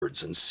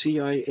guards and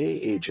CIA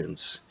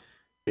agents.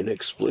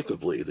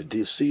 Inexplicably, the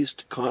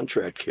deceased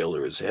contract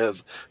killers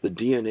have the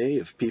DNA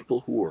of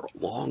people who are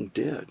long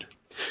dead.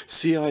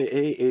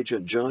 CIA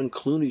agent John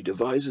Clooney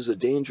devises a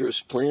dangerous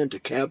plan to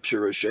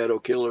capture a shadow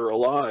killer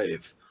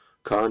alive.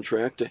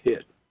 Contract a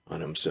hit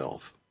on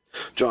himself.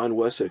 John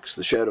Wessex,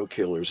 The Shadow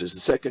Killers, is the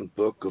second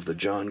book of the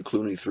John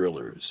Clooney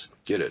thrillers.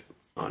 Get it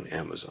on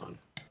Amazon.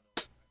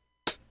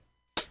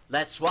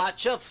 Let's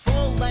watch a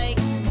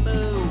full-length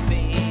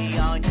movie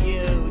on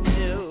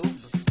YouTube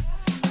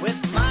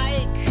with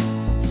Mike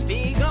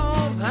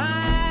Spiegelman.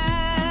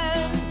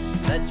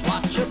 Let's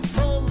watch a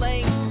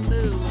full-length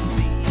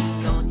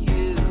movie on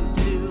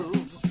YouTube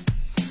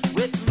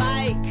with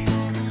Mike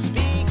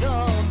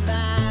Spiegelman.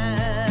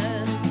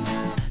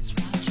 Let's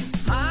watch it.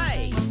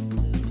 Hi,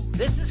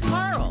 this is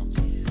Carl.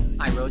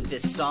 I wrote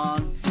this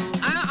song.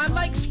 I'm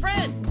Mike's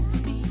friend.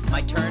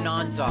 My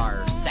turn-ons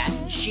are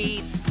satin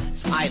sheets.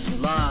 I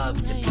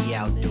love to be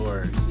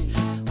outdoors.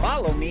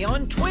 Follow me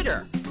on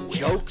Twitter.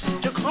 Jokes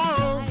to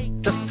Carl.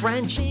 The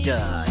French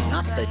duh,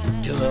 not the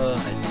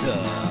duh.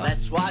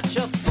 Let's watch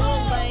a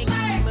full-length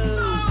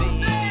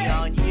movie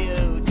on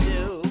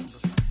YouTube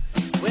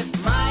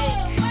with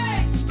Mike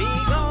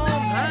Spiegelman.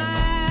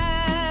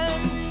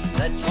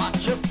 Let's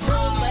watch a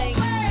full-length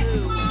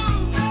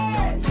movie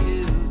on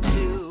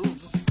YouTube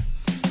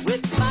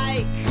with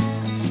Mike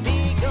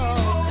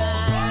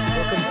Spiegelman.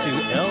 Welcome to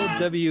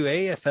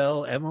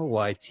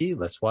LWAFLMOYT.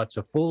 Let's watch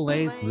a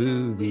full-length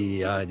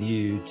movie on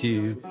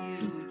YouTube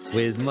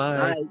with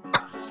Mike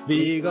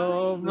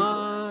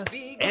Spiegelman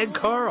and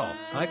Carl.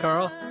 Hi,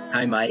 Carl.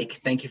 Hi, Mike.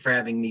 Thank you for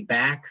having me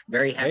back.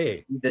 Very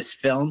happy to see this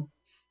film.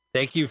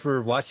 Thank you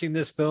for watching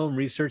this film,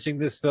 researching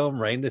this film,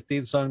 writing the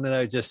theme song that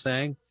I just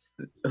sang.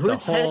 The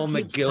whole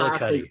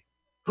McGillicuddy.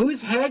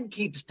 Whose head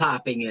keeps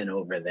popping in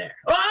over there?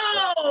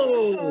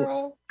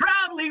 Oh!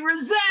 Proudly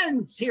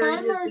resents. Here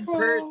he is in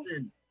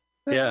person.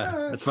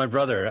 Yeah, that's my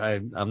brother.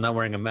 I'm not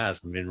wearing a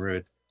mask. I'm being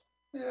rude.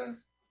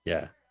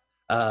 Yeah.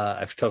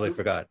 I totally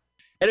forgot.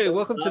 Anyway,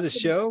 welcome to the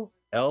show.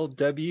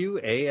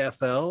 LWAFLMOYT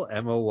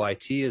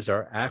is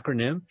our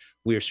acronym.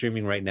 We are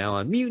streaming right now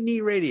on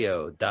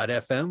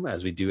MutinyRadio.fm,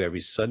 as we do every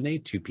Sunday,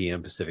 2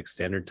 p.m. Pacific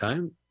Standard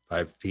Time,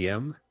 5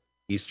 p.m.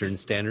 Eastern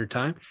Standard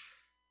Time.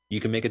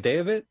 You can make a day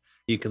of it.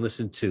 You can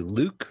listen to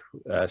Luke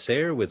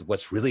Sayer with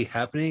What's Really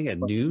Happening at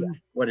noon.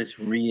 What is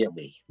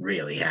really,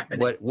 really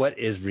happening? What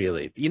is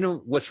really? You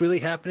know, what's really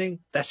happening?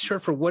 That's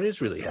short for what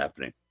is really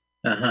happening.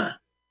 Uh-huh.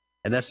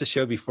 And that's the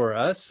show before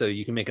us, so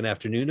you can make an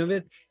afternoon of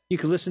it. You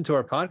can listen to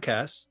our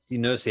podcast. You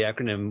notice the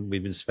acronym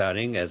we've been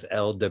spouting as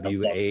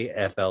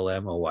LWAFLMOYT.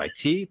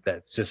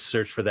 That's just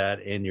search for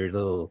that in your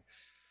little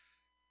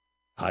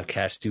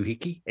podcast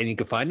doohickey, and you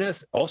can find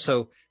us.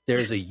 Also,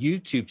 there's a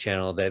YouTube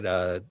channel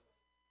that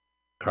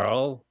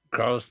Carl's,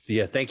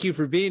 thank you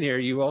for being here.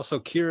 You also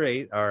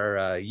curate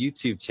our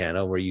YouTube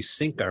channel where you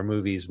sync our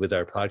movies with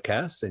our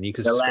podcasts, and you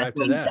can subscribe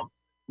to that.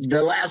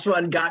 The last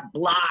one got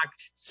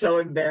blocked. So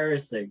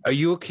embarrassing. Are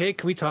you okay?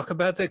 Can we talk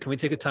about that? Can we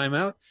take a time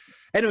out?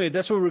 Anyway,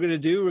 that's what we're going to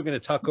do. We're going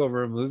to talk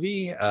over a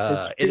movie.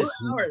 It's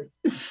 2 hours.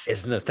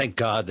 Thank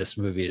God this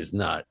movie is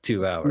not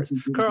 2 hours.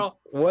 Carl,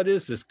 what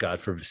is this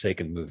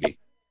godforsaken movie?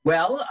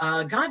 Well,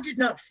 God did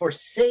not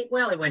forsake.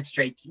 Well, it went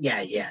straight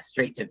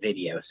to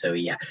video. So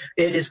yeah,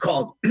 it is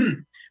called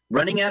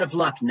Running Out of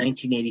Luck,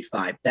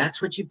 1985.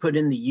 That's what you put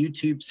in the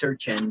YouTube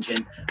search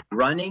engine.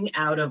 Running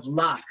Out of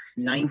Luck,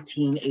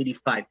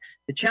 1985.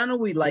 The channel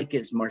we like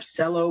is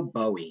Marcelo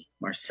Bowie.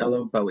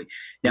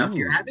 Now, if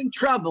you're having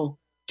trouble,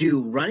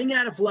 do Running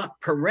Out of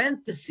Luck,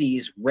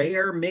 parentheses,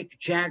 rare Mick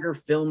Jagger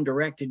film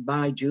directed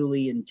by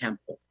Julian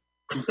Temple.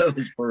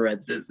 Close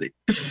parentheses.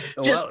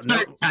 Just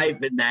start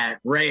typing that,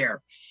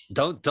 rare.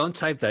 Don't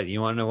type that.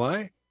 You want to know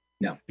why?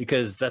 No.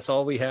 Because that's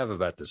all we have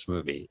about this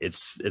movie.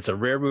 It's a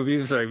rare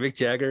movie starring Mick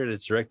Jagger, and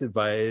it's directed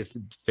by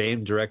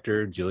famed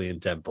director Julian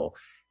Temple.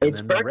 And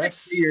it's perfect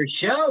for your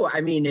show.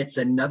 I mean, it's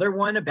another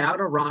one about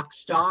a rock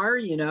star,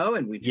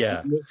 and we've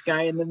seen this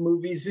guy in the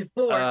movies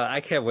before.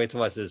 I can't wait to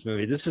watch this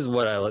movie. This is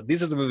what I like.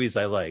 These are the movies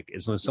I like,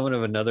 is when someone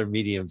of another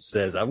medium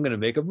says, I'm going to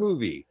make a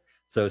movie.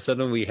 So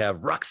suddenly we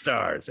have rock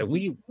stars, and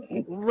we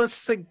have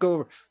seen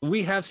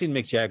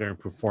Mick Jagger in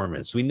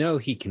performance. We know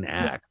he can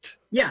act.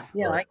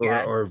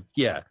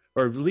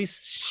 Or at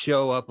least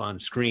show up on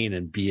screen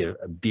and be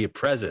a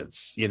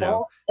presence.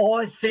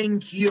 I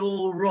think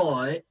you're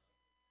right.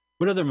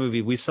 What other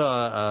movie we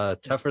saw?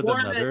 Tougher Than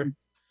Leather,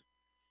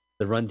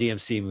 the Run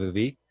DMC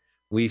movie.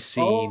 We've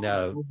seen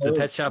the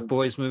Pet Shop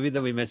Boys movie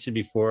that we mentioned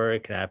before.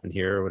 It Can Happen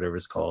Here, or whatever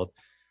it's called.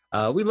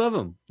 We love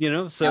them,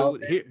 So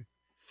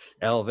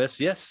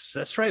Elvis, yes,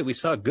 that's right. We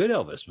saw a good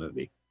Elvis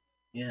movie.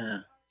 Yeah,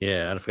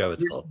 I forgot what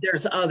it's called.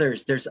 There's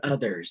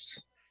others.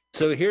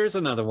 So here's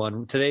another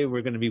one. Today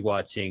we're going to be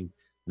watching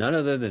none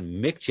other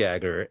than Mick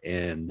Jagger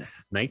in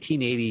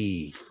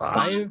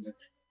 1985,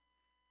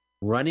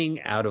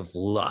 Running Out of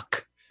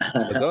Luck.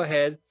 So go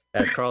ahead,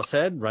 as Carl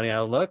said, Running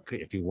Out of Luck.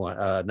 If you want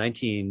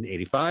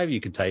 1985, you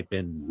can type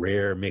in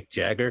Rare Mick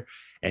Jagger,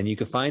 and you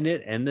can find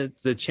it. And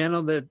the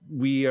channel that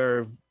we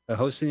are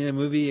hosting the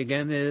movie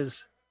again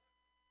is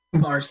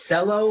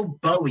Marcelo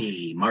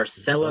Bowie.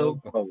 Marcelo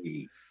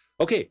Bowie.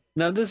 Okay,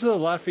 now this is a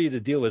lot for you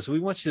to deal with. So we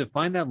want you to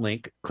find that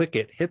link, click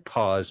it, hit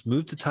pause,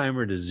 move the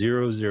timer to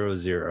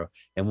 000.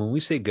 And when we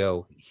say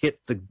go, hit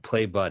the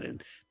play button.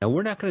 Now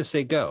we're not going to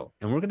say go.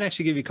 And we're going to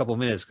actually give you a couple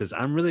minutes because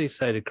I'm really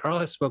excited. Carl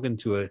has spoken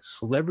to a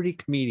celebrity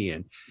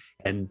comedian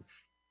and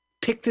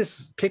picked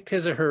his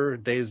or her,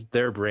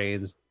 their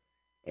brains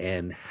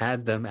and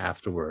had them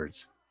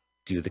afterwards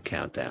do the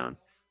countdown.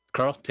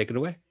 Carl, take it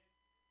away.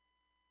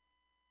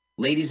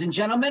 Ladies and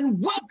gentlemen,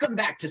 welcome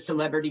back to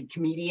Celebrity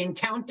Comedian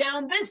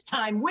Countdown, this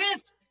time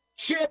with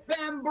Chip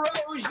Ambrosio.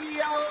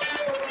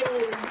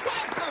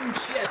 Welcome,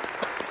 Chip.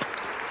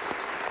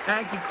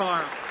 Thank you,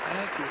 Carl.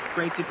 Thank you.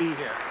 Great to be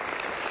here.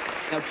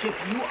 Now, Chip,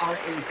 you are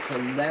a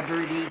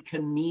celebrity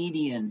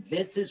comedian.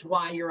 This is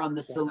why you're on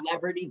the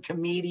Celebrity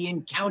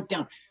Comedian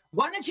Countdown.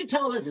 Why don't you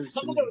tell us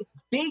some of those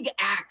big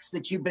acts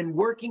that you've been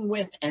working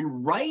with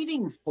and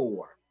writing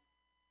for?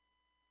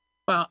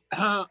 Well,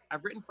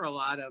 I've written for a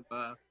lot of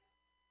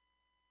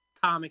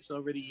comics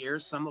over the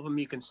years. Some of them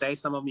you can say,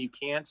 some of them you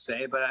can't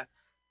say. But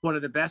one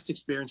of the best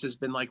experiences has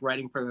been like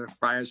writing for the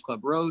Friars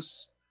Club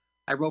roasts.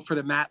 I wrote for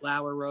the Matt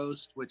Lauer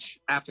roast, which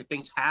after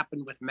things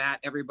happened with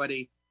Matt,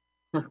 everybody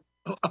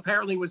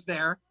apparently was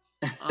there.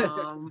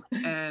 And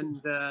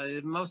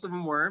most of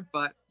them weren't.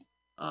 But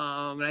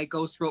I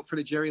ghost wrote for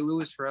the Jerry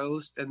Lewis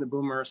roast and the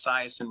Boomer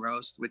Esiason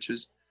roast, which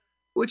was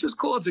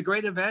cool. It's a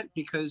great event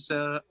because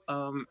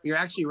you're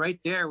actually right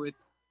there with,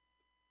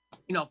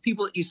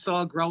 people that you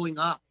saw growing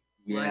up.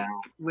 Yeah. Like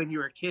when you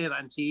were a kid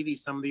on TV,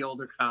 some of the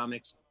older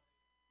comics.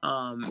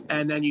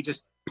 And then you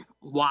just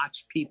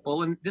watch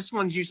people. And this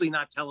one's usually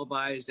not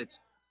televised. It's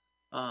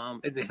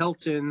in the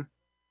Hilton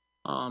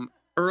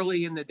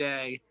early in the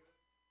day.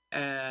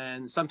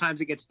 And sometimes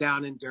it gets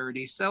down and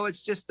dirty. So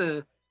it's just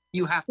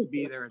you have to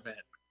be there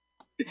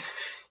event.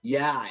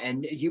 Yeah,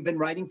 and you've been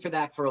writing for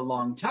that for a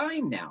long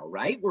time now,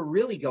 right? We're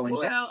really going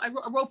back. Well,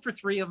 I wrote for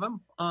 3 of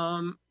them.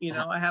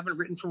 I haven't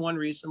written for one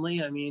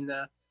recently. I mean,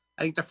 I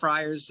think the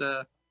Friars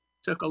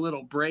took a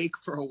little break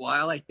for a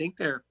while. I think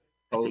they're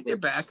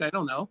back. I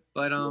don't know,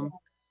 but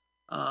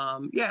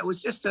it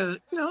was just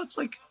it's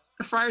like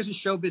the Friars is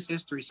showbiz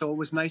history, so it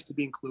was nice to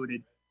be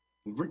included.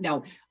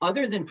 Now,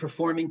 other than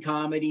performing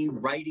comedy,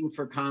 writing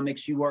for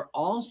comics, you are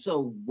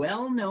also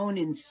well known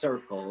in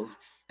circles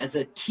as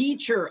a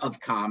teacher of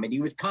comedy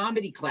with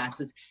comedy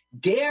classes.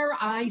 Dare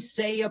I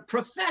say a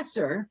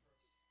professor?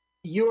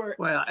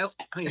 Well,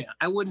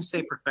 I wouldn't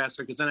say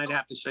professor because then I'd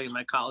have to show you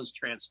my college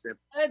transcript.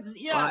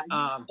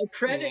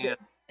 Accredited.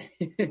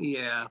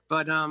 Yeah,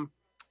 but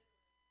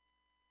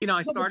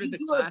I started the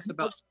class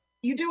about.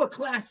 You do a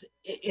class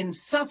in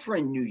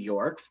Suffern, New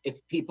York, if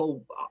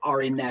people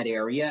are in that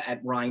area at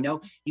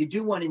Rhino. You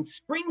do one in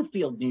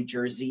Springfield, New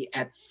Jersey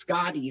at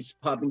Scotty's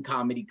Pub and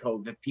Comedy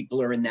Cove if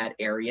people are in that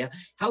area.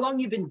 How long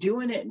you been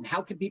doing it, and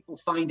how can people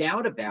find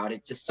out about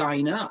it to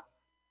sign up?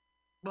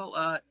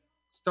 Well,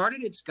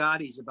 started at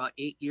Scotty's about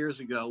 8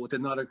 years ago with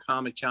another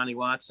comic, Johnny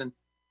Watson.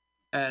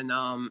 And,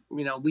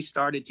 we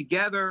started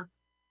together.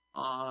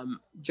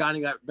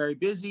 Johnny got very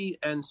busy.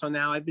 And so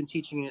now I've been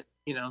teaching it,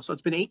 so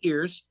it's been 8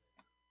 years.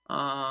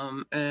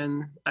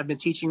 And I've been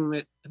teaching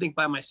it, I think,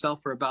 by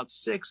myself for about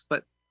 6.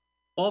 But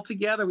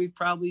altogether, we've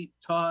probably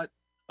taught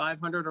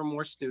 500 or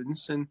more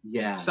students. And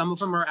some of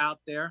them are out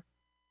there,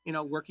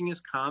 working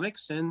as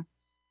comics. And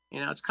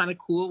it's kind of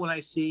cool when I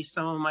see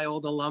some of my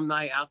old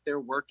alumni out there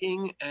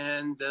working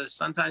and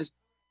sometimes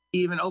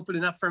even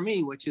opening up for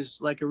me, which is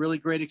like a really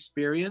great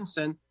experience.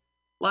 And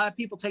a lot of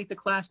people take the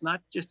class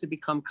not just to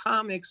become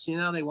comics,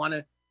 they want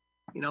to,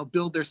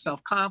 build their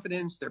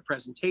self-confidence, their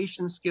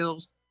presentation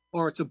skills,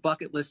 or it's a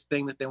bucket list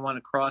thing that they want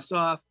to cross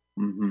off.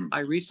 Mm-hmm. I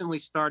recently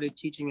started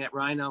teaching at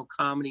Rhino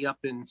Comedy up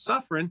in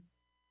Suffern.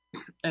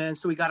 And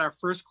so we got our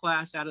first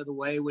class out of the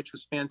way, which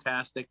was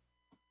fantastic.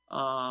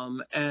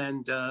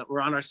 And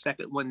we're on our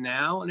second one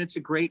now, and it's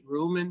a great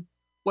room. And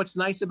what's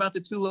nice about the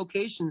 2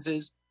 locations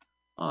is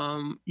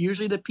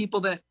usually the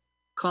people that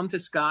come to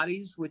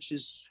Scotty's, which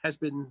has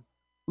been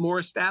more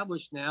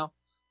established now,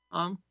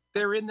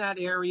 they're in that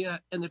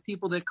area, and the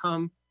people that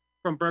come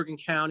from Bergen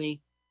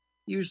County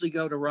usually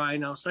go to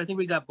Rhino. So I think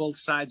we got both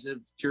sides of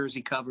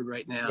Jersey covered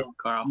right now,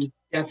 Carl. You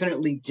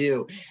definitely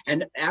do.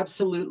 And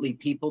absolutely,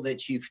 people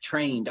that you've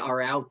trained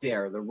are out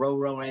there. The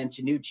Roro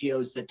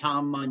Antonuccios, the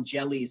Tom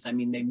Mongellis. I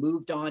mean, they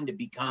moved on to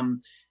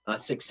become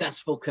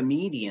successful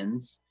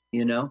comedians,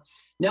 Now,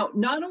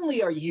 not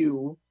only are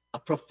you a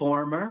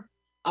performer,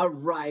 a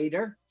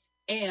writer,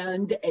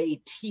 and a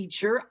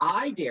teacher,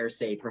 I dare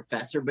say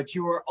professor, but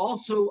you are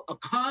also a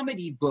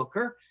comedy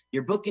booker.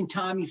 You're booking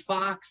Tommy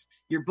Fox.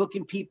 You're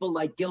booking people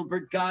like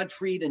Gilbert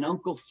Gottfried and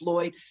Uncle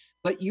Floyd.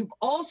 But you've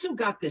also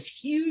got this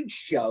huge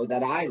show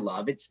that I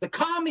love. It's the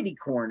Comedy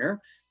Corner.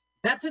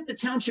 That's at the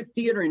Township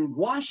Theater in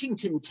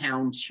Washington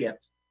Township.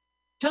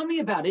 Tell me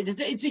about it.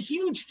 It's a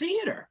huge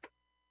theater.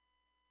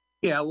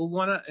 Yeah,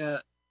 well,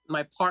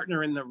 my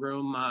partner in the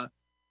room,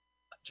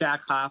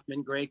 Jack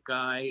Hoffman, great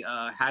guy,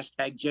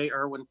 hashtag J.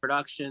 Irwin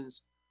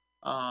Productions.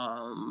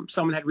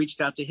 Someone had reached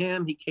out to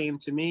him. He came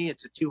to me.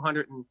 It's a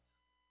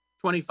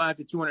 25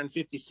 to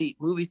 250 seat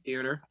movie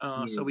theater.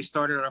 So we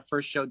started our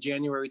first show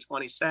January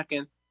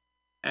 22nd,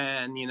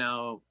 and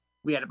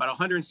we had about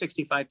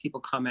 165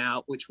 people come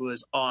out, which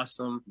was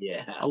awesome.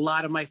 Yeah. A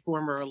lot of my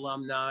former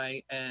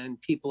alumni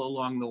and people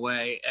along the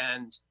way.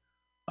 And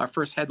our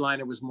first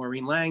headliner was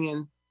Maureen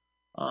Langan.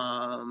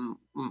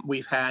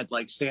 We've had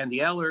like Sandy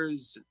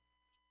Ellers,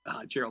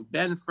 Gerald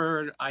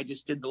Benford. I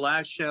just did the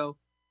last show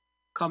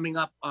coming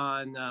up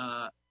on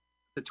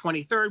the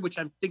 23rd, which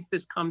I think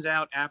this comes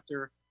out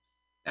after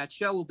that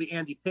show, will be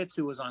Andy Pitts,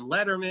 who was on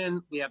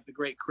Letterman. We have the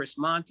great Chris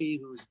Monty,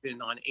 who's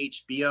been on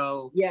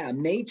HBO. Yeah,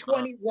 May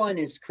 21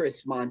 is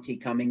Chris Monty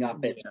coming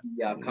up at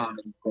the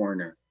Comedy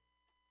Corner.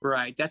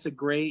 Right, that's a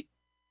great.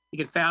 You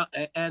can found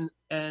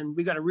and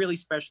we got a really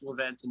special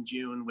event in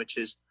June, which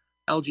is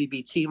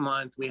LGBT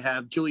month. We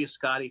have Julia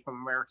Scotti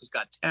from America's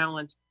Got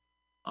Talent,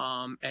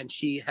 and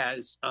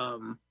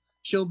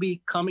she'll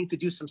be coming to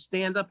do some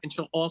stand up, and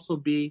she'll also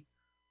be.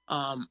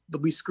 They'll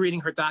be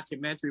screening her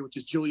documentary, which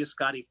is Julia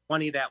Scotti,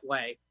 Funny That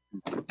Way.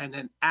 And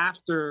then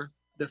after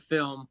the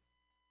film,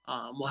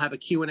 we'll have a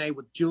Q&A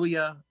with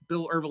Julia,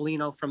 Bill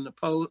Ervolino from the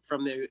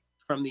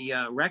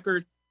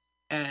record,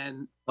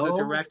 and the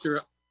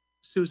director,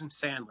 Susan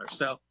Sandler.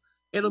 So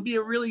it'll be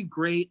a really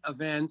great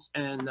event.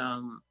 And,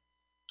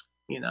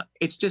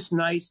 it's just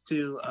nice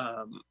to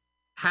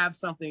have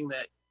something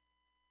that,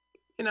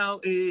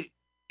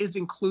 is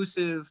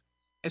inclusive,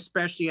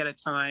 especially at a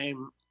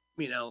time,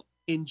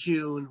 in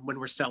June when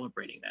we're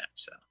celebrating that.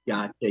 So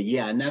gotcha.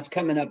 Yeah, and that's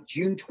coming up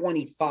June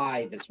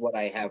 25 is what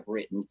I have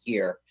written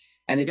here.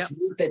 And it's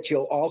neat that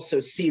you'll also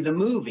see the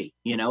movie.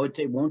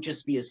 It won't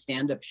just be a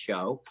stand-up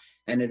show,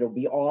 and it'll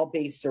be all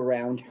based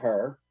around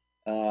her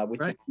with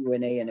the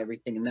Q&A and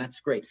everything, and that's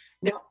great.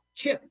 Now,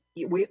 Chip,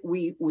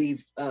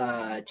 we've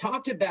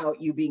talked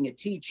about you being a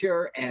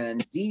teacher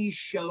and these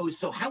shows.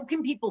 So how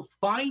can people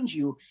find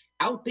you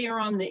out there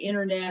on the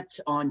internet,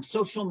 on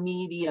social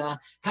media?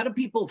 How do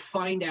people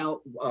find out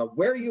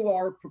where you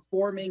are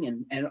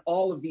performing and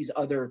all of these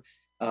other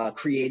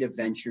creative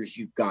ventures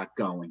you've got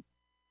going?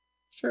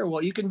 Sure.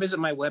 Well, you can visit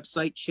my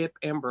website,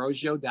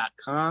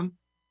 chipambrosio.com,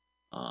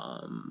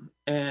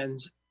 and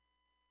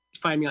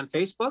find me on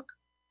Facebook.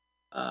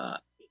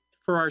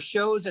 For our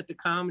shows at the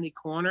Comedy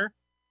Corner,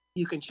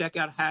 you can check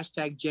out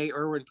hashtag J.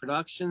 Irwin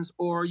Productions,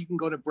 or you can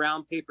go to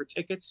Brown Paper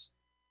Tickets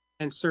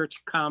and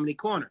search Comedy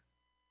Corner.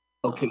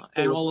 Okay.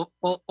 And all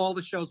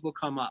the shows will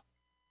come up.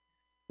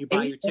 You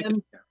buy your ticket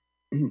there.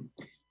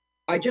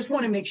 I just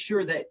want to make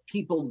sure that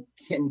people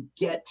can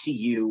get to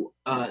you.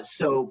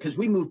 Because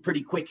we move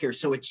pretty quick here.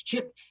 So it's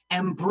Chip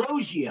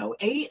Ambrosio,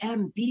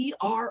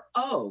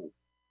 Ambrogio,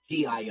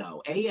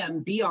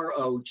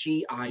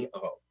 Ambrogio,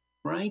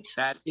 right?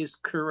 That is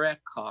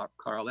correct,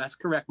 Carl. That's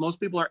correct. Most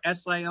people are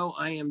SIO,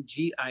 I am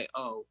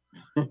GIO.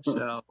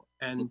 So,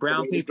 and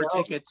Brown Paper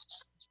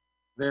Tickets,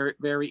 very,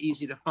 very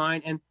easy to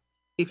find. And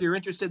if you're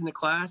interested in the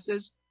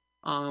classes,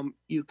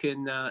 you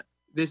can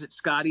visit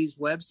Scotty's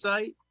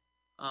website.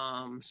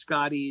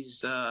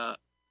 Scotty's, I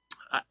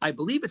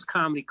believe it's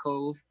Comedy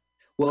Cove.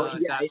 Well,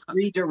 it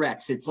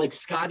redirects. It's like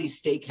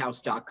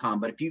ScottySteakhouse.com.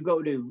 But if you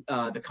go to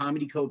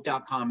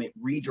thecomedycove.com, it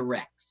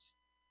redirects.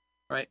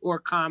 Right.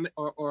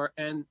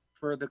 And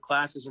for the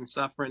classes and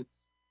suffering,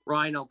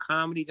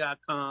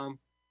 rhinocomedy.com.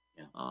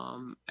 Yeah.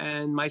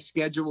 And my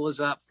schedule is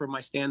up for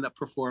my stand-up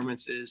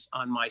performances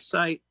on my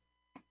site.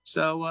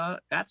 So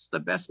that's the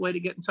best way to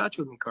get in touch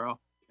with me, Carl.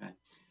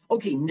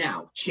 Okay,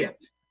 now, Chip,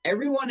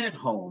 everyone at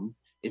home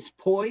is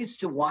poised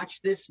to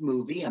watch this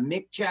movie, a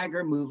Mick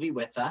Jagger movie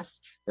with us.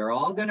 They're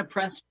all going to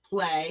press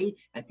play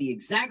at the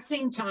exact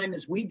same time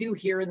as we do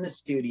here in the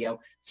studio.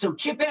 So,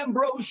 Chip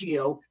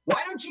Ambrosio,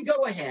 why don't you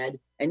go ahead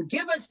and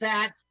give us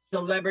that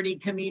celebrity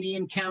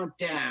comedian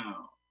countdown?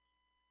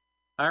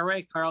 All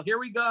right, Carl, here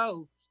we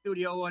go,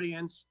 studio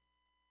audience.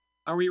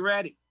 Are we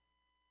ready?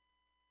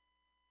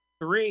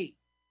 3,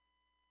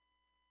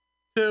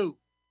 2,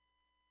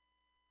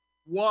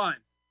 1,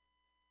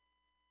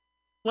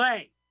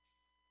 play.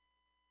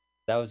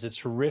 That was a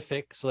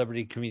terrific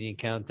celebrity comedian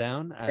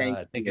countdown.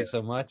 Thank you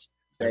so much.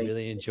 I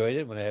really enjoyed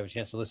it when I have a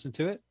chance to listen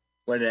to it.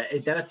 But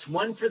that's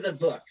one for the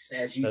books,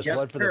 as you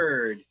just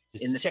heard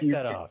in the check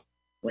future that off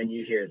when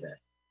you hear that.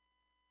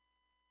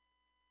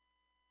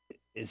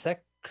 Is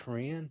that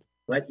Korean?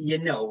 But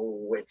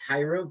it's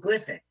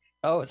hieroglyphic.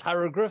 Oh, it's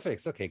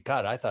hieroglyphics. Okay,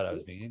 God, I thought I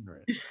was being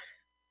ignorant.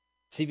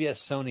 CBS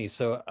Sony.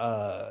 So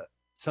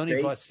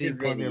Sony bought Steve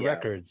Columbia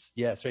Records.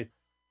 Yeah, straight.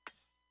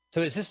 So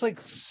is this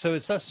so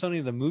it's not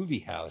Sony the movie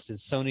house,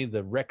 it's Sony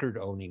the record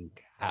owning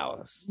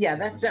house. Yeah,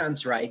 that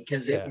sounds right,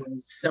 because it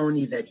was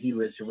Sony that he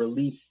was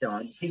released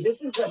on. See,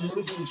 this is a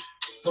movie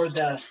for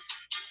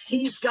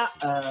he's the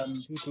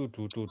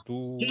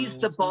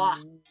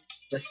Boss,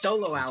 the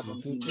solo album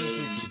he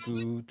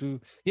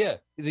made. Yeah,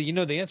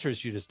 the answer is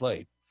Judas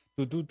Light.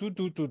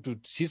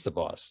 She's the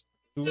boss.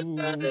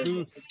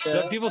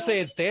 Some people say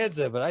it's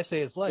Danza, but I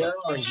say it's Light.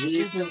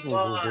 She's the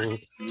boss.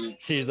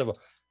 She's the boss.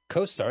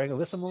 co-starring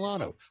Alyssa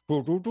Milano.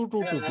 Rio,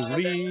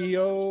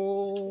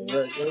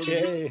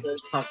 hey,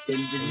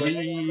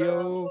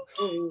 Rio.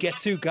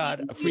 Guess who got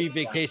a free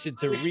vacation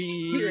to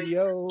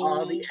Rio?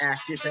 All the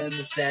actors and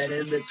the set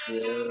and the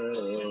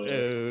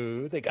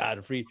crew. Oh, they got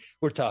a free.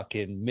 We're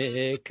talking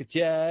Mick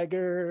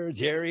Jagger,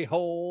 Jerry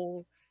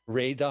Hole,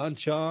 Ray Don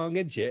Chong,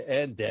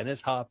 and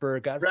Dennis Hopper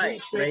got free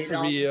trips to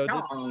Rio.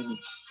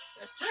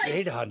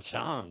 Ray Don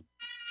Chong.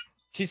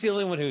 She's the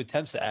only one who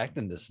attempts to act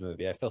in this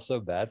movie. I feel so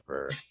bad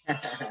for her.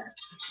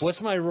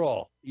 What's my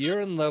role?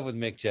 You're in love with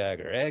Mick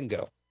Jagger. And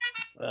go.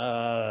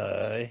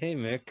 Hey,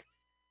 Mick.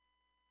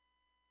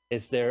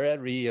 It's there at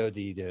Rio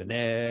de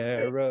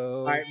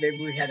Janeiro. All right,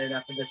 maybe we had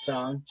enough of the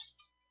song.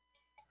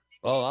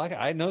 Oh,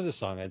 I know the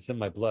song. It's in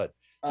my blood.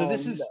 So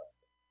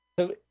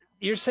So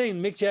you're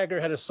saying Mick Jagger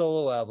had a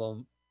solo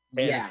album,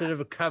 and instead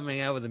of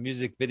coming out with a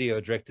music video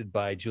directed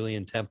by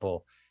Julian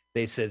Temple,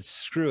 they said,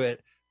 screw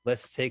it.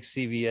 Let's take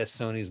CBS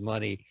Sony's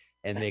money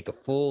and make a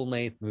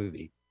full-length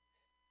movie.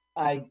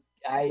 I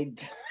don't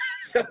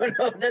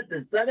know that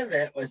the son of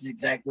it was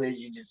exactly as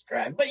you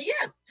described, but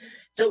yes.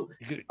 So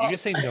you're gonna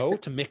say no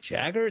to Mick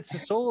Jagger? It's a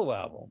solo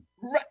album,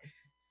 right?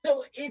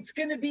 So it's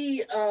going to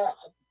be a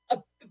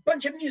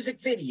bunch of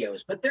music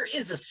videos, but there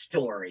is a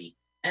story,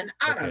 and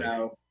I don't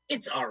know.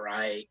 It's all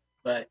right,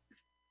 but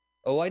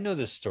I know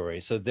this story.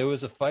 So there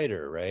was a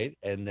fighter, right?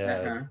 And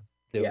there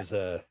was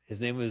his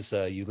name was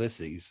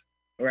Ulysses.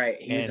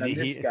 Right, he was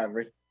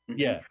undiscovered.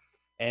 Yeah,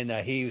 and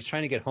he was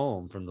trying to get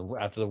home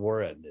after the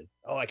war ended.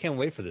 Oh, I can't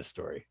wait for this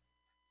story.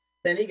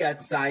 Then he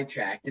got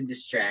sidetracked and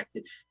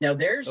distracted. Now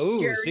there's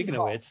speaking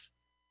Hall. of which,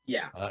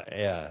 yeah,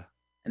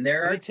 and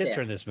there are tits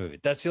are in this movie.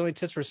 That's the only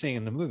tits we're seeing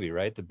in the movie,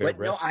 right? The bare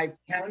breasts. No, I've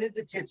counted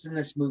the tits in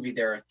this movie.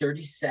 There are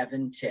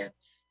 37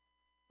 tits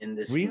in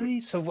this. Really? Movie.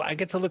 So I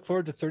get to look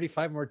forward to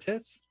 35 more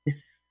tits?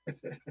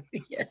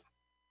 Yeah,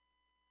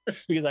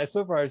 because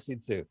so far I've seen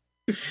 2.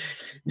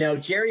 No,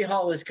 Jerry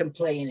Hall is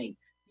complaining.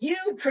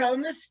 You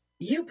promised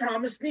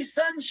me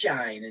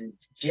sunshine,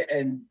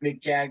 and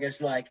Mick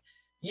Jagger's like,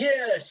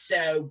 you're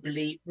so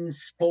bleating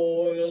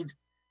spoiled.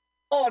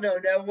 I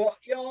don't know what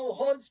your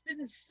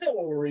husband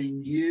saw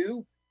in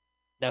you.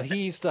 Now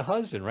he's the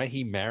husband, right?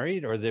 He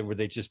married, or were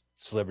they just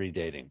celebrity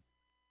dating?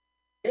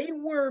 They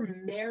were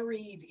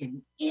married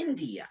in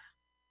India,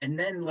 and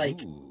then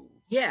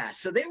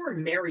so they were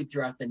married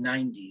throughout the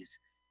 90s.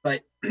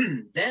 But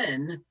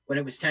then when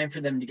it was time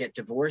for them to get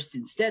divorced,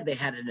 instead they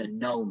had an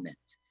annulment.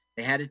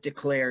 They had it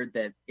declared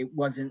that it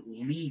wasn't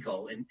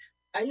legal. And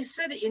I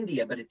said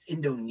India, but it's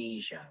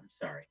Indonesia. I'm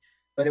sorry.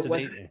 But it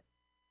wasn't.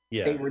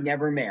 They were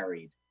never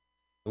married.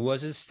 It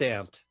wasn't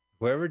stamped.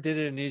 Whoever did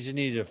it in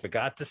Indonesia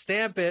forgot to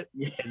stamp it.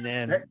 And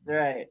then that's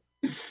right.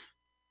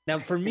 Now,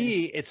 for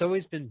me, it's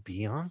always been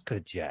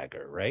Bianca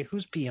Jagger, right?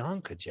 Who's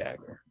Bianca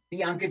Jagger?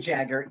 Bianca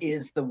Jagger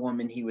is the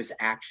woman he was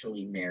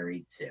actually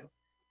married to.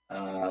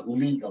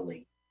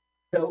 Legally.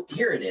 So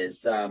here it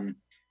is.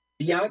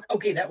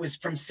 Bianca, that was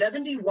from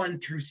 71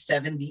 through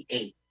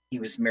 78. He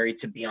was married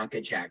to Bianca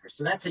Jagger.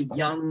 So that's a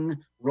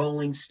young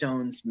Rolling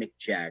Stones Mick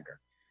Jagger.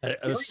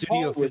 A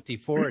Studio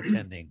 54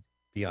 attending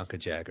Bianca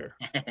Jagger.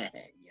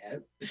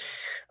 Yes.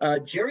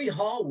 Jerry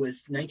Hall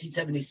was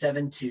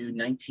 1977 to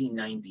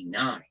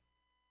 1999.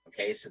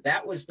 Okay, so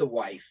that was the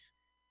wife.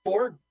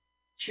 4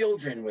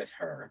 children with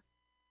her.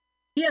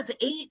 He has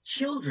 8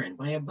 children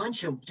by a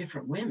bunch of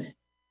different women.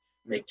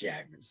 Mick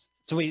Jagger's.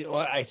 So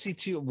I see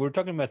 2. We're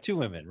talking about 2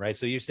 women, right?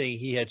 So you're saying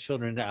he had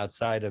children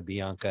outside of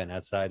Bianca and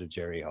outside of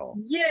Jerry Hall.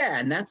 Yeah,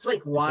 and that's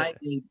why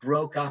they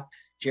broke up.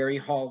 Jerry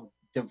Hall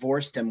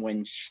divorced him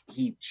when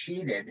he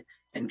cheated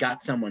and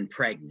got someone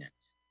pregnant.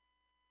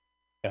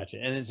 Gotcha.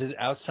 And is it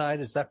outside?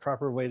 Is that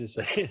proper way to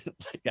say it?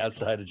 Like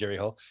outside of Jerry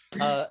Hall?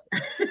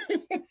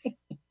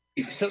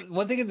 So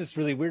one thing that's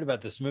really weird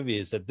about this movie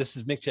is that this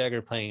is Mick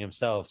Jagger playing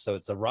himself. So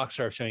it's a rock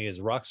star showing you as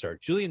a rock star.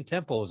 Julian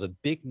Temple is a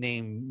big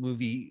name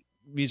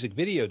music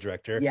video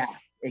director. Yeah,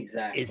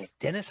 exactly. Is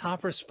Dennis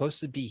Hopper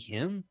supposed to be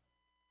him?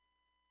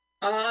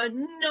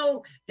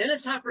 No,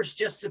 Dennis Hopper's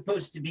just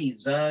supposed to be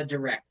the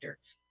director.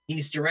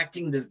 He's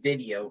directing the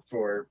video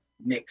for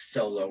Mick's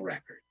solo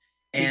record.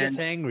 And he gets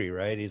angry,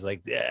 right? He's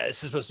like,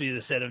 this is supposed to be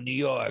the set of New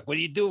York. What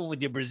are you doing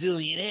with your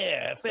Brazilian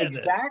hair?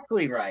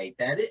 Exactly right.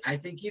 I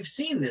think you've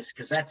seen this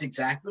because that's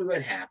exactly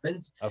what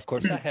happens. Of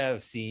course I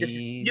have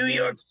seen New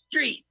York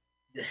Street.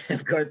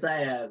 Of course I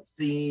have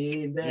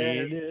seen that. You know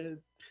what it is?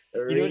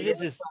 They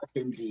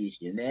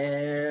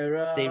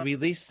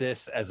released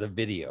this as a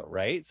video,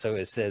 right? So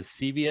it says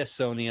CBS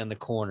Sony on the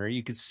corner.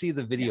 You can see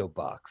the video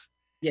box.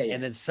 Yeah.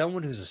 And then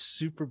someone who's a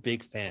super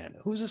big fan.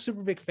 Who's a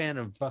super big fan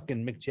of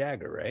fucking Mick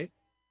Jagger, right?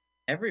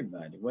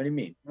 Everybody. What do you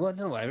mean? Well,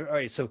 no. All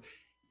right. So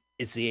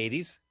it's the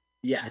 80s.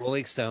 Yeah.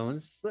 Rolling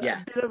Stones.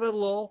 Yeah. A bit of a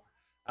lull.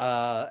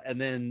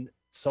 And then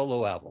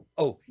solo album.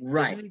 Oh,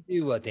 right. Didn't he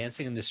do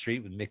Dancing in the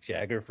Street with Mick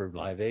Jagger for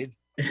Live Aid?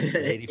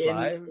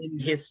 85 in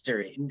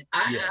history.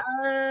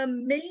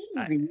 Maybe.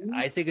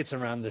 I think it's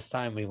around this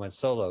time we went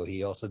solo.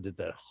 He also did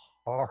that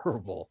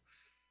horrible.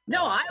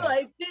 No, I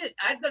liked it.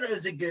 I thought it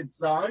was a good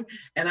song,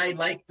 and I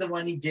liked the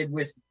one he did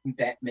with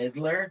Bette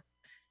Midler.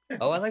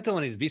 Oh, I like the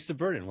one. He's Beast of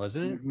Burden,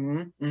 wasn't it?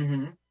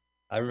 Mm-hmm.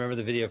 I remember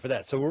the video for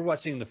that. So we're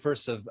watching the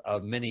first of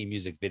many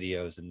music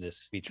videos in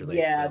this feature-length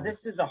Yeah, film.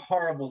 this is a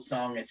horrible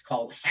song. It's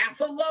called Half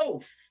a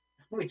Loaf,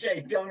 which I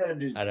don't I don't.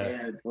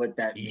 understand what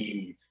that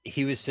means.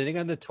 He was sitting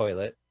on the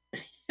toilet.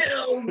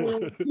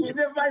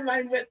 My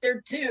mind went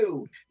there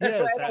too. That's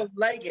why Yes, I don't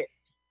like it.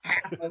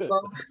 Half a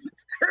loaf.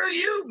 Screw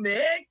you,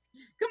 Mick.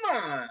 Come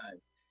on.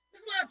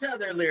 There's lots of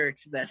other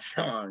lyrics to that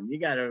song. You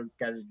gotta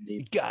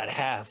got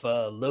half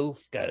a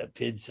loaf, got a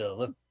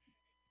pencil.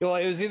 Well,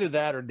 it was either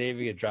that or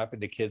naming and dropping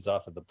the kids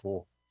off at the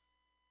pool.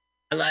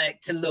 I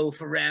like to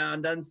loaf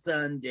around on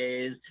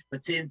Sundays,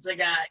 but since I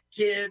got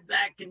kids,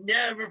 I can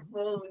never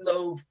fully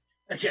loaf.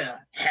 I got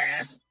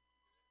half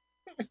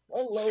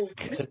a loaf.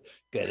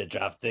 Gotta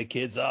drop the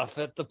kids off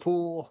at the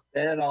pool.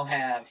 Then I'll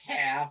have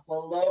half a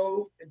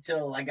loaf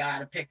until I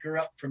gotta pick her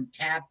up from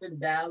tap and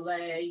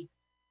ballet.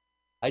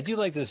 I do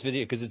like this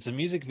video because it's a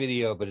music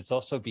video, but it's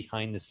also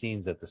behind the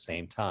scenes at the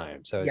same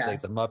time. So it's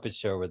like the Muppet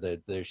Show where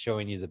they're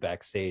showing you the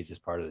backstage as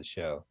part of the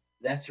show.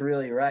 That's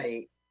really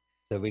right.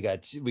 So we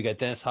got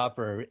Dennis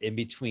Hopper in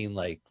between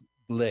like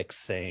licks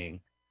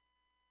saying,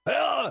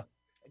 "Oh,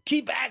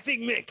 keep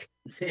acting, Mick."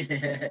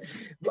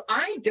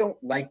 I don't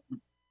like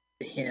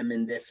him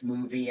in this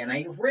movie, and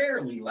I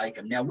rarely like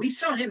him. Now, we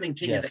saw him in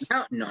King of the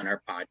Mountain on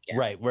our podcast.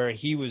 Right, where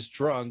he was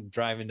drunk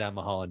driving down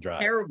Mulholland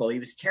Drive. Terrible. He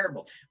was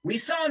terrible. We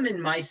saw him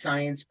in My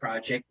Science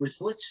Project, was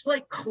just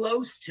like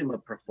close to a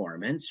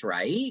performance,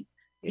 right?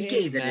 He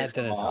gave it his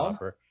Dennis all.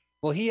 Hopper.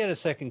 Well, he had a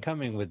second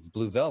coming with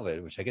Blue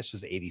Velvet, which I guess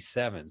was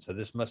 87. So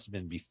this must have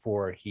been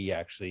before he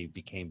actually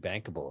became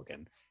bankable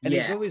again. And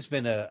he's always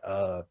been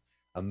a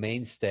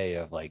mainstay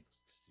of like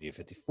Studio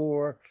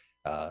 54,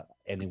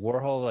 and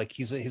Warhol. Like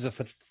he's a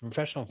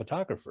professional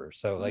photographer.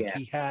 So like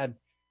he had,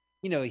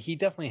 he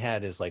definitely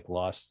had his like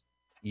lost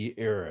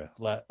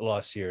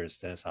years,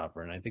 Dennis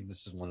Hopper. And I think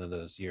this is one of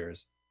those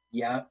years.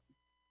 Yeah.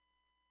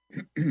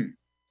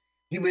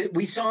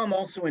 We saw him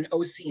also in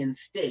Ocean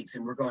Stakes,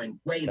 and we're going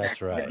way back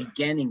to the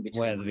beginning.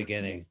 Way at the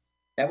beginning.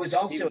 That was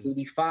also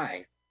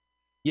 85.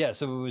 Yeah,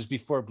 so it was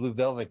before Blue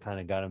Velvet kind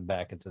of got him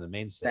back into the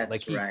mainstay.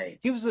 That's right.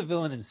 He was the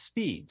villain in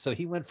Speed, so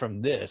he went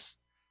from this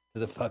to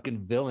the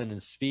fucking villain in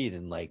Speed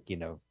in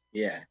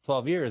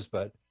 12 years.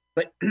 But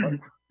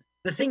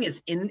the thing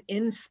is,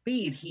 in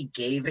Speed, he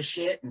gave a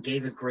shit and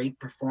gave a great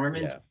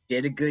performance,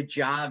 did a good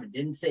job,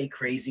 didn't say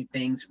crazy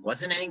things,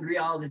 wasn't angry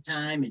all the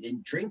time, and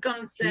didn't drink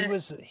on set.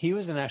 He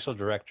was an actual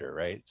director,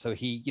 right? So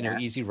he,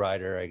 Easy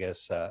Rider, I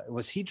guess.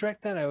 Was he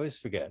direct that? I always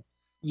forget.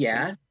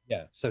 Yeah.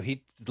 Yeah. So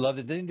he loved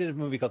it. Then he did a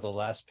movie called The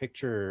Last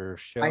Picture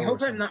Show. I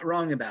hope I'm not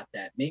wrong about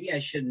that. Maybe I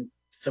shouldn't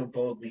so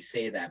boldly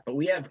say that, but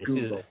we have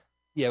Google.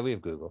 We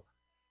have Google.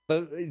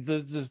 But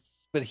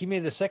but he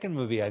made a second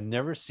movie I've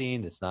never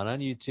seen. It's not on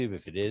YouTube.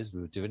 If it is,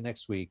 we'll do it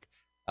next week.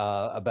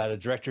 About a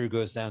director who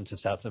goes down to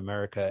South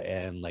America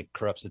and like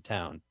corrupts a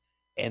town.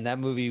 And that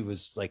movie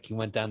was like he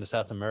went down to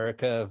South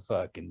America,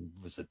 fucking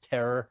was a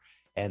terror,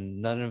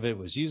 and none of it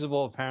was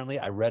usable. Apparently,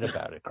 I read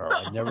about it, Carl.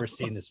 I've never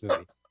seen this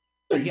movie.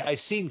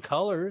 I've seen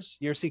Colors.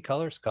 You ever see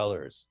Colors?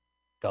 Colors.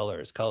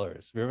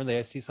 Remember the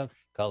IC song?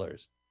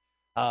 Colors.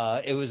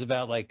 It was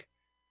about like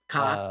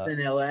cops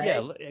in LA.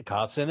 Yeah,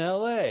 cops in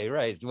LA,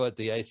 right? What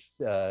the ice?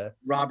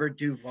 Robert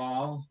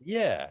Duvall.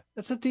 Yeah,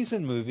 that's a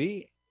decent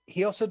movie.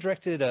 He also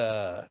directed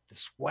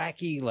this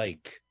wacky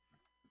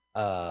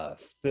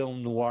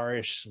film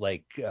noirish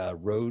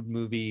road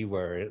movie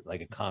where like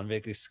a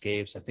convict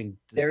escapes. I think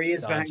there he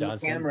is behind the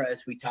camera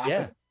as we talk.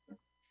 Yeah.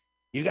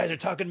 You guys are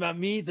talking about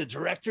me, the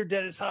director,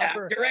 Dennis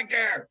Hopper.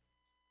 Director,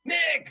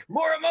 Mick,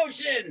 more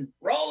emotion.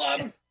 Roll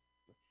them.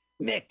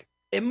 Mick,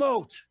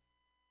 emote.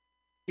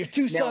 You're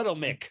too subtle,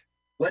 Mick.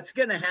 What's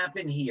going to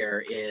happen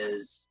here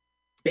is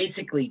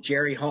basically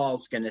Jerry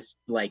Hall's going to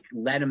let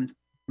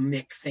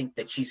Mick think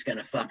that she's going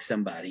to fuck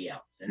somebody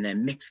else. And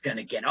then Mick's going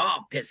to get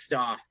all pissed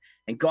off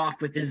and go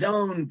off with his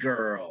own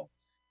girls.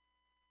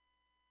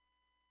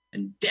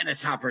 And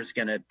Dennis Hopper's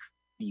going to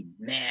be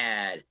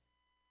mad.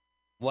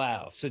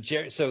 Wow. So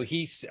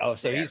he's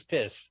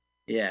pissed.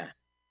 Yeah.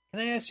 Can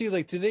I ask you,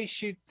 do they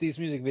shoot these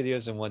music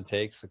videos in one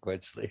take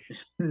sequentially?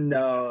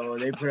 No,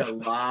 they put a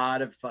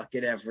lot of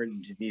fucking effort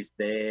into these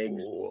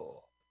things.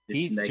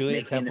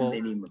 Julian Temple,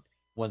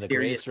 one of the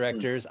greatest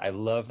directors. I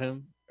love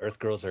him. Earth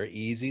Girls Are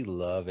Easy,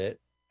 love it.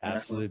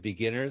 Absolute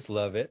Beginners,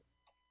 love it.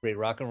 Great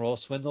Rock and Roll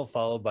Swindle,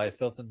 followed by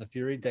Filth and the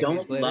Fury.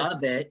 Don't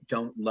love it.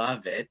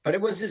 But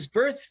it was his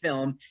birth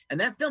film, and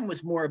that film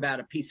was more about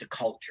a piece of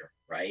culture,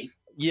 right?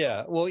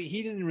 Yeah, well,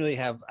 he didn't really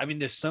have. I mean,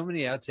 there's so many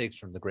outtakes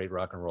from the Great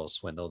Rock and Roll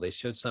Swindle. They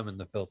showed some in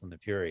the Filth and the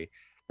Fury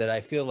that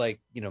I feel like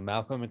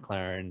Malcolm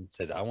McLaren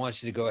said, "I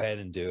want you to go ahead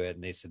and do it,"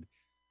 and they said,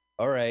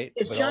 "All right."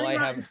 Is Johnny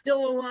Rotten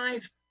still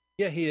alive?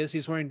 Yeah, he is.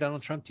 He's wearing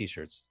Donald Trump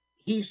T-shirts.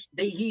 He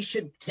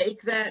should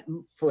take that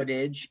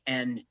footage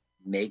and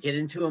make it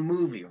into a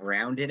movie,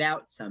 round it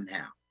out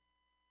somehow.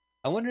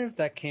 I wonder if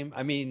that came.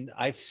 I mean,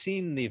 I've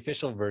seen the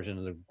official version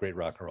of the Great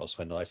Rock and Roll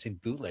Swindle. I've seen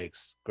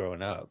bootlegs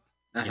growing up.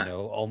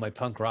 All my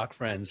punk rock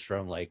friends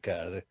from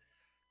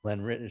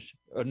Glen Ridge.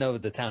 Oh no,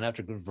 the town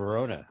after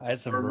Verona. I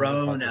had some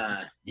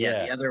Verona.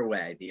 Yeah, the other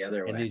way.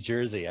 in New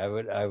Jersey. I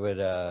would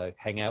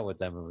hang out with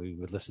them and we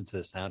would listen to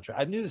the soundtrack.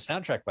 I knew the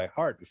soundtrack by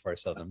heart before I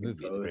saw the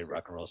movie, The Great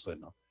Rock and Roll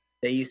Swindle.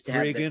 They used to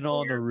have Friggin'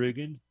 on the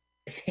riggin'.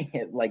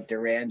 like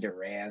Duran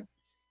Duran.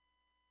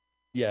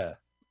 Yeah.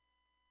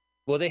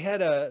 Well, they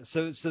had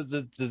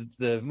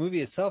the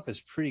movie itself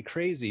is pretty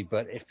crazy,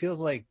 but it feels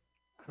like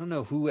I don't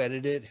know who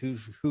edited it, who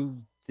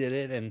did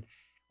it, and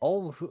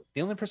the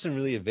only person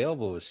really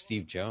available was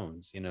Steve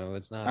Jones.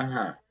 It's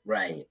not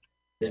right.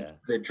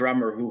 The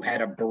drummer who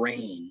had a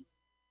brain.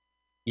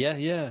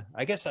 Yeah.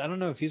 I guess I don't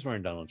know if he's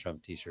wearing Donald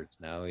Trump t-shirts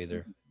now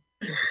either.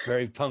 It's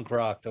very punk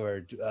rock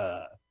or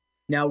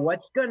Now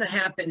what's gonna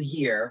happen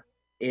here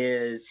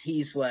is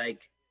he's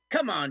like,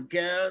 come on,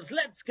 girls,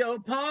 let's go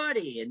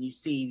party. And you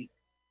see,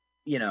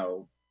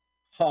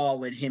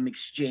 Hall and him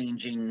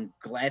exchanging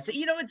glances.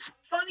 It's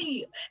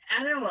funny.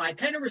 I don't know. I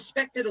kind of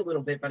respect it a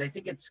little bit, but I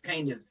think it's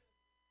kind of,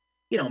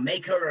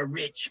 make her a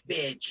rich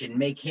bitch and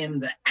make him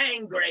the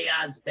angry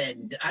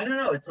husband. I don't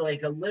know. It's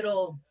like a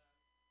little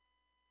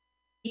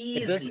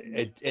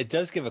easy. It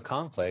does give a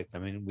conflict. I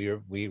mean,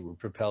 we were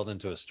propelled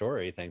into a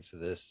story thanks to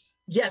this.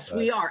 Yes,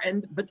 we are.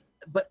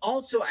 But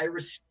also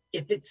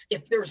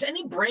if there's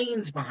any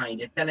brains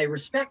behind it, then I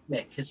respect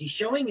Mick because he's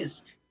showing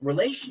his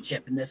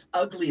relationship in this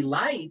ugly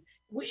light.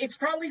 It's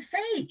probably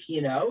fake,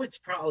 It's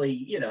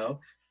probably,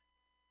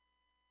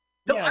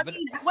 So, yeah,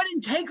 mean, what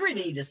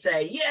integrity to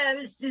say, yeah,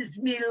 this is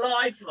me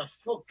life, a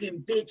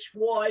fucking bitch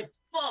wife,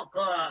 fuck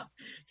her.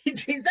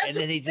 And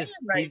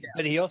then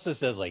but he also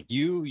says like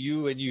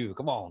you and you,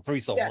 come on,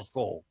 threesome, let's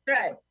go.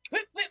 Right,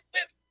 whip, whip,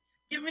 whip.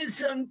 Give me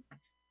some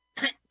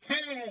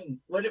tang.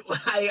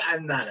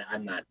 I'm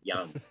not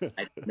young.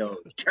 I know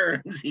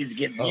terms he's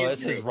getting. Oh,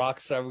 this is rock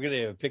star. We're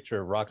gonna have a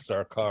picture of rock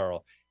star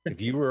Carl. If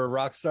you were a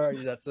rock star,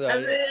 that's give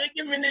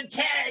me the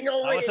tag. I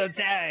want some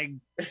tag.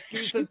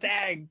 Give me some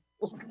tag.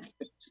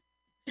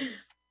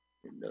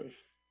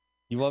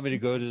 You want me to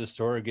go to the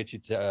store and get you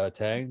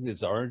tag?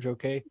 Is orange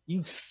okay?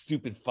 You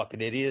stupid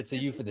fucking idiot. It's a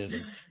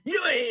euphemism.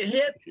 You ain't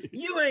hip.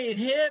 You ain't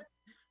hip.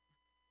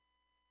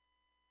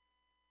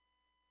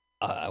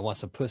 I want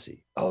some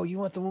pussy. Oh, you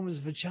want the woman's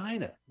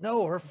vagina?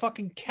 No, her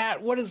fucking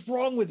cat. What is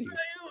wrong with you?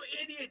 You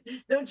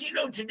idiot. Don't you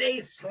know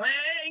today's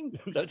slang?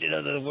 Don't you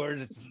know the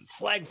word? It's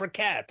slang for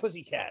cat.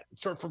 Pussy cat.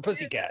 Short for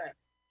pussy cat.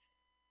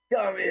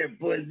 Come here,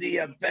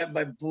 pussy. I pet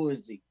my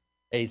pussy.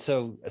 Hey,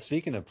 so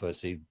speaking of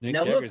pussy, Mick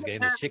Jagger's getting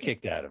the shit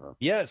kicked out of him.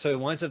 Yeah, so it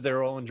winds up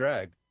they're all in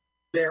drag.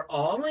 They're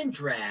all in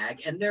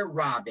drag, and they're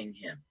robbing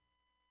him.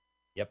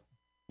 Yep.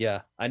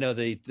 Yeah, I know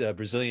the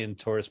Brazilian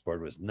tourist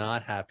board was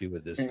not happy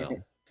with this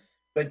film.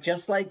 But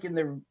just like in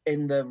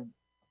the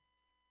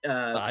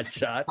Hot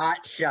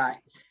Shot,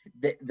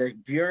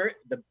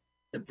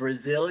 the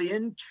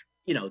Brazilian,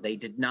 they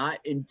did not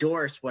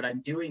endorse what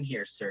I'm doing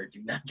here, sir.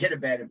 Do not get a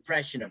bad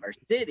impression of our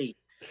city.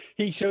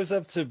 He shows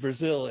up to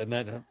Brazil in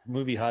that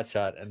movie Hot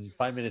Shot, and in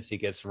 5 minutes he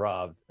gets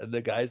robbed. And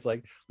the guy's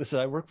like, "Listen,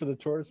 I work for the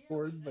tourist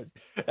board, but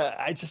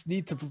I just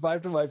need to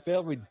provide for my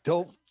family.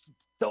 Don't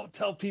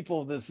tell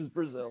people this is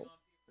Brazil."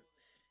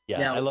 Yeah,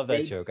 now, I love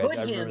that joke. I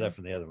remember that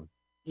from the other one.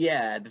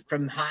 Yeah,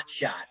 from Hot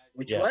Shot,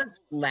 which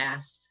was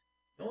last.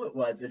 No, it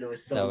wasn't. It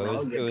was so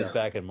long ago. It was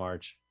back in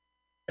March.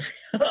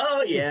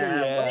 Oh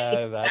yeah,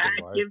 yeah, back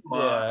in March.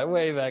 Yeah,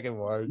 way back in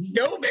March.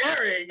 No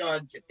bearing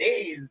on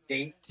today's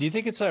date. Do you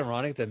think it's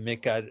ironic that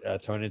Mick got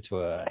thrown into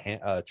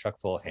a truck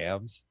full of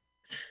hams?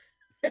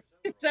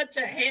 He's such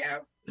a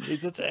ham.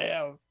 He's such a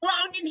ham.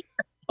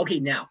 Okay,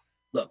 now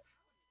look,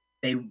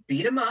 they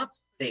beat him up,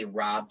 they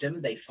robbed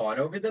him, they fought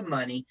over the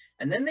money,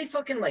 and then they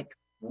fucking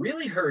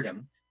really hurt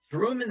him,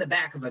 threw him in the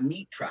back of a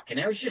meat truck, and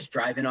I was just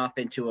driving off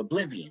into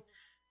oblivion.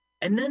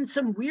 And then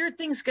some weird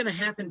thing's going to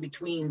happen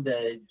between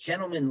the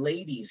gentlemen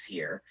ladies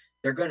here.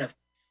 They're going to,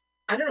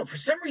 I don't know, for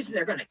some reason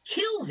they're going to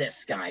kill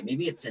this guy.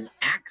 Maybe it's an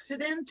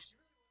accident.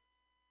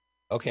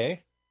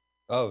 Okay.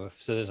 Oh,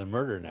 so there's a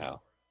murder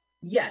now.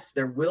 Yes,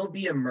 there will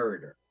be a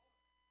murder.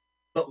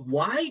 But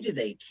why do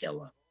they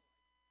kill him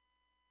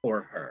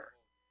or her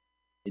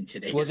in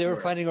today's Well, they were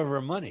fighting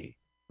over money,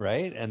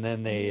 right? And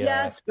then they...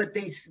 Yes, but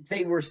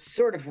they were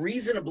sort of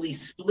reasonably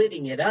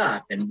splitting it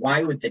up. And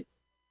why would the...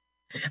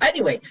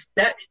 Anyway,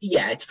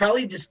 it's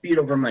probably a dispute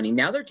over money.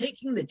 Now they're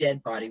taking the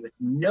dead body with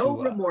no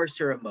remorse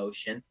or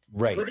emotion.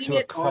 Right, to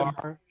a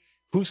car.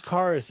 Whose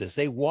car is this?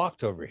 They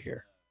walked over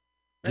here.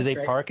 Did they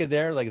park it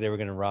there like they were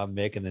going to rob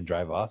Mick and then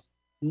drive off?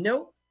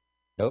 Nope.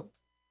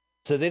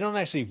 So they don't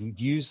actually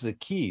use the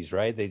keys,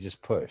 right? They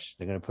just push.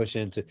 They're going to push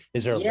into...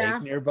 Is there a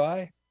lake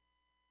nearby?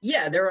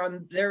 Yeah,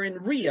 they're in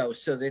Rio,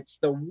 so it's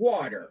the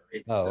water.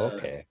 It's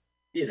okay.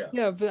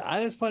 Yeah, but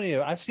it's funny.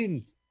 I've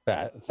seen...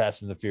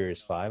 Fast and the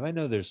Furious 5. I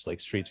know there's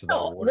streets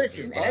without water.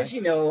 Listen, nearby. As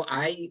you know,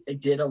 I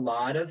did a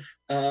lot of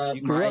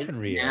my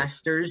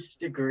master's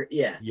degree.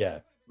 Yeah.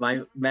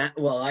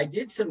 I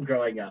did some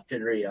growing up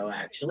in Rio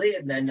actually,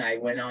 and then I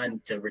went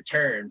on to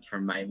return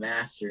from my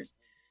master's,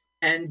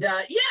 and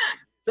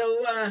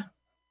so.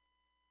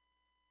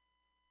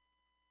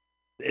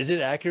 Is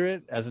it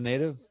accurate as a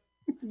native?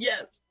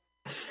 Yes.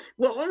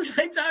 What was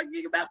I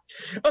talking about?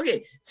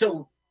 Okay,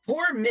 so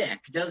poor Mick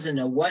doesn't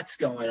know what's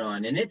going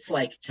on, and it's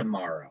like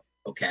tomorrow,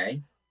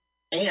 okay?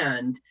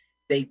 And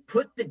they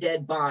put the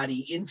dead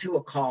body into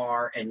a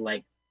car and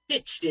like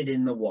ditched it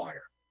in the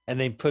water. And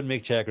they put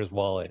Mick Jagger's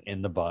wallet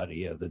in the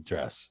body of the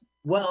dress.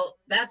 Well,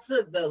 that's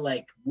the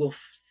like, we'll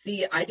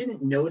see. I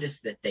didn't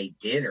notice that they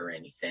did or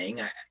anything,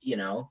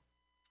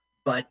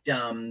 but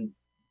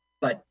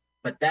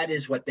that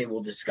is what they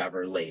will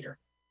discover later.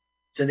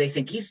 So they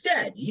think he's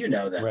dead. You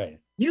know that. Right.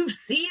 You've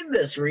seen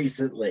this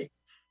recently.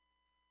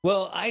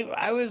 Well,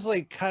 I was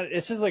like,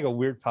 this is like a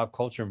weird pop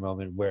culture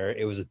moment where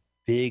it was a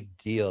big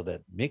deal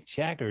that Mick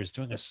Jagger is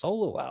doing a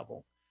solo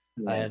album.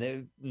 Yeah.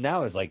 And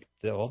now it's like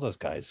all those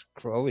guys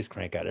always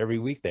crank out every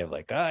week. They have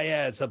like, oh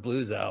yeah, it's a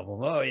blues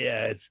album. Oh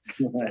yeah,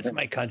 that's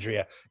my country.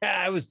 Yeah,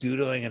 I was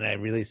doodling and I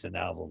released an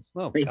album.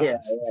 Oh God. Yeah,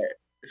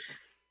 right.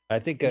 I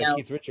think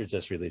Keith Richards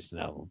just released an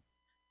album.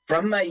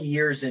 From my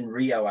years in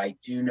Rio, I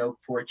do know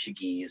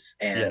Portuguese,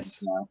 and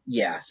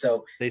yes.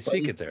 So they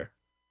speak it there.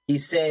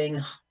 He's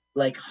saying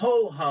like,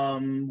 "Ho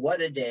hum,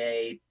 what a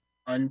day,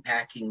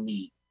 unpacking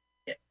meat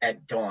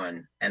at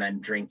dawn, and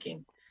I'm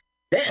drinking."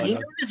 Then he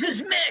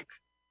notices Mick.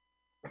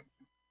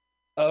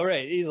 Oh,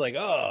 right. He's like,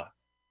 oh,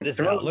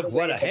 look,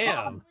 what a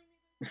ham.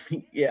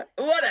 Yeah,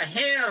 what a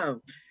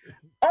ham.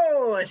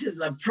 Oh, this is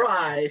a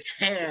prize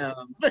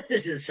ham.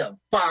 This is a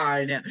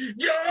fine ham.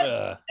 Just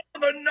have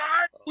a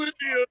night with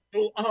you.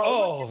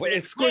 Oh,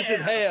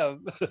 exquisite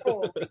ham.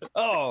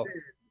 Oh.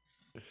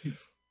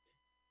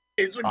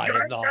 It's a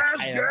gas.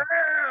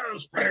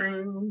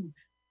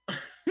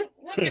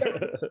 Look at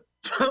him.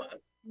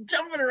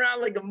 Jumping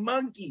around like a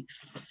monkey.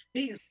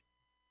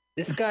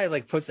 This guy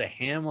like puts a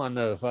ham on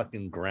the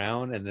fucking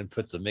ground and then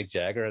puts a Mick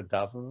Jagger on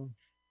top of him.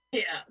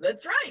 Yeah,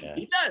 that's right. Yeah.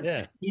 He does.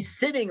 Yeah. He's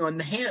sitting on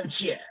the ham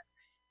chair.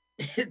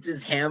 It's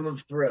his ham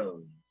of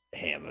thrones.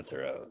 Ham of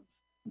thrones.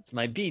 It's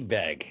my bean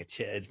bag.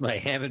 It's my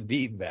ham and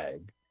bean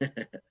bag.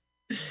 Ham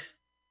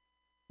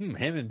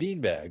and bean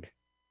bag.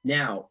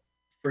 Now,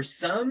 for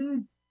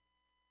some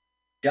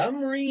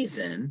dumb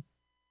reason,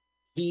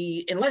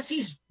 unless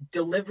he's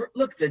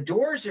look, the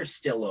doors are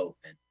still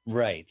open.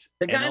 Right.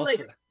 The guy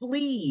also,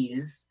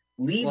 flees,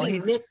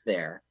 leaving Mick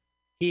there.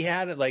 He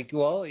had it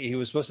he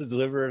was supposed to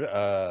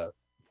deliver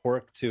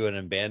pork to an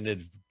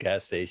abandoned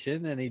gas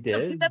station, and he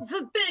did. That's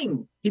the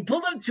thing. He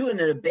pulled up to an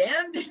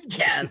abandoned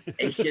gas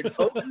station,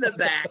 opened the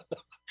back,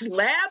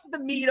 slapped the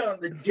meat on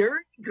the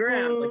dirty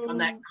ground, like on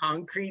that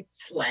concrete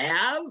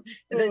slab,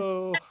 and then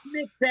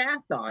Mick's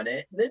ass on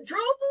it, and then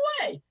drove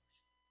away.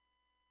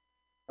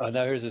 Oh,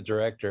 now here's a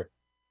director.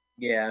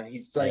 Yeah,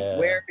 he's like,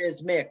 where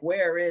is Mick?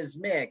 Where is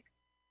Mick?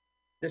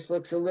 This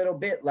looks a little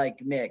bit like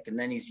Mick. And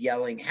then he's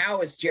yelling,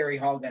 how is Jerry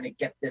Hall going to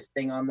get this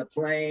thing on the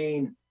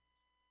plane?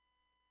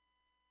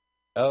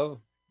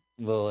 Oh,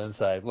 a little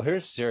inside. Well,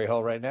 here's Jerry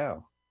Hall right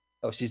now.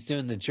 Oh, she's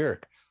doing the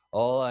jerk.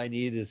 All I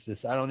need is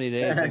this. I don't need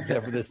anything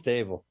except for this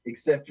table.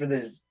 Except for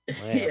this.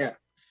 Yeah.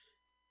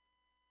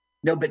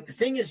 No, but the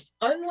thing is,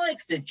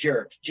 unlike the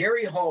jerk,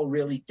 Jerry Hall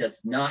really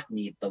does not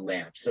need the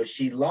lamp. So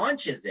she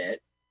launches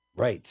it.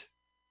 Right.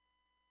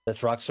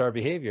 That's rock star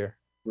behavior.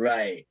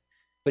 Right.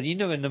 But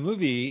in the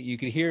movie, you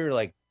could hear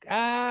like when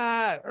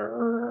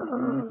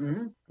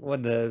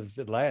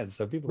it lands,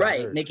 so people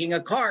making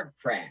a car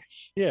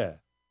crash. Yeah.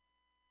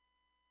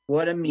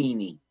 What a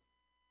meanie.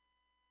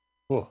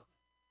 Whoa.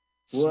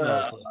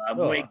 Well, I'm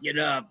waking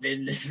up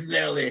and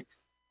smell it.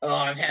 Oh,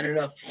 I've had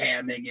enough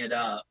hamming it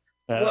up.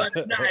 What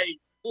a night.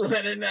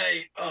 What a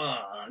night.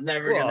 Oh, I'm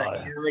never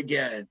gonna hear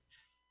again.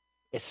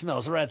 It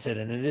smells rancid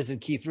and it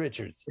isn't Keith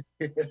Richards.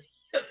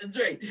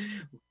 That's right.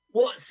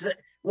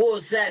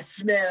 What's that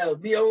smell?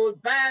 The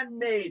old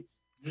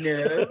bandmates.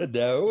 No.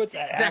 No, it's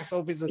an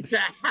actual piece of... It's a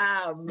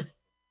ham.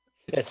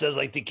 It sounds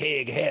like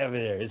decaying ham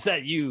in there. Is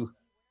that you?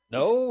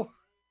 No?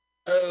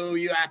 Oh,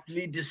 you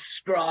aptly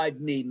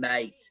described me,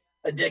 mate.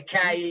 A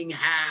decaying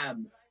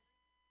ham.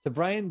 So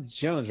Brian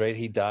Jones, right?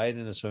 He died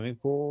in a swimming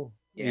pool.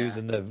 Yeah. He was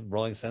in the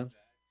Rolling Stones.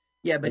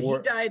 Yeah, but he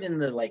died in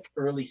the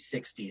early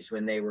 60s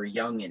when they were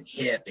young and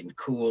hip and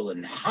cool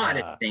and the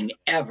hottest thing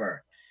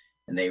ever.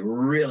 And they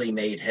really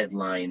made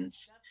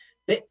headlines.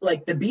 The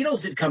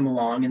Beatles had come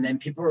along, and then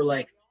people were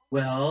like,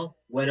 well,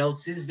 what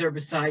else is there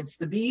besides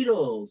the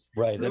Beatles?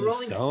 Right. The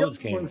Rolling Stones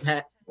came.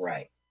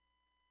 Right.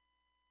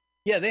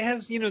 Yeah, they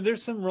have,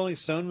 there's some Rolling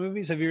Stone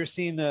movies. Have you ever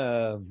seen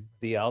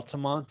the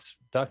Altamont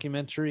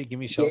documentary, Give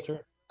Me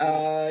Shelter?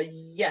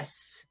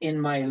 Yes, in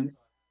my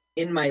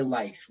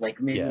life,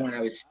 maybe when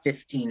I was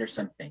 15 or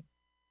something.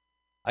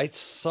 I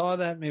saw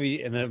that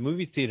maybe in a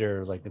movie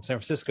theater, like in San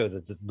Francisco,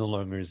 that no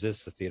longer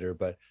exists, the theater,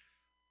 but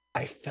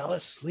I fell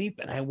asleep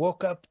and I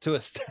woke up to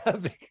a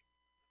stabbing.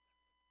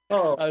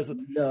 Oh,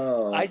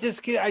 no. I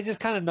just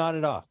kind of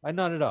nodded off. I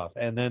nodded off.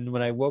 And then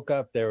when I woke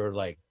up, there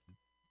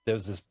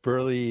was this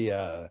burly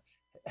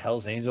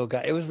Hell's Angel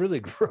guy. It was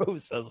really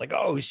gross. I was like,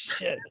 oh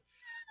shit.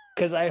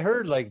 Because I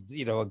heard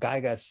a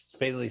guy got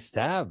fatally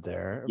stabbed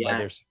there by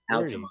their security.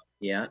 Altamont.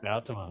 Yeah.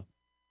 Altamont.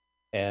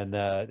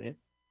 And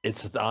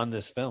It's on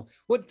this film.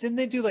 What didn't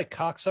they do like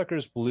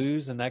Cocksuckers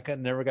Blues and that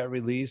never got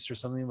released or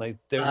something like?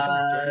 There's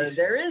some dirty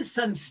There is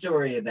some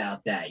story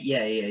about that.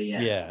 Yeah.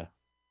 yeah.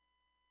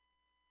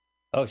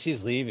 Oh,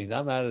 she's leaving.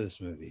 I'm out of this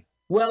movie.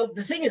 Well,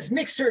 the thing is,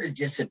 Mick sort of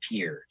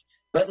disappeared,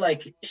 but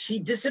like she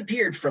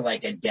disappeared for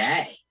like a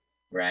day,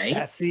 right?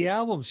 That's the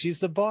album. She's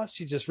the boss.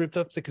 She just ripped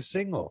up the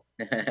single.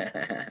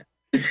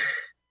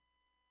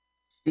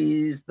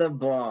 She's the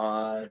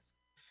boss.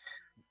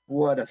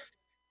 What a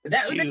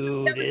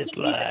Judith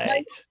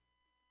Light.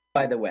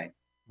 By the way,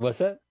 what's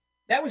that?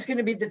 That was going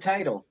to be the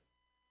title.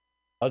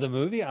 Oh, the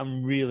movie?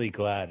 I'm really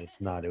glad it's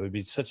not. It would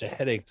be such a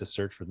headache to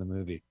search for the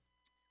movie.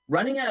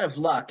 Running Out of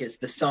Luck is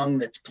the song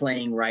that's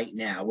playing right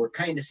now. We're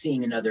kind of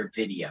seeing another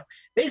video.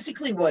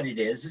 Basically what it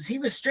is he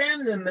was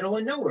stranded in the middle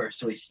of nowhere,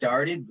 so he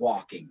started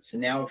walking. So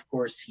now, of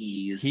course,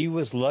 he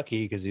was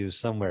lucky because he was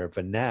somewhere,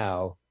 but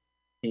now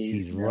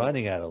he's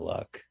running out of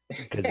luck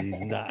because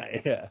he's not.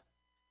 Yeah.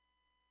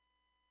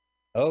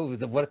 Oh,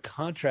 what a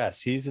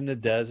contrast. He's in the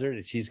desert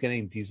and she's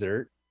getting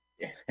dessert.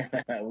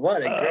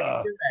 What a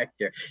great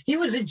director. He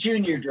was a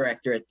junior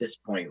director at this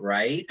point,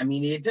 right? I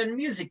mean, he had done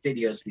music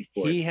videos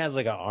before. He has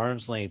like an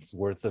arm's length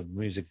worth of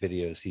music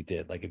videos he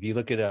did. Like if you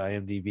look at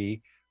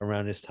IMDb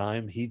around his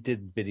time, he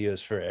did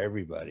videos for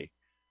everybody.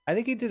 I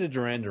think he did a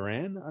Duran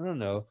Duran. I don't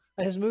know.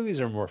 His movies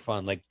are more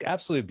fun, like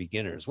Absolute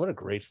Beginners. What a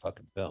great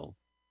fucking film.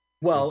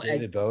 Well,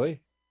 David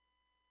Bowie.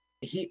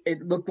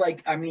 It looked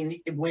like, I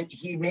mean, when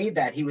he made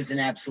that, he was an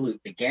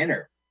absolute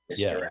beginner.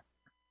 Yeah.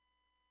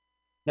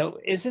 No,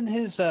 isn't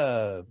his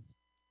I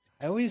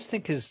always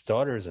think his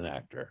daughter is an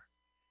actor.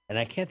 And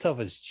I can't tell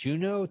if it's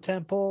Juno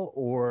Temple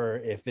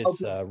or if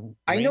it's I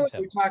know what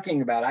Temple. You're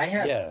talking about. I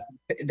have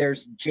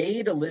there's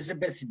Jade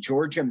Elizabeth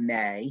Georgia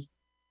May.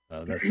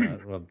 Oh, that's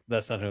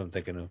not who I'm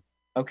thinking of.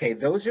 Okay,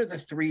 those are the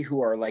three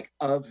who are like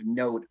of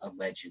note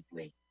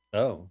allegedly.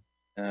 Oh.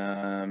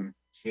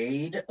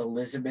 Jade,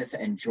 Elizabeth,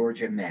 and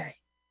Georgia May.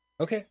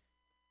 Okay.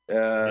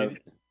 I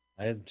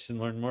should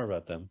learn more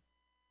about them.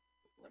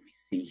 Let me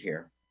see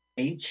here.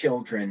 8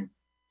 children.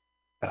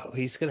 Oh,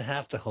 he's going to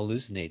have to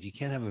hallucinate. You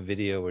can't have a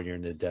video where you're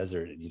in the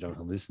desert and you don't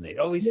hallucinate.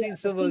 Oh, he's seen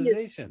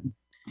civilization.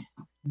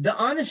 The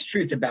honest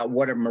truth about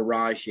what a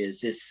mirage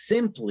is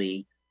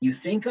simply you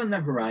think on the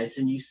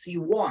horizon, you see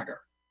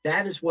water.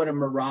 That is what a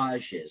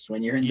mirage is.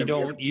 When you're in you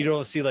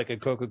don't see like a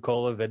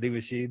Coca-Cola vending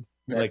machine,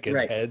 like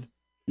a head.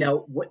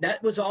 Now,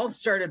 that was all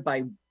started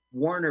by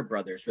Warner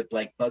Brothers with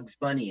like Bugs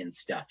Bunny and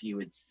stuff. You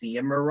would see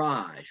a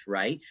mirage,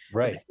 right?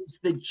 Right. That was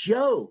the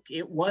joke.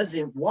 It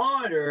wasn't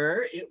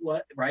water. It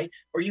was right.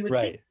 Or you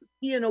would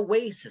see an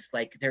oasis,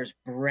 like there's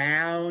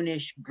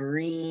brownish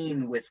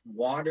green with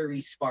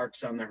watery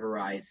sparks on the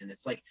horizon.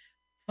 It's like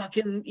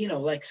fucking,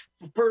 like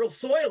fertile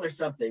soil or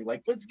something.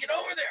 Like, let's get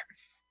over there.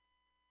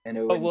 And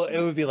it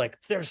would be like,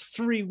 there's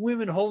 3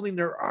 women holding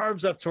their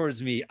arms up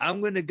towards me. I'm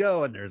going to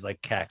go. And there's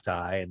like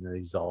cacti and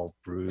he's all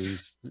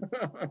bruised.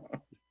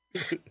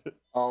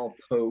 All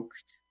poked.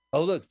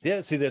 Oh, look,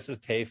 see, there's a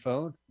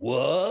payphone.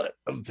 What?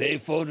 A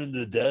payphone in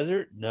the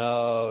desert?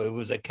 No, it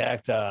was a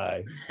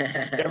cacti.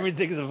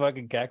 Everything's a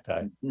fucking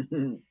cacti.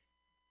 Look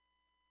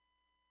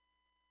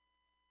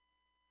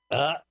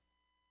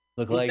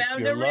he like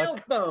found your a luck, real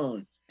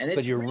phone.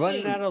 But you're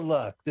running out of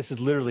luck. This is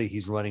literally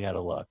he's running out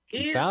of luck.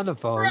 He found a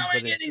phone.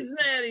 But he's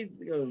mad. He's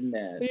so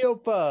mad.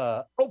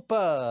 Yopa,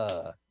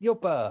 Opa,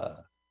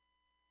 Yopa.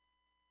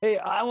 Hey,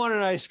 I want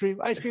an ice cream.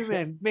 Ice cream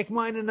man, make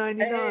mine a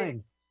 99.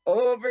 Hey,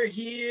 over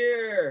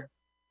here.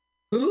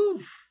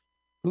 Poof.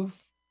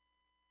 Poof.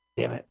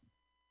 Damn it.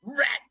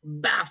 Rat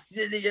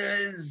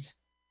bastards.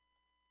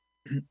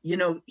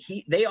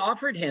 They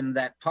offered him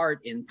that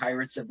part in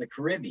Pirates of the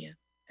Caribbean,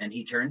 and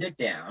he turned it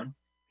down.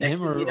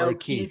 Or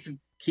Keith.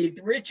 Keith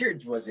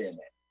Richards was in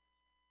it.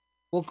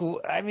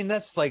 Well, I mean,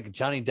 that's like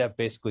Johnny Depp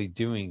basically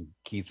doing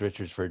Keith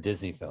Richards for a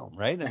Disney film,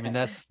 right? I mean,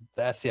 that's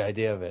the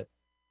idea of it.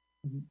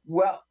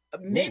 Well,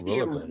 maybe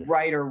you're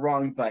right or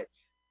wrong, but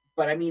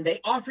I mean, they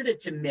offered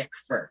it to Mick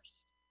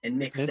first,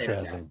 and Mick said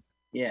interesting.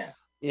 Yeah.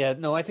 Yeah,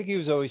 no, I think he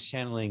was always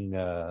channeling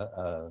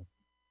the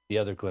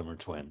other Glimmer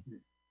twin.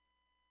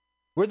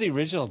 We're the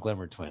original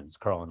Glimmer twins,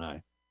 Carl and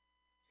I.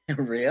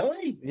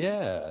 Really?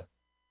 Yeah.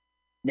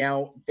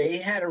 Now, they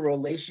had a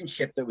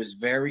relationship that was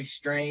very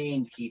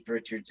strained, Keith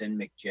Richards and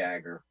Mick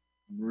Jagger.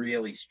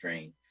 Really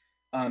strained.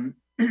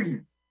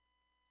 In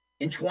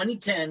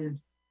 2010,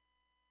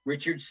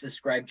 Richards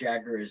described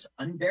Jagger as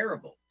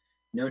unbearable,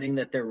 noting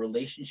that their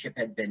relationship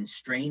had been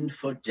strained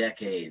for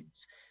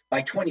decades.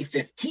 By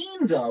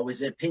 2015, though,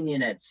 his opinion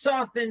had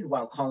softened.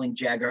 While calling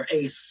Jagger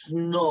a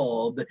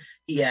snob,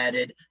 he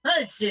added,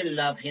 "I still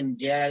love him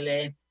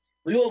dearly.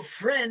 Your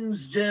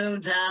friends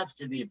don't have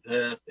to be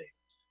perfect."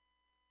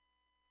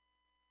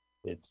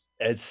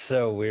 It's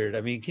so weird.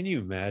 I mean, can you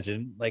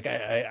imagine? Like,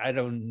 I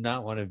do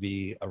not want to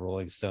be a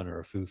Rolling Stone or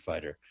a Foo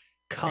Fighter.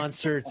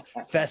 Concerts,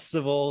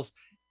 festivals,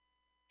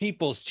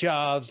 people's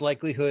jobs,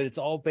 likelihood, it's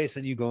all based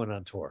on you going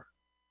on tour.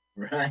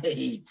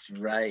 Right.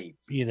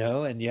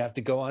 And you have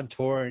to go on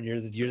tour, and you're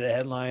the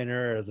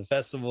headliner of the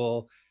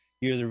festival.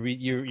 You're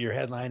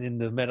headlining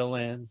the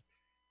Meadowlands,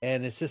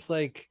 and it's just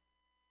like,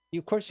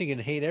 Of course, you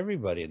can hate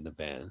everybody in the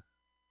band.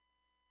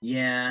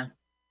 Yeah.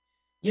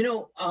 You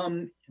know,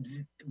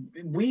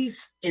 we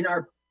in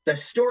the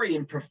story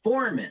and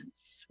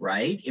performance,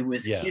 right? It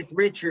was Yeah. Keith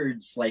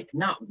Richards' like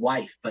not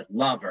wife but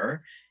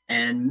lover,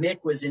 and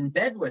Mick was in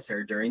bed with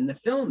her during the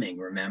filming.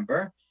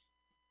 Remember?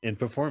 In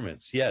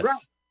performance, yes. Right.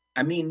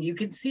 I mean, you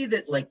can see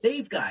that like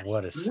they've got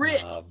What a rich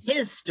snob.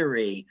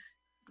 history,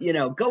 you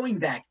know, going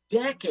back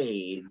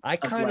decades. I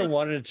kind of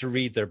wanted to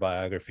read their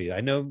biography.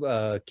 I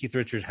know Keith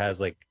Richards has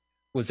like,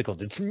 what's it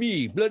called? It's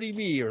me, bloody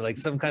me, or like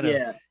some kind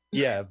of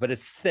but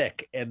it's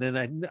thick. And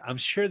then I'm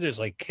sure there's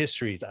like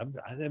histories.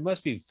 There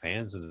must be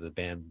fans of the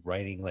band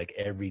writing like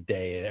every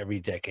day,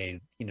 every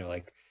decade, you know,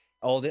 like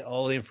all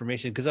the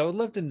information. Because I would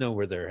love to know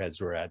where their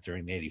heads were at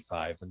during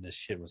 '85 when this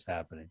shit was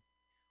happening.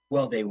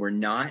 Well, they were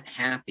not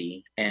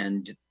happy,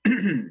 and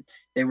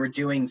they were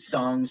doing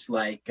songs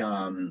like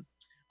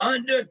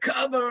 "Under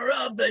Cover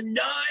of the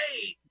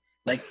Night."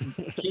 Like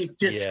he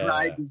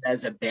described it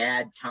as a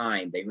bad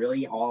time. They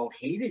really all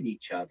hated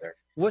each other.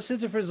 What's the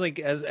difference, like,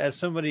 as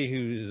somebody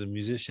who's a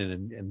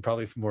musician and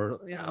probably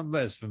more, I'm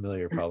as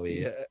familiar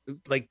probably,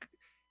 like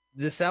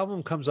this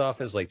album comes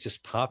off as like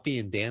just poppy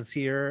and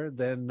dancier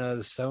than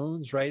the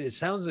Stones, right? It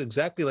sounds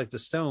exactly like the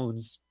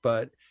Stones,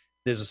 but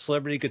there's a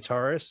celebrity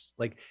guitarist.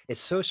 Like,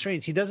 it's so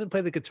strange. He doesn't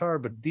play the guitar,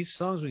 but these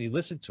songs, when you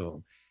listen to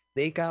them,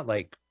 they got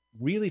like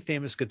really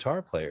famous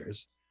guitar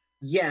players.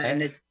 Yeah,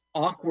 and it's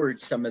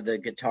awkward, some of the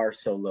guitar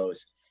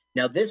solos.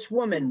 Now, this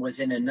woman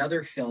was in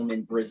another film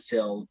in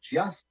Brazil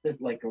just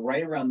like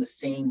right around the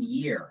same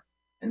year.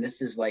 And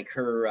this is like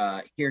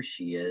her, here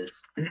she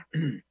is.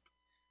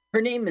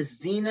 Her name is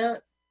Zina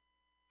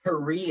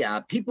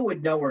Perea. People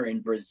would know her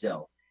in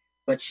Brazil.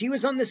 But she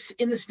was in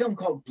this film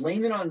called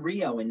Blame It on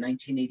Rio in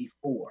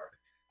 1984.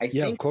 I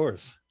think, of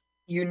course.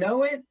 You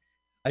know it?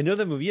 I know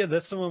the movie. Yeah,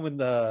 that's the one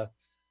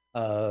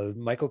with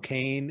Michael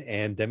Caine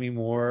and Demi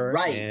Moore.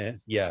 Right.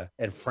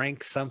 And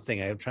Frank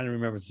something. I'm trying to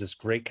remember. It's this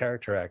great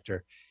character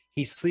actor.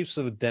 He sleeps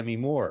with Demi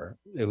Moore,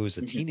 who was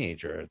a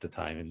teenager at the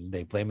time, and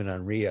they blame it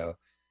on Rio.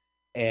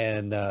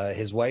 And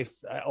his wife,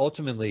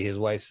 ultimately, his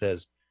wife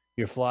says,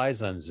 "Your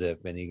fly's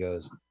unzip," and he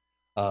goes,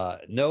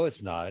 "No,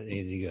 it's not." And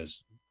he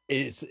goes,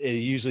 "It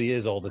usually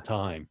is all the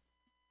time."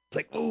 It's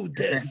like, oh,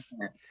 this.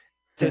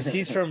 So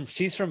she's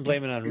from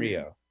Blame It on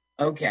Rio.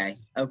 Okay.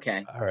 All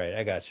right,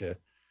 I got you.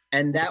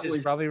 And that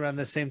was probably around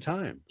the same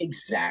time.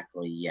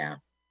 Exactly, yeah.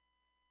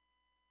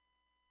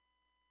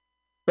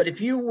 But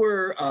if you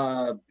were,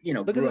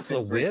 grew up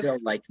in Brazil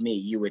like me,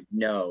 you would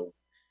know.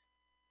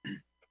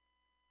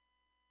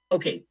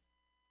 Okay,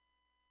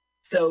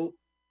 so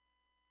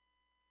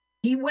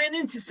he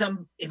went to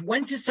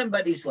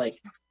somebody's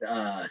like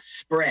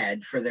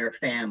spread for their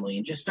family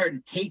and just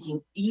started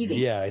eating.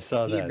 Yeah, I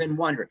saw that. He'd been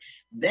wondering.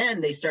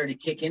 Then they started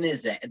kicking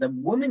his ass. The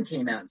woman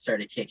came out and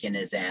started kicking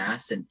his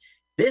ass, and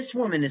this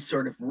woman is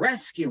sort of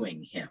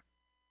rescuing him.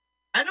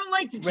 I don't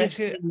like to just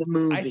in the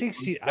movie. I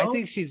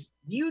think she's.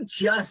 You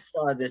just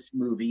saw this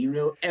movie. You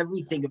know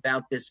everything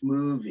about this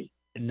movie.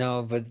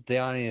 No, but the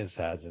audience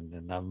hasn't,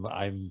 and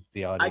I'm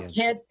the audience.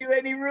 I can't do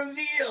any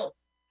reveals.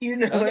 You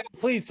know. Okay,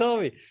 please tell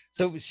me.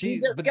 So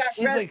she's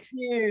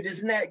rescued.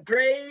 Isn't that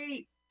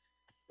great?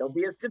 There'll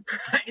be a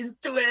surprise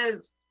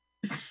twist.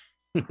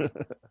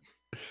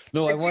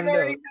 No, I want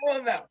to know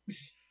about.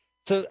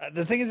 So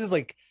the thing is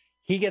like,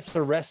 he gets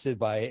arrested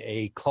by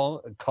a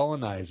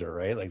colonizer,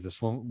 right? Like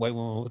this white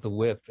woman with a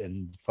whip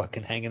and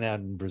fucking hanging out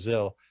in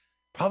Brazil.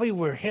 Probably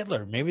where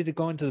Hitler. Maybe they're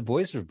going to the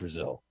boys of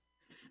Brazil.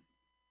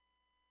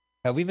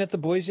 Have we met the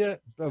boys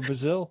yet of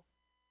Brazil?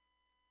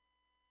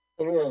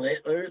 Little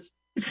Hitlers.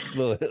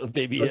 Little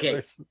baby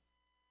Hitlers.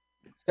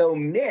 So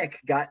Mick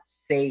got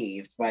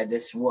saved by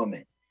this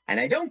woman. And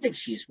I don't think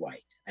she's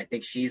white. I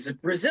think she's a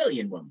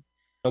Brazilian woman.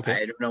 Okay.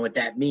 I don't know what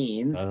that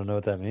means. I don't know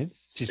what that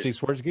means. She speaks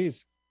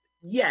Portuguese.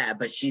 Yeah,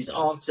 but she's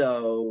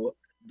also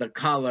the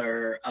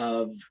color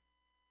of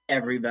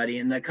everybody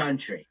in the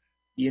country.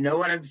 You know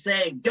what I'm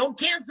saying? Don't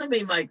cancel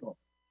me, Michael.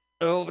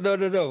 Oh,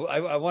 no.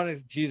 I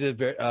wanted you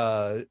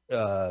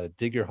to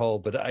dig your hole,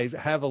 but I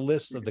have a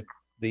list of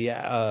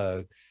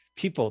the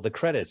people, the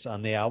credits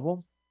on the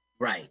album.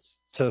 Right.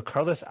 So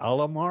Carlos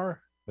Alomar,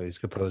 he's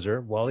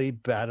composer, Wally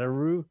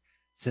Badarou,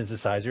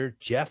 synthesizer,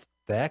 Jeff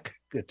Beck,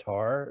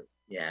 guitar.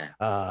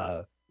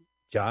 Yeah.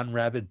 John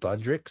Rabbit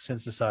Bundrick,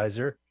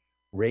 synthesizer,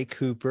 Ray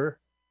Cooper,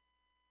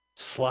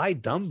 Sly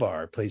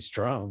Dunbar plays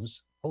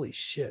drums. Holy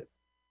shit.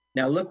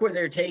 Now look where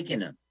they're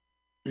taking him.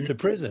 To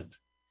prison.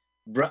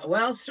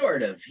 Well,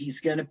 sort of.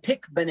 He's going to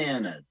pick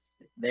bananas.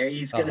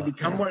 He's going to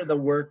become one of the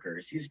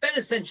workers. He's been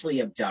essentially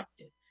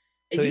abducted.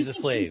 So he's a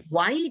slave.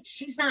 White?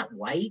 She's not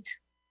white.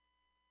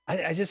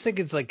 I just think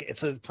it's like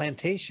it's a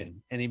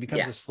plantation, and he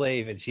becomes a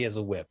slave, and she has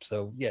a whip.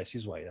 So yeah,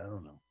 she's white. I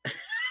don't know.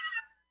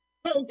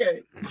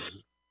 Okay,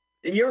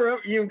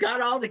 you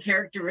got all the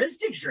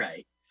characteristics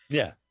right.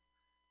 Yeah.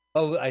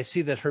 Oh, I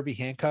see that Herbie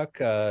Hancock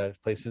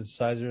plays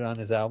synthesizer on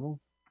his album.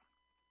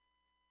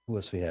 Who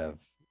else we have?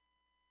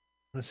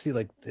 Let's see,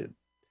 like the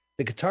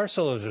guitar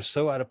solos are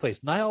so out of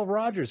place. Nile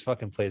Rodgers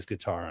fucking plays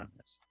guitar on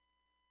this.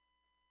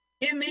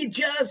 Give me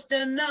just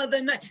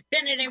another night.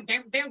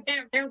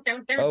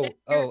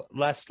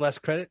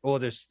 Last credit. Oh,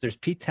 there's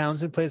Pete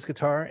Townsend plays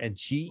guitar, and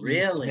G.E.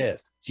 Really?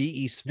 Smith.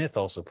 G.E. Smith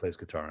also plays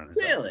guitar on his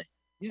album. Really?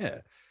 Yeah.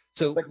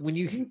 So But when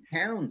you Pete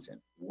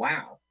Townsend,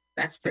 wow,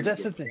 that's pretty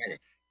that's good the thing.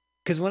 credit.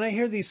 Because when I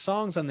hear these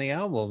songs on the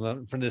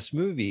album from this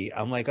movie,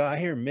 I'm like, oh, I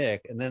hear Mick,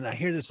 and then I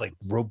hear this like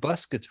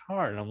robust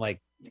guitar, and I'm like,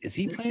 is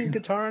he playing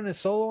guitar on his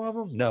solo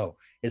album? No,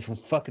 it's from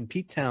fucking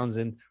Pete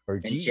Townsend or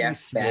G.E.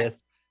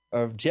 Smith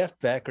or Jeff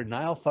Beck or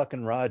Nile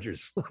fucking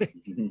Rodgers.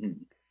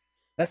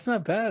 That's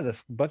not bad.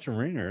 That's a bunch of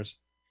ringers.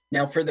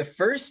 Now, for the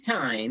first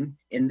time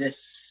in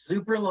this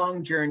super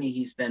long journey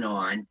he's been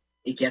on,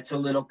 he gets a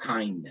little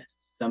kindness.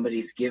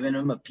 Somebody's given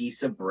him a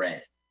piece of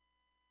bread.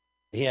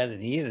 He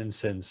hasn't eaten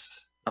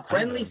since a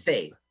friendly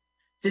face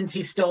since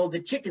he stole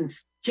the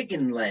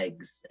chicken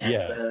legs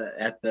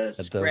at the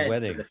spread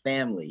wedding for the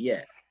family.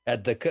 Yeah,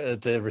 at the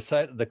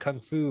kung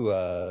fu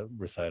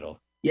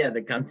recital. Yeah,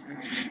 the kung fu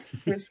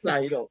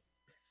recital.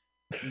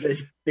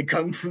 The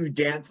kung fu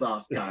dance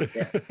off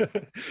contest.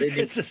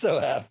 It's just so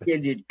happens. They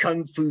did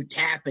kung fu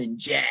tap and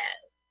jazz.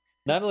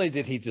 Not only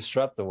did he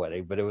disrupt the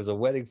wedding, but it was a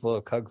wedding full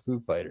of kung fu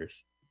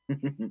fighters.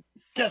 I'm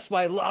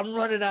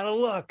running out of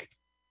luck.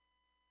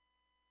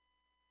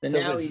 So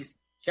now he's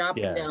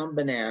chopping down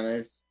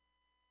bananas,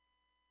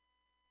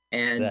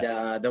 and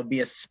there'll be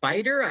a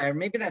spider. Or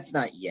maybe that's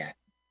not yet.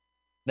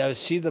 Now, is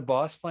she the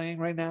boss playing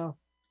right now?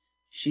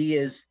 She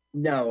is.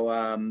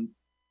 No.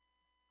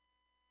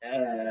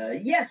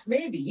 Yes,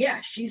 maybe.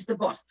 Yeah, she's the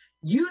boss.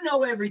 You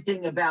know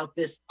everything about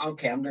this.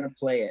 Okay, I'm gonna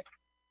play it.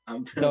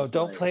 No,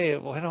 don't play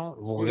it.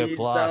 We'll get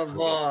blocked. The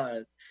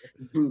boss.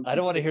 I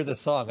don't want to hear the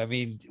song. I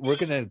mean,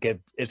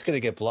 it's gonna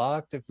get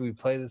blocked if we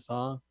play the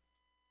song.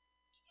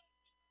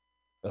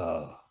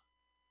 Oh.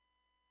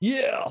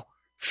 Yeah,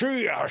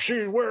 she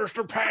wears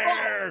the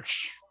pants.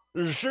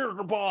 She's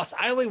the boss.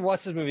 I only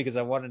watched this movie because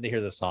I wanted to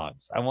hear the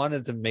songs. I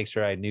wanted to make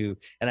sure I knew,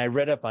 and I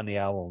read up on the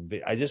album.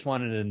 I just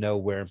wanted to know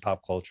where in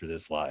pop culture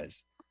this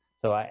lies.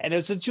 And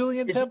it's a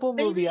Julian Temple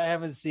movie I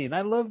haven't seen.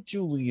 I love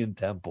Julian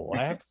Temple.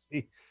 I have to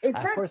see. It's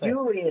not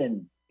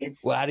Julian.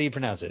 Well, how do you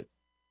pronounce it?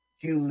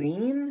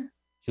 Julien.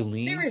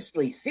 Julien.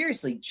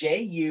 Seriously.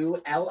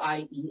 Julien.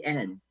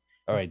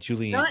 All right,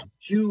 Julien. Not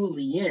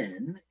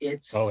Julian.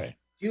 It's okay.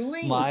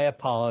 Julien. My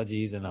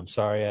apologies, and I'm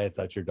sorry. I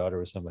thought your daughter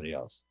was somebody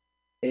else.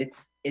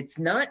 It's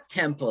not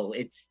Temple.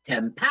 It's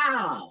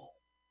Tempal.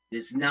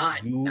 It's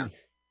not. No,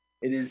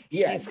 it is.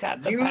 Yeah, she's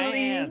got the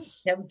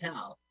pants.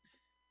 Tempal.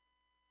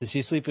 Is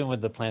she sleeping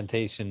with the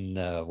plantation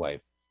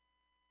wife?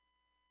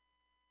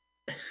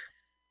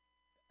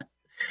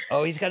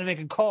 Oh, he's got to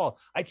make a call.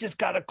 I just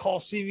got to call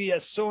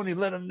CVS Sony.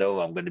 Let them know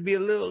I'm going to be a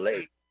little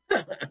late.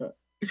 All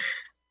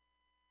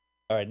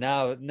right,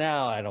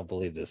 now I don't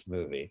believe this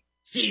movie.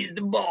 She's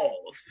the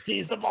boss.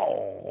 She's the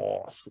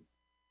boss.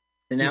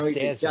 So now he's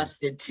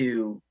adjusted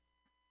to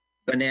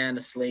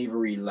banana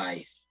slavery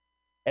life.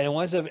 And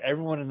once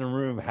everyone in the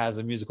room has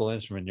a musical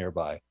instrument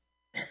nearby.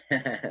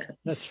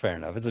 That's fair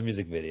enough. It's a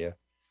music video.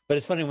 But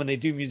it's funny when they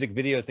do music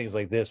video things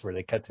like this where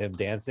they cut to him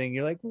dancing.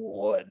 You're like,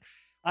 what?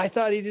 I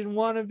thought he didn't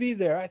want to be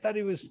there. I thought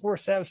he was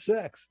forced to have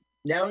sex.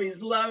 Now he's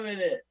loving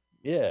it.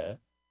 Yeah.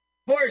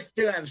 Forced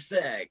to have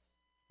sex.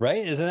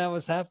 Right? Isn't that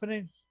what's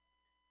happening?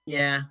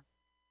 Yeah.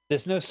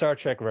 There's no Star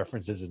Trek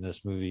references in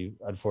this movie,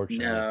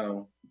 unfortunately.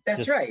 No, that's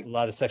just right. A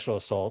lot of sexual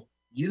assault.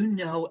 You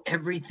know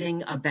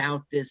everything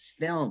about this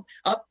film.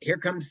 Oh, here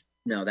comes.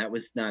 No, that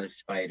was not a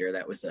spider.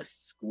 That was a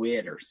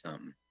squid or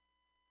something.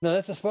 No,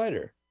 that's a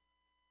spider.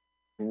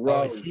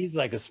 Gross. Oh, he's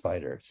like a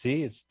spider.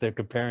 See, they're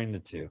comparing the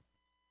two.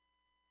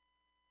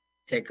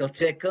 Tickle,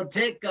 tickle,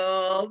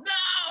 tickle.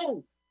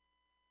 No!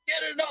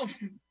 Get it off.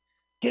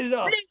 Get it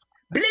off.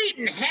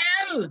 Bleeding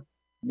hell.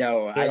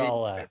 No, I didn't.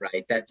 All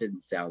right. That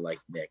didn't sound like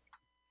Mick.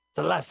 It's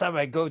the last time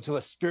I go to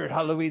a Spirit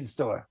Halloween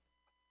store.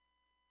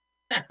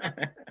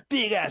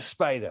 Big ass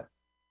spider.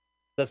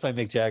 That's my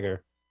Mick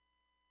Jagger.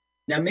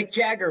 Now, Mick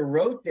Jagger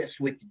wrote this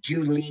with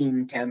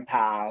Julien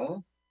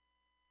Temple.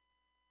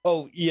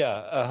 Oh,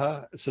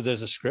 yeah. So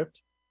there's a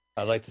script.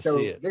 I'd like to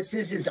see it. This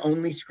is his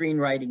only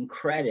screenwriting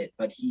credit,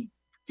 but he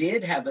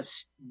did have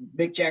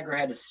Mick Jagger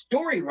had a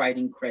story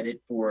writing credit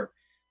for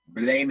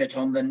Blame It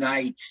on the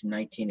Night,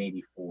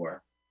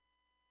 1984.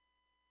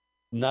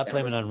 Not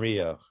Blame It on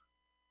Rio.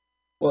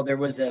 Well, there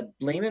was a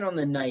Blame It on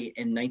the Night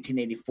in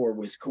 1984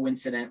 was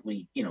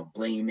coincidentally,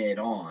 Blame It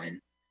On.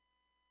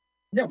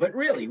 No, but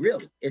really,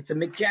 it's a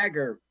Mick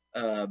Jagger.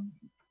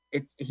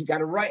 He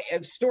got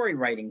a story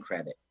writing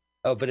credit.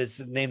 Oh, but it's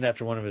named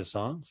after one of his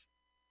songs?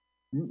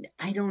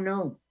 I don't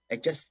know.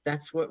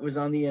 That's what was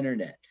on the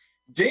internet.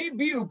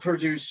 Debut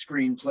produced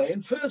screenplay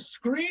and first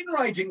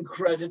screenwriting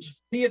credit,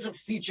 theater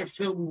feature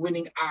film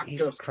winning actor.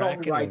 He's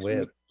cracking a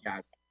whip.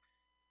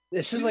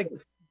 This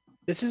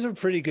is a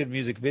pretty good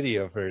music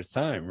video for its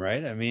time,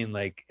 right? I mean,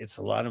 like it's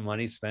a lot of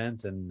money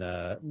spent, and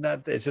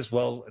it's just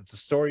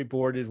it's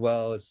storyboarded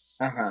well.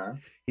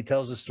 He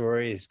tells a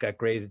story. He's got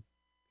great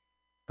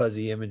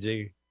fuzzy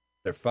imagery.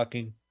 They're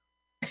fucking.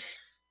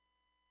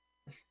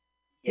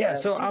 Yeah,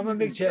 so I'm a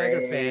Mick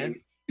Jagger fan.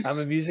 I'm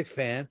a music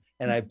fan,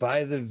 and I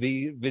buy the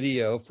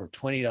video for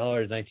 $20,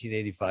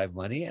 1985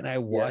 money, and I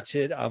watch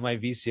it on my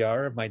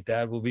VCR. My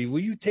dad will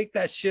you take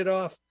that shit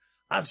off?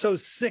 I'm so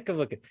sick of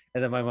looking.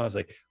 And then my mom's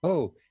like,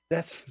 oh,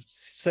 that's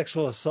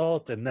sexual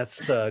assault, and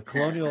that's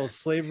colonial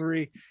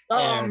slavery.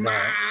 Oh, And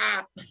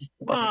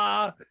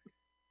Ma.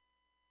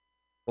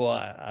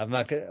 Well, I'm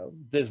not gonna.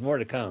 There's more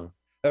to come.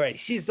 All right,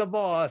 she's the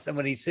boss. And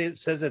when he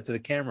says that to the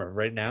camera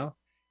right now,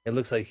 it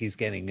looks like he's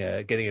getting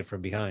it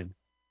from behind.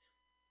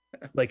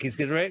 Like he's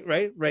getting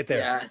right there.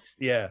 Yes.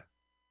 Yeah.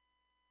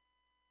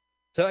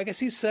 So I guess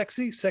he's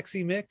sexy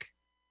Mick.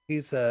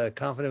 He's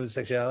confident with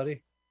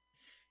sexuality.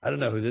 I don't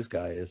know who this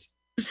guy is.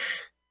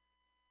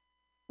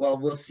 Well,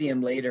 we'll see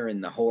him later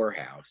in the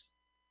whorehouse.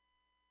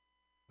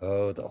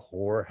 Oh, the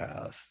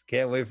whorehouse.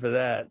 Can't wait for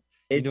that.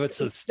 You know, it's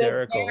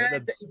hysterical.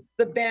 It's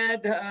the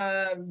bad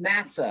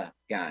Massa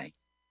guy.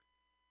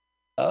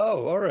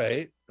 Oh, all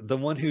right. The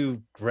one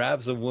who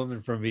grabs a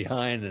woman from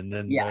behind and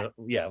then,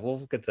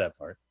 we'll get to that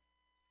part.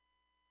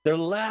 They're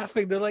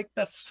laughing. They're like,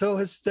 that's so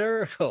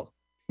hysterical.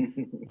 All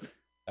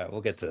right,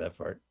 we'll get to that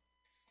part.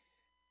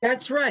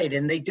 That's right.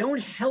 And they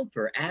don't help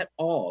her at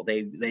all.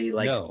 They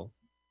like. No.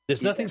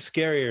 There's nothing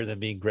scarier than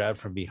being grabbed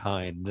from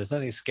behind. There's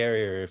nothing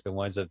scarier if it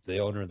winds up the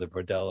owner of the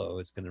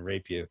bordello is going to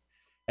rape you.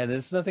 And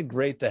there's nothing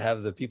great to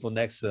have the people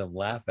next to them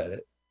laugh at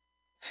it.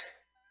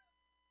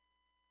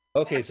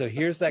 Okay, so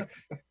here's that.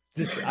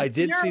 I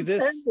did see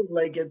this.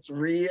 Like it's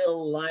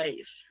real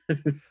life.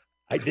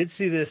 I did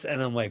see this,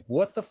 and I'm like,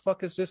 what the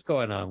fuck is this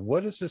going on?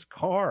 What is this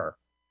car?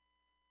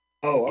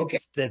 Oh, okay.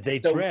 That they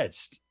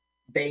dredged.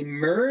 They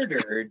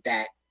murdered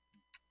that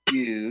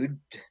dude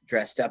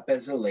dressed up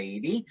as a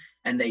lady,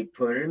 and they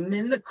put him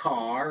in the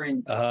car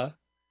and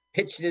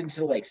pitched it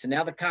into the lake. So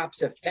now the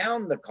cops have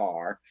found the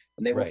car,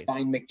 and they will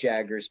find Mick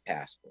Jagger's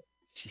passport.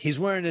 He's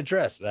wearing a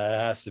dress. That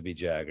has to be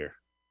Jagger.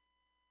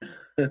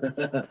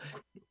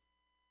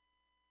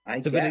 I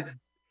guess.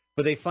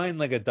 But they find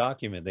like a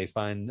document. They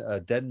find a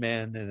dead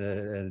man in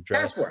a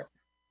dress.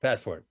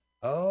 Passport.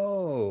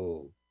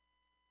 Oh.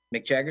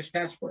 Mick Jagger's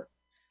passport.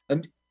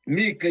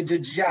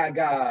 Mick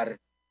Jagger.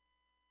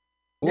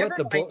 Never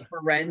mind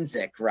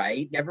forensic,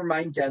 right? Never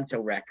mind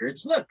dental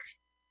records. Look,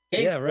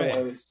 case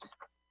closed.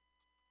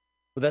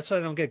 Well, that's what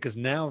I don't get, because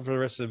now for the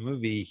rest of the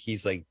movie,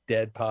 he's like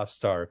dead pop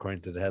star,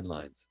 according to the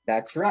headlines.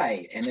 That's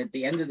right. And at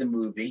the end of the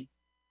movie,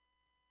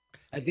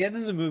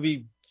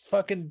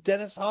 fucking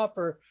Dennis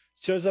Hopper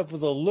shows up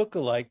with a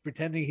lookalike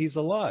pretending he's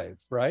alive,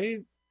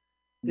 right?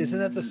 Isn't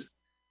that the...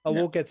 Oh,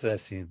 no. We'll get to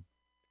that scene.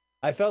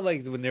 I felt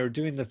like when they were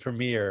doing the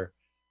premiere,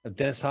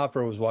 Dennis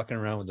Hopper was walking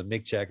around with a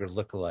Mick Jagger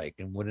lookalike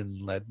and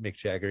wouldn't let Mick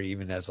Jagger,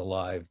 even as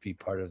alive, be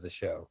part of the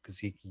show because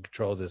he can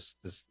control this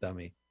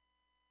dummy.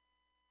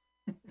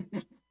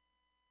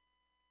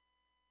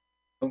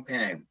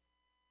 Okay.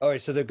 All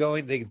right, so they're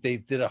going, they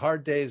did a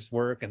hard day's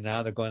work, and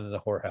now they're going to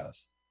the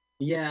whorehouse.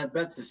 Yeah,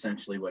 that's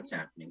essentially what's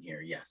happening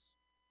here, yes.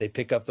 They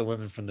pick up the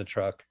women from the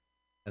truck,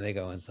 and they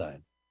go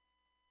inside.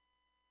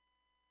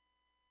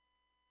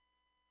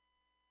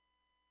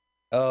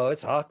 Oh,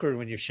 it's awkward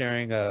when you're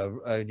sharing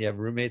you have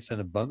roommates in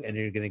a bunk, and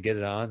you're going to get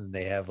it on, and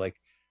they have like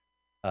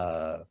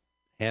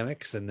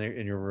hammocks in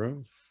your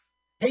room.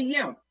 Hey,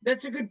 yeah,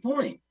 that's a good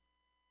point.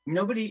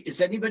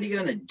 Is anybody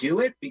going to do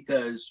it?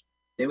 Because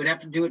they would have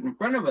to do it in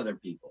front of other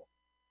people.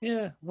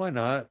 Yeah, why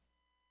not?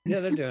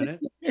 Yeah, they're doing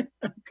it.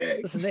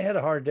 Okay. Listen, they had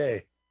a hard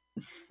day.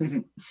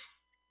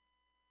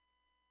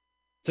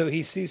 So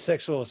he sees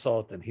sexual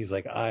assault, and he's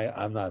like,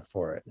 I'm not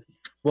for it.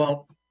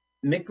 Well,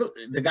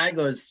 the guy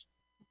goes,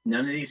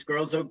 none of these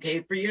girls okay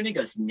for you? And he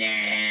goes,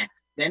 nah.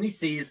 Then he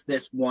sees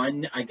this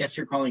one, I guess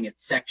you're calling it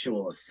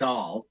sexual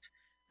assault.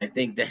 I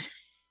think that.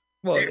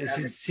 Well,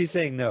 she's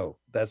saying no.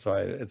 That's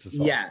why it's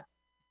assault. Yes.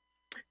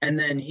 And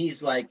then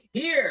he's like,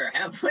 here,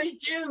 have my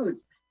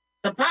shoes.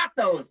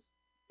 Zapatos.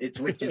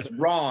 Which is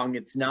wrong.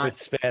 It's not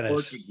it's Spanish.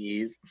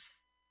 Portuguese.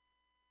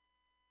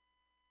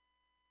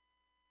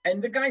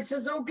 And the guy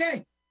says,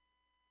 okay.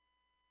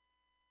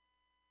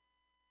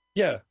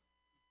 Yeah.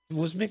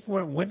 When did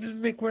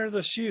Mick wear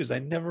those shoes? I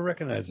never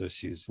recognized those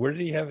shoes. Where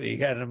did he have? He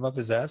had them up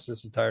his ass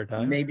this entire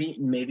time? Maybe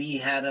he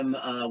had them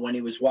when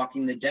he was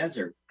walking the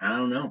desert. I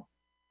don't know.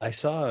 I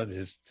saw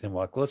him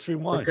walk. Let's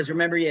rewind. Because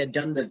remember, he had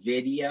done the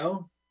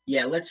video.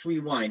 Yeah, let's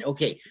rewind.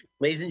 Okay,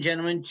 ladies and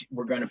gentlemen,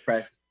 we're going to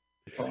press.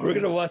 We're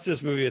going to watch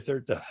this movie a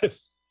third time.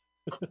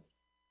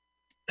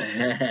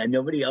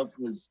 Nobody else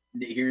was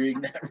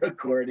hearing that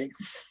recording.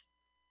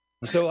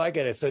 So I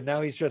get it. So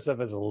now he's dressed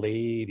up as a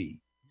lady.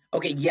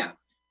 Okay, yeah.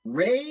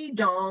 Ray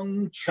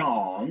Dong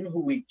Chong,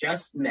 who we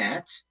just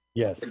met.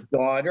 Yes. The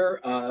daughter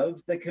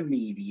of the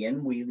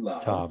comedian we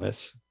love.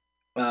 Thomas.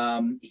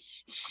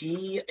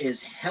 She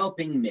is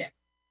helping Mick,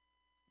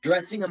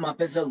 dressing him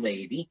up as a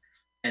lady.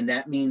 And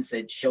that means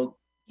that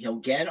he'll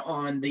get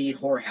on the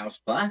whorehouse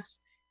bus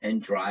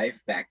and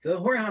drive back to the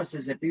whorehouse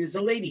as if he was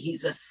a lady.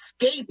 He's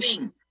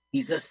escaping.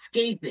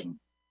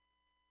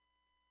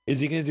 Is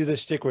he going to do the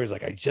shtick where he's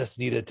like, I just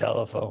need a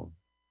telephone?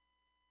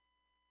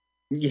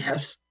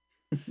 Yes.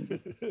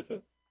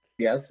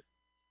 Yes.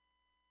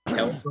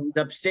 Telephone's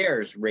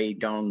upstairs. Ray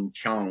Dong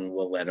Chong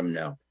will let him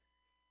know.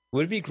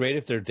 Would it be great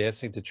if they're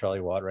dancing to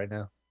Charlie Watt right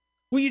now?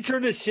 Will you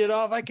turn this shit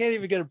off? I can't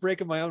even get a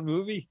break in my own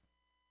movie.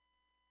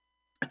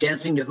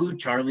 Dancing to who?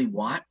 Charlie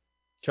Watt?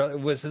 Charlie,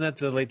 wasn't that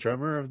the late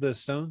drummer of the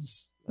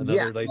Stones?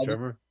 Another late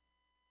drummer?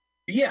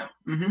 Yeah.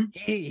 Mm-hmm.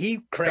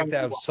 He cranked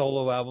out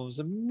solo albums,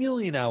 1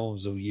 million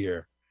albums a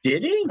year.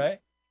 Did he? Right?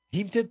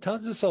 He did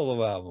tons of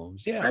solo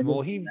albums. Yeah.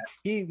 Well, he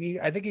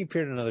I think he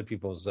appeared in other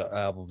people's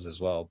albums as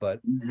well.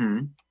 But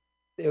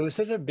it was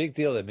such a big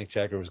deal that Mick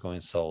Jagger was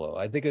going solo.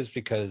 I think it was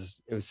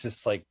because it was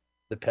just like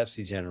the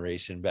Pepsi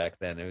generation back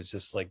then. It was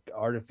just like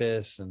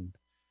artifice and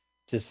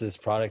just this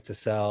product to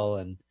sell.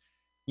 And,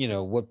 you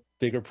know, what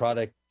bigger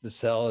product to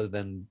sell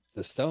than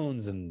the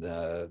Stones and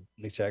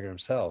Mick Jagger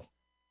himself?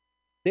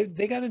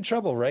 They got in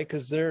trouble, right?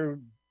 Because their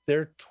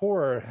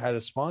tour had a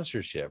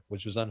sponsorship,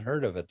 which was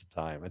unheard of at the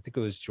time. I think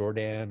it was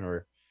Jordan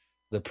or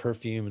the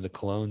perfume, the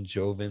cologne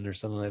Joven or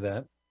something like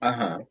that.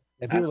 And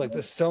people were like,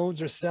 the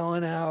Stones are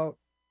selling out.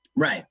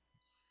 Right.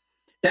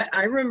 That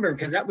I remember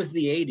because that was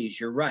the 80s.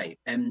 You're right.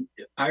 And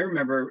I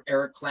remember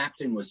Eric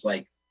Clapton was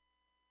like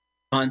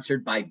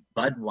sponsored by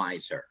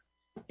Budweiser.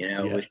 You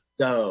know, it was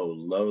so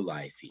low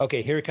life.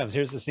 Okay, here it comes.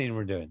 Here's the scene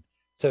we're doing.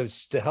 So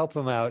to help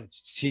him out,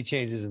 she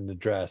changes in the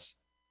dress.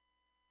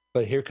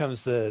 But here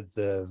comes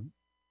the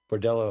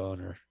bordello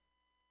owner,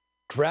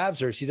 grabs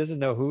her. She doesn't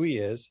know who he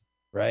is,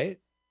 right?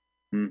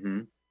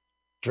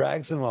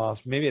 Drags him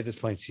off. Maybe at this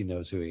point she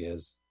knows who he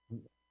is.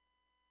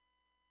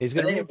 He's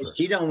going to rape her.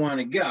 She don't want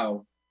to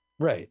go.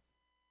 Right.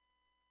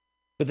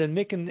 But then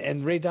Mick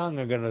and Ray Dong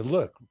are going to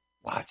look.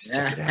 Watch,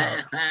 check it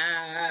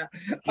out.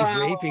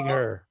 He's raping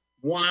her.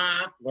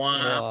 Wah,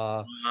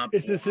 wah, wah,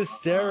 this is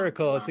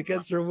hysterical. It's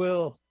against her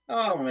will.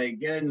 Oh, my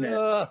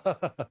goodness.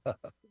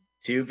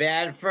 Too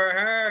bad for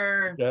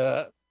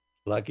her.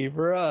 Lucky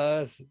for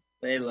us.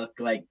 They look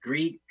like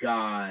Greek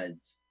gods.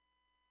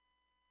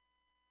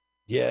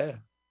 Yeah.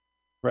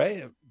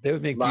 Right? They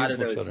would make a lot of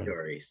those children.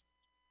 Stories.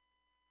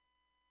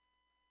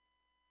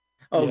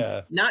 Oh,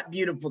 yeah. Not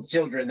beautiful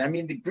children. I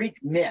mean, the Greek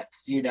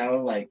myths, you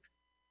know, like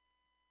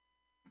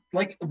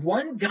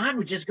one god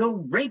would just go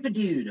rape a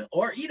dude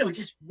or, you know,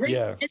 just rape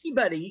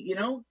anybody, you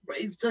know.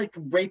 It's like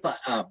rape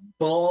a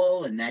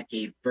bull and that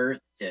gave birth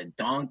to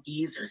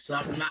donkeys or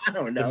something. I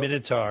don't know. The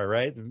Minotaur,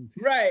 right?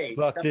 Right.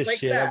 Fuck this like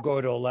shit. That. I'm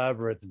going to a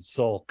labyrinth and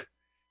sulk.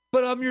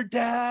 But I'm your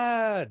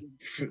dad.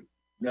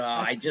 No,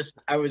 I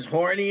was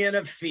horny in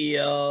a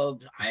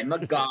field. I'm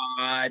a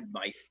god.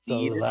 My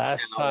steed. The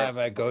last time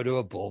I go to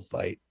a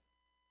bullfight.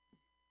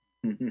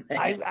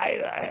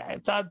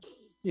 I thought,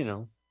 you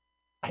know,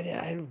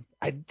 I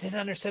didn't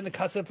understand the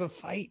concept of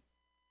fight.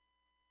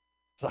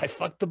 So I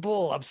fucked the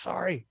bull. I'm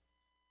sorry.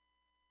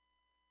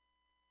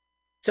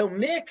 So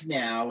Mick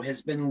now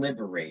has been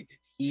liberated.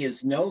 He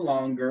is no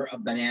longer a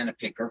banana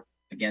picker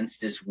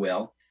against his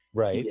will.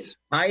 Right. He is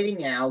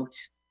hiding out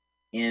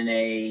in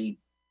a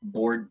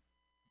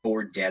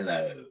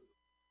bordello.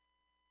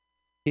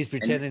 He's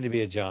pretending to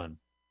be a John.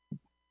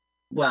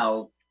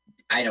 Well,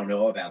 I don't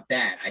know about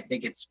that. I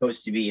think it's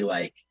supposed to be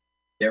like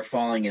they're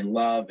falling in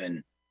love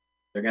and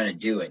they're going to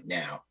do it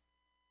now.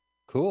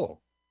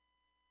 Cool.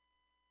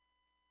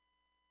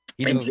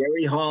 And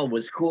Jerry Hall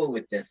was cool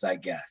with this, I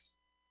guess.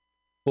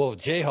 Well,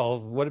 J Hall,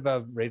 what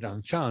about Ray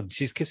Dong Chong?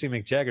 She's kissing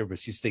Mick Jagger, but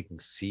she's thinking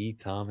C.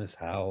 Thomas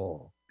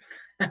Howell.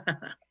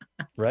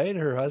 Right?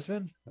 Her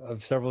husband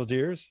of several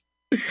years.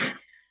 Look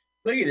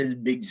at his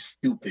big,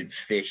 stupid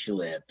fish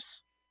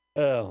lips.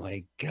 Oh,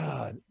 my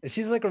God.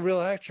 She's like a real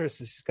actress,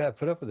 and she's got to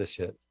put up with this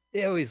shit.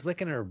 Yeah, he's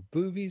licking her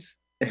boobies.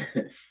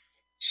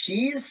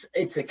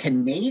 It's a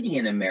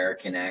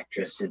Canadian-American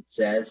actress, it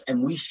says,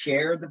 and we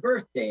share the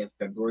birthday of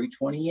February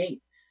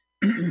 28th.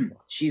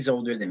 She's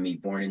older than me,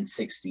 born in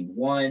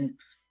 61.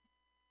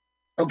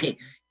 Okay,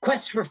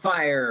 Quest for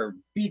Fire,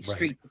 Beat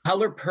Street,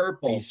 Color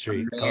Purple, Beat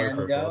Street,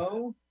 Commando, Color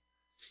Purple.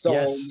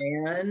 Soul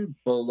Man,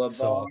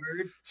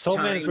 Boulevard. Soul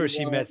Man is where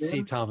she met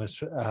C. Thomas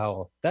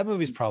Howell. That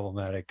movie's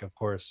problematic, of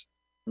course.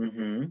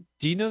 Mm-hmm.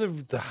 Do you know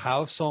the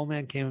how Soul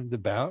Man came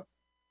about?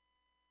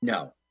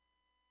 No.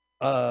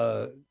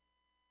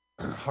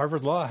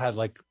 Harvard Law had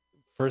like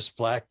first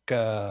black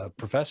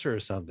professor or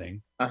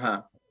something.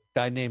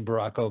 Guy named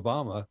Barack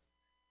Obama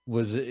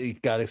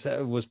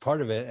was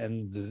part of it,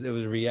 and it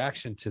was a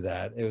reaction to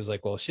that. It was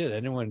like, well, shit,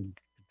 anyone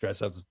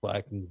dress up as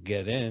black and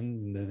get in,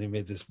 and then they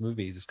made this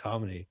movie, this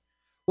comedy.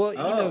 Well, you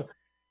know,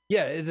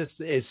 yeah,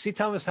 it's C.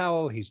 Thomas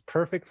Howell. He's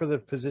perfect for the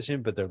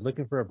position, but they're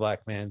looking for a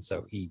black man,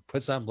 so he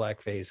puts on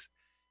blackface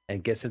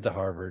and gets into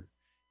Harvard.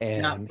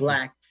 And not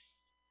black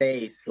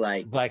face,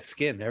 like black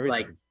skin,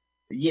 everything. Like,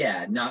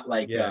 yeah, not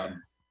like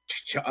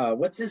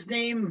what's his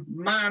name,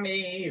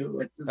 mommy?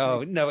 What's his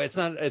name? No, it's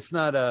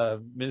not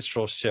a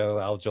minstrel show,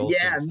 Al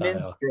Jolson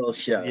style. Minstrel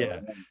show.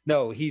 Yeah,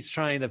 no, he's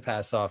trying to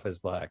pass off as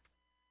black,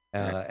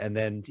 and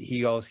then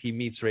he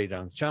meets Ray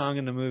Dong Chong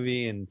in the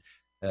movie, and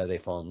they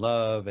fall in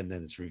love, and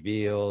then it's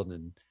revealed,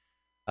 and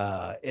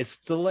it's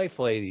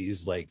delightful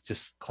 80s, like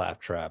just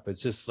claptrap.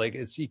 It's just like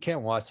you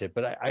can't watch it.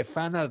 But I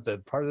found out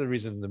that part of the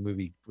reason the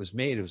movie was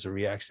made was a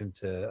reaction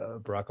to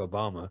Barack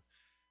Obama,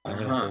 I'm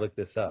gonna have to look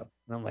this up.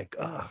 And I'm like,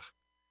 oh,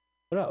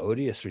 what an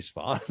odious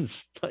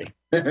response. Like,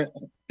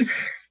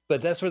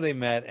 but that's where they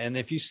met. And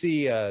if you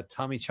see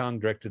Tommy Chong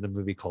directed a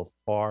movie called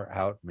Far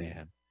Out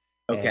Man.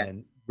 Okay.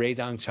 And Ray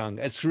Dong Chung,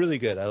 it's really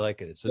good. I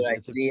like it. It's Did I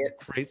a see it?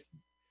 great.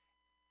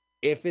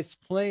 If it's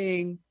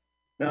playing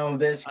No,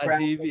 this on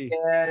crap TV,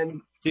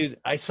 again. dude,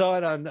 I saw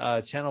it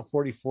on channel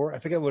 44. I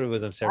forget what it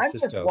was on San I'm just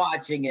Francisco.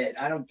 watching it.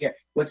 I don't care.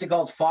 What's it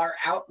called? Far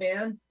Out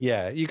Man?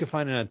 Yeah, you can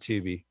find it on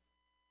Tubi.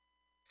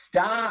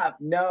 Stop.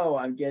 No,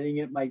 I'm getting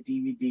it my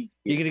DVD.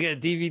 You're gonna get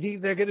a DVD.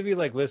 They're gonna be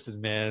like, listen,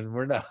 man,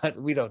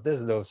 we don't.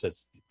 There's no such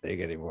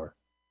thing anymore.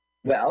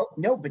 Well,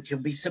 no, but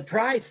you'll be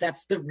surprised.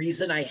 That's the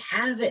reason I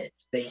have it.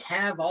 They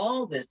have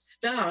all this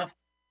stuff.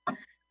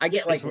 I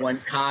get like one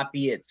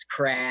copy. It's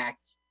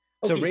cracked.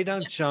 So Okay. Ray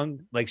Dong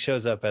Chung like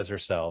shows up as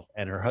herself,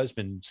 and her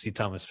husband C.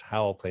 Thomas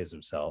Howell plays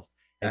himself,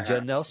 and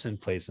Judd Nelson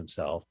plays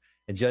himself,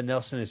 and Judd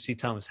Nelson and C.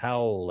 Thomas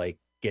Howell like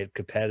get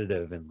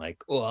competitive and like,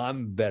 oh,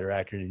 I'm a better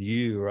actor than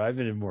you, or I've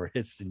been in more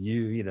hits than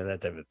you, you know,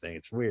 that type of thing.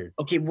 It's weird.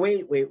 Okay,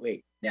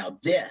 wait. Now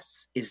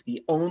this is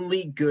the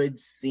only good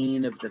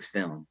scene of the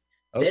film.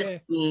 Okay. This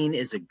scene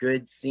is a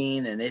good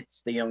scene, and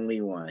it's the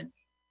only one.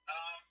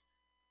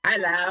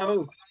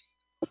 Hello.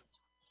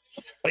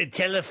 Hey,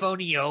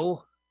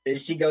 telefonio.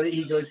 He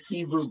goes,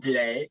 s'il vous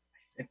plaît.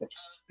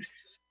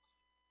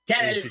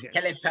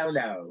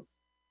 Telefono.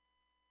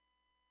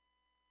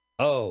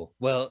 Oh,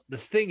 well, the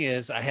thing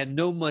is, I had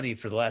no money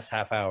for the last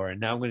half hour,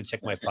 and now I'm going to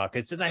check my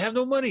pockets, and I have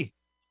no money.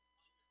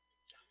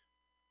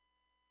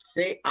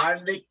 See,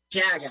 I'm Mick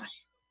Jagger.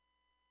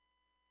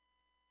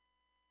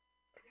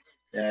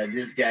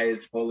 This guy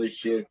is full of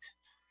shit.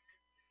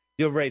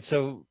 You're right.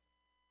 So,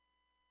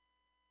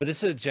 but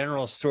this is a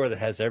general store that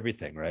has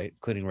everything, right?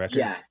 Including records.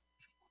 Yeah.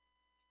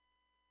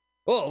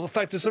 Oh, in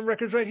fact, there's some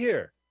records right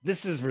here.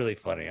 This is really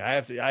funny. I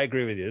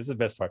agree with you. This is the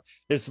best part.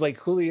 There's like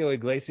Julio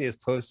Iglesias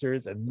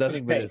posters and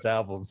nothing but his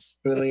albums.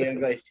 Julio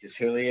Iglesias.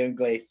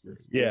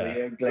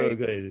 Yeah.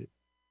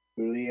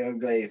 Julio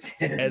Iglesias.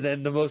 And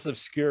then the most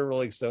obscure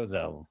Rolling Stones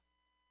album.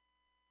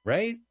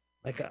 Right?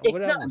 Like It's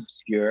what not album?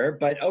 obscure,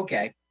 but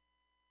okay.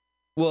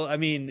 Well, I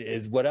mean,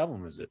 what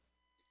album is it?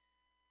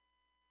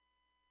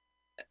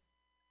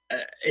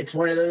 It's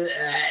one of those.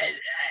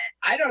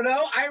 I don't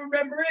know. I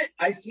remember it.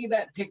 I see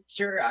that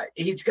picture.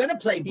 He's going to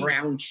play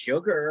Brown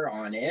Sugar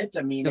on it.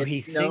 I mean, no,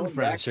 he sings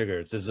Brown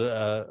Sugar. There's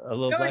a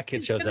little black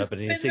kid shows up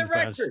and he sings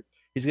Brown Sugar.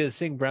 He's going to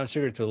sing Brown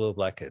Sugar to a little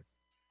black kid.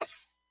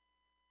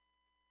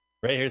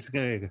 Right here's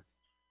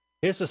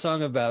the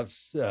song about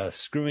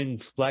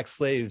screwing black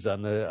slaves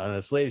on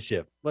a slave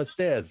ship. Let's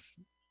dance.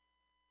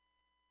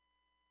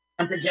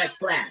 Jumping Jack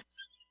Flash.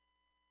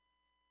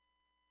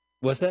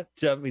 What's that?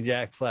 Jumping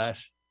Jack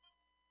Flash.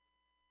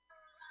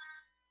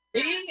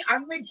 See,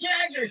 I'm Mick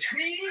Jagger.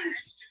 See,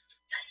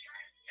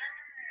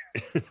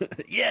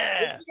 yeah.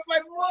 listen to my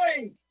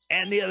voice.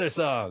 And the other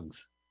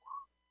songs,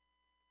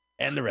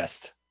 and the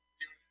rest.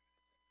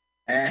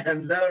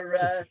 And the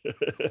rest.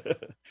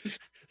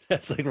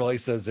 That's like Rolling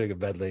Stones doing a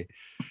medley.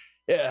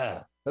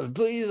 Yeah.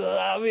 Please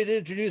allow me to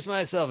introduce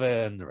myself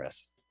and the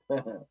rest.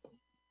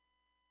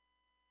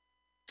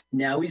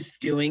 Now he's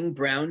doing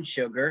Brown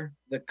Sugar,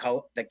 the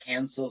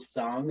cancel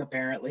song,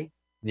 apparently.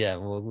 Yeah,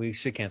 well, we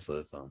should cancel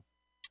this song.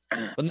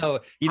 Well, no,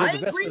 you know, I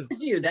agree with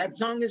you. That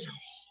song is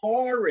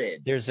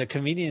horrid. There's a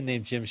comedian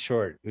named Jim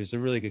Short, who's a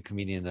really good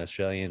comedian,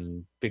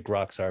 Australian big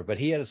rock star, but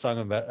he had a song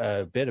about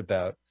a bit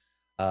about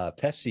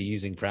Pepsi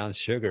using brown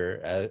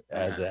sugar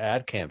as an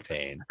ad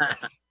campaign.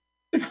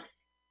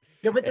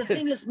 No, but the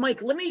thing is,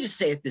 Mike, let me just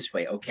say it this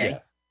way, okay? Yeah.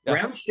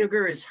 Brown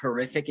sugar is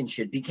horrific and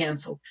should be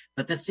canceled.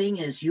 But the thing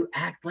is, you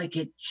act like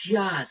it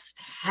just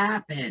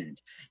happened.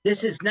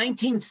 This is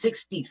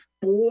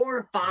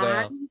 1964, 5.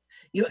 Well,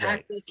 you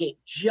act like it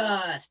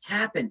just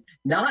happened.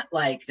 Not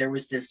like there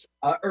was this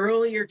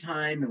earlier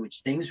time in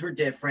which things were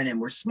different and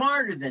we're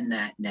smarter than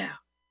that now.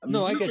 I mean,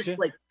 no, I get you.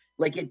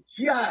 Like it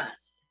just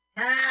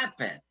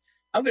happened.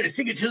 I'm going to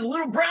sing it to the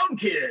little brown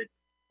kid.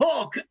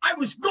 Oh, I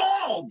was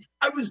galled.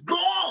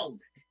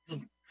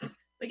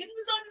 Like it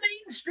was on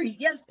Main Street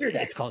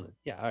yesterday. It's called,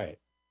 yeah, all right.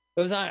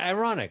 It was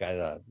ironic, I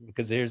thought,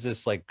 because there's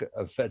this like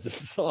offensive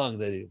song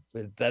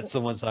that's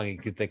the one song you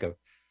could think of.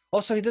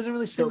 Also, he doesn't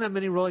really sing that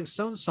many Rolling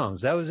Stones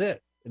songs. That was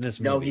it in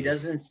this movie. No, he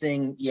doesn't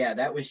sing. Yeah,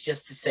 that was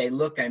just to say,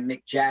 look, I'm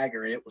Mick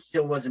Jagger, and it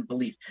still wasn't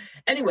believed.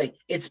 Anyway,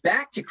 it's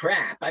back to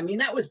crap. I mean,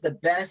 that was the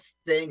best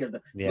thing of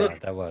the. Yeah, look,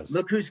 that was.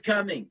 Look who's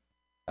coming.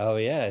 Oh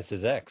yeah, it's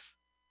his ex.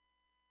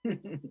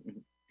 You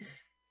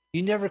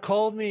never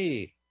called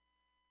me.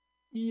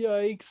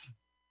 Yikes.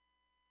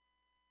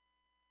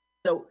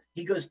 So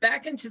he goes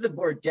back into the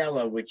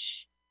bordello,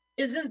 which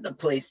isn't the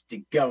place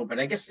to go, but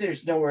I guess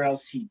there's nowhere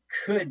else he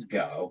could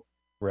go.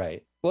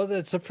 Right. Well,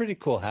 that's a pretty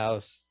cool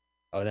house.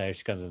 Oh, there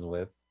she comes in the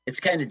whip. It's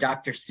kind of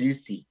Dr.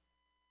 Seussy.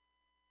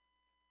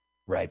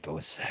 Right, but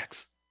with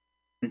sex.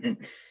 You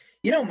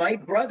know, my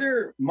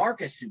brother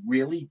Marcus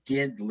really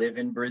did live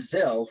in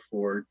Brazil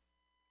for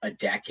a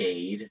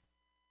decade.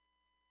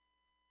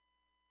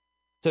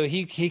 So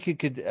he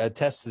could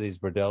attest to these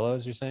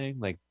bordellos, you're saying?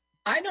 Like,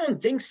 I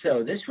don't think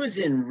so. This was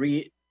in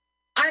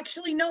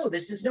Actually, no,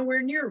 this is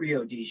nowhere near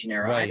Rio de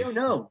Janeiro. I Right. don't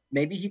know.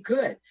 Maybe he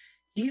could.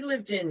 He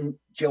lived in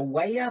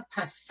Jawea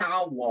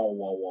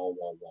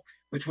Pasawa,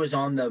 which was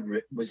on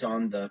the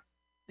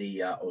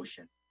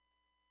ocean.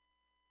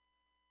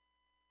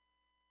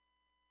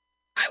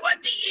 I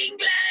want the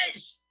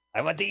English.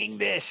 I want the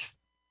English.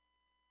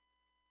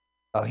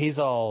 Oh, he's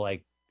all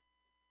like,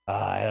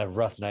 I had a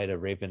rough night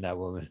of raping that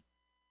woman.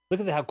 Look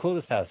at how cool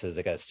this house is.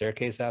 They got a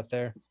staircase out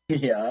there.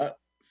 Yeah.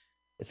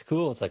 It's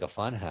cool. It's like a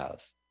fun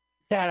house.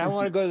 Dad, I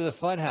want to go to the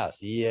fun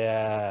house.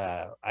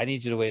 Yeah. I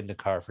need you to wait in the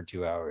car for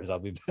 2 hours. I'll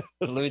be back.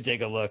 Let me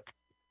take a look.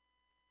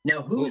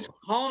 Now, whose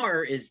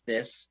car is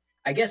this?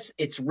 I guess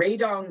it's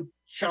Radong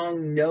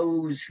Chung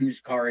knows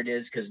whose car it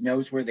is because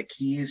knows where the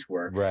keys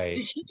were. Right.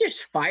 Did she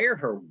just fire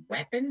her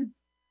weapon?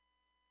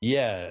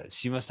 Yeah.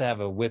 She must have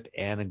a whip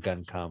and a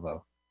gun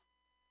combo.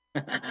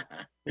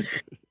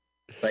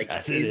 Like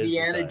As it is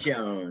Indiana sometimes.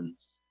 Jones.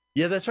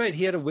 Yeah, that's right.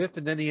 He had a whip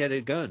and then he had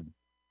a gun.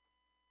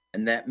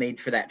 And that made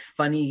for that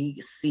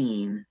funny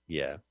scene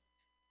Yeah.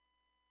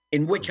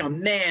 in which a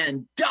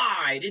man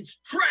died. It's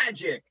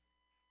tragic.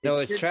 No,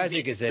 It it's should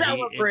tragic be is that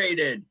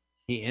celebrated.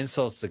 he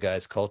insults the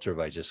guy's culture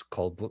by just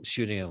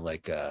shooting him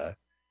like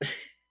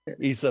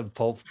he's some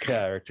pulp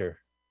character.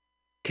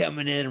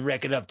 Coming in and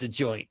wrecking up the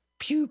joint.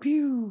 Pew,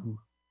 pew.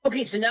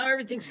 Okay, so now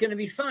everything's going to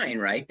be fine,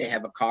 right? They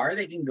have a car.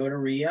 They can go to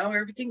Rio.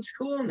 Everything's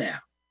cool now.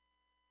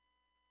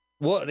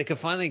 Well, they can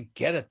finally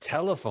get a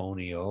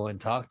telephonio and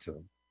talk to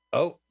him.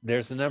 Oh,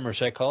 there's the number.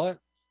 Should I call it?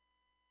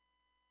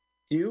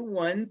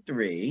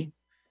 213-586.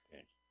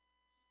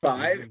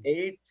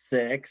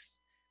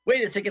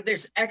 Wait a second.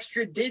 There's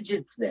extra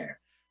digits there.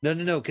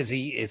 No, because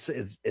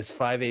it's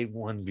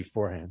 581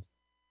 beforehand.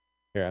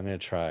 Here, I'm gonna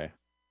try.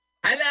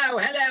 Hello,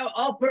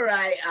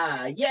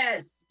 operator.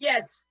 Yes.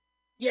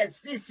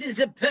 This is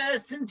a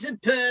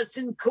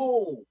person-to-person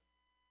call.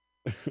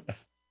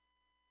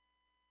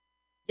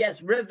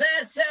 Yes,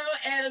 Reverso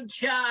El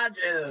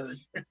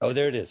Chargos. Oh,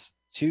 there it is.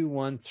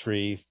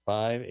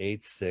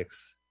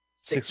 213-586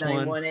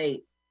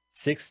 6918.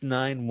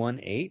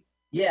 6918.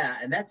 Yeah,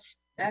 and that's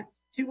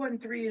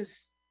 213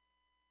 is.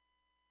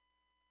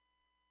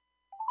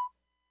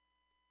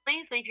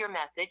 Please leave your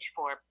message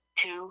for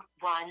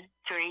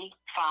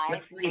 213-586-6911.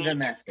 Let's leave a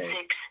message.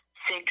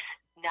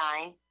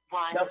 No,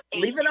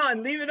 leave it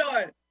on.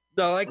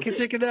 No, I can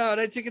take it out.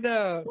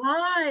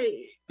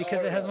 Why?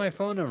 Because it has my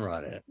phone number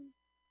on it.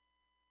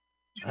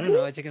 I don't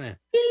know. I take it out.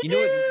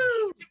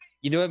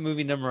 You know what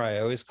movie number I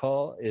always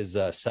call is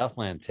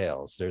Southland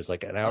Tales. There's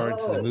like an hour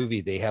into the movie,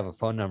 they have a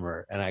phone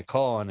number, and I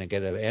call and I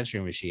get an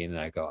answering machine, and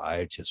I go,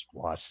 I just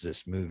watched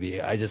this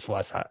movie. I just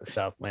watched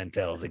Southland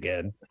Tales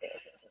again.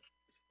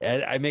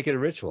 And I make it a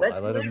ritual. I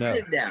let them know.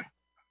 Now.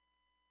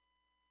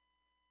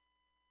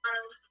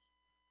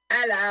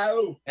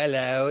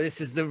 Hello,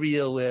 this is the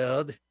real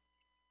world.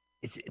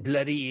 It's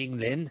bloody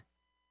England.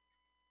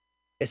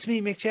 It's me,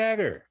 Mick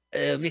Jagger.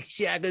 Mick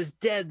Jagger's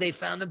dead. They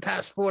found a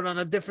passport on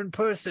a different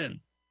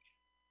person.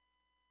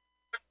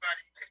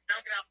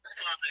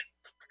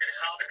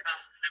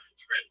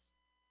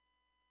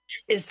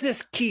 Is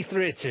this Keith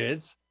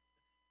Richards?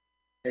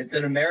 It's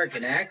an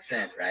American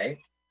accent, right?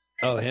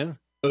 Oh, him?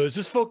 Is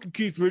this fucking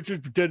Keith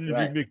Richards pretending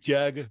to be Mick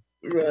Jagger?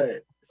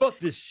 Right. Fuck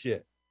this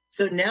shit.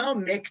 So now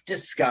Mick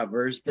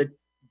discovers that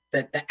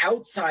the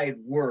outside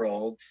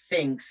world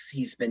thinks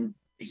he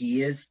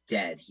is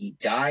dead. He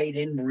died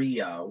in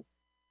Rio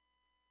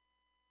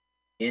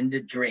in the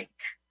drink.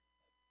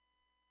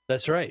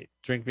 That's right.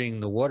 Drink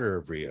being the water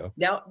of Rio.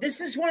 Now,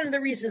 this is one of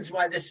the reasons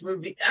why this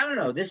movie, I don't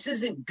know, this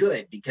isn't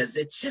good because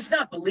it's just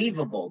not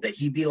believable that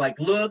he'd be like,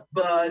 look,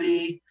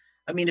 buddy.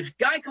 I mean, if a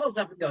guy calls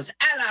up and goes,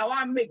 hello,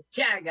 I'm Mick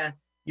Jagger,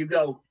 you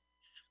go,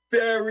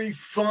 very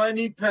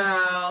funny,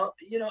 pal.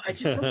 You know, I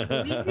just don't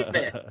believe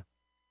it.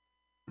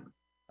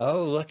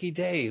 Oh, lucky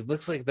day.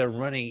 Looks like they're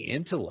running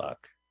into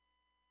luck.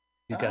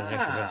 He's got an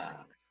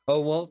extra.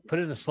 Oh, well, put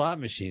it in a slot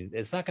machine.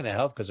 It's not going to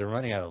help because they're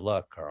running out of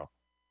luck, Carl.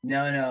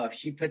 No. If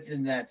she puts it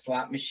in that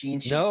slot machine,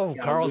 she's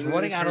Carl's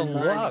running out of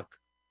luck.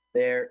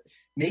 There,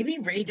 maybe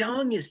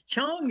Radong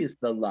Chung is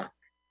the luck.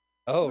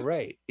 Oh,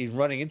 right. He's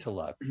running into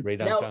luck.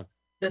 Radong Chung.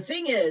 The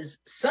thing is,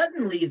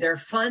 suddenly they're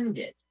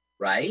funded,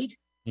 right?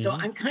 So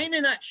I'm kind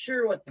of not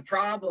sure what the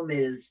problem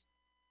is.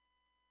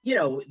 You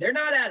know, they're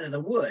not out of the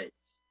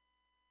woods.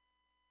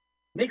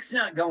 Mick's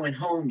not going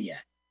home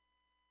yet.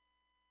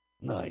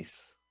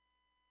 Nice.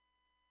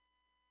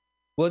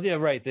 Well, yeah,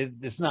 right.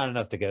 It's not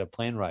enough to get a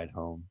plane ride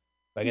home.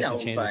 I guess they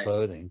change the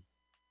clothing.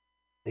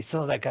 They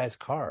stole that guy's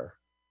car.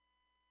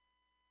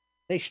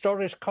 They stole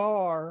his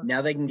car.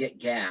 Now they can get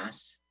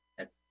gas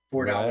at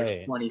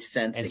 $4.20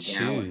 a gallon.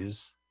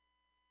 Shoes.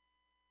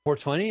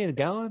 $4.20 a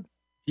gallon?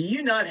 Do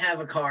you not have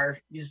a car?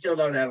 You still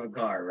don't have a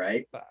car,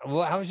 right?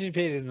 Well, how much you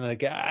paid in the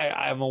gas?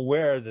 I'm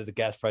aware that the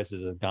gas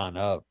prices have gone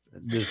up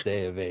this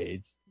day of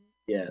age.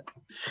 Yeah.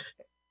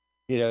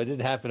 You know, it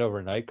didn't happen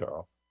overnight,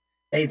 Carl.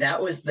 Hey,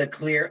 that was the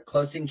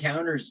Close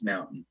Encounters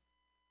mountain.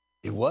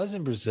 It was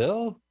in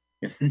Brazil?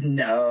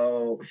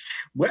 No.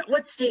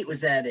 What state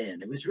was that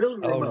in? It was really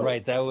remote. Oh,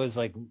 right. That was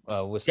like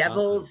Wisconsin.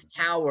 Devil's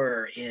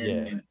Tower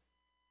in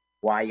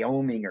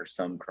Wyoming or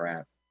some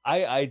crap.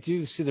 I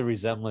do see the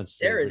resemblance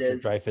to There it Richard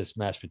is. Dreyfuss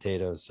mashed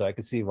potatoes, so I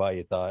can see why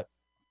you thought.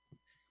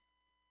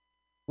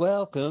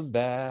 Welcome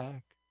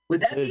back.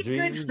 Would that The be a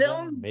good dreams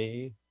film? I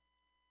made.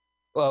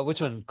 Well,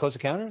 which one? Close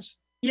Encounters?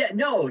 Yeah,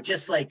 no,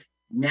 just like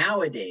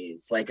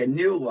nowadays, like a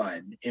new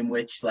one in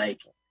which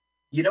like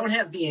you don't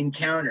have the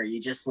encounter.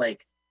 You just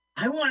like,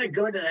 I want to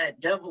go to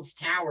that Devil's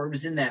Tower. It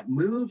was in that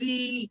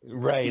movie.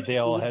 Right. They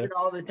all had it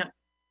all the time.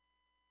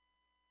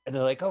 And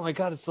they're like, oh my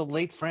God, it's the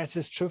late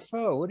Francis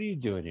Truffaut. What are you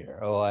doing here?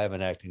 Oh, I have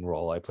an acting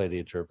role. I play the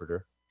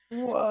interpreter.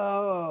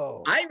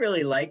 Whoa. I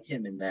really liked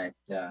him in that.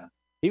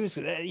 He was,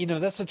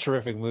 that's a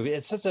terrific movie.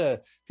 It's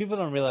people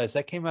don't realize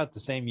that came out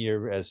the same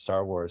year as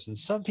Star Wars. And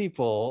some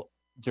people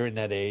during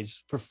that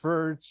age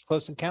preferred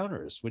Close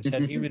Encounters, which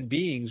had human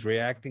beings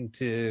reacting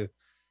to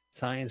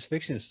science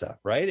fiction stuff,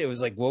 right? It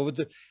was like,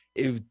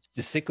 it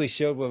distinctly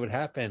showed what would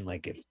happen.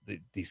 Like if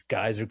these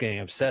guys are getting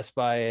obsessed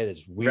by it,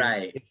 it's weird.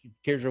 Right.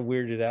 Kids are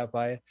weirded out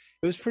by it.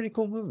 It was a pretty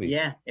cool movie.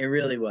 Yeah, it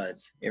really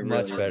was.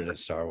 Much better than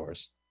Star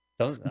Wars.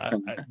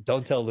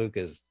 Don't tell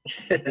Lucas.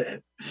 I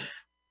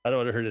don't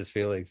want to hurt his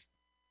feelings.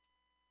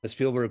 But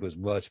Spielberg was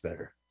much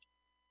better.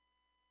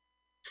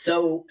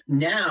 So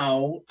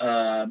now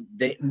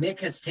Mick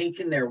has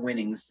taken their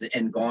winnings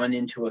and gone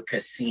into a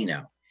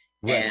casino.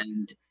 Right.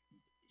 And,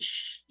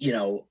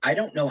 I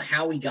don't know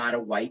how he got a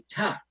white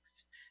tux,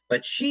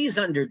 but she's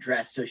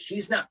underdressed, so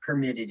she's not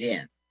permitted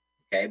in.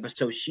 Okay, but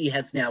so she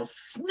has now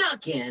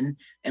snuck in,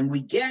 and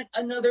we get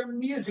another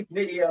music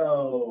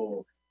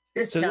video.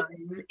 This time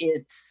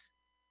it's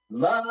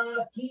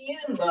Lucky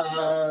in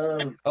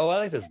Love. Oh, I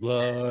like this.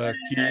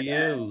 Lucky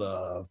in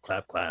Love.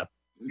 Clap, clap.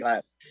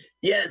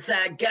 Yes,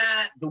 I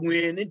got the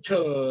winning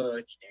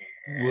touch.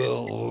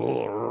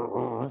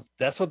 Well,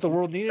 that's what the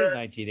world needed in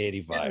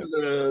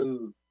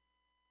 1985.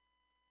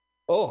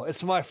 Oh,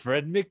 it's my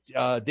friend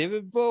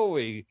David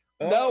Bowie.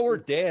 Now we're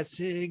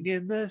dancing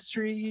in the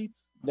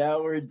streets.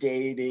 Now we're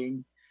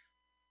dating.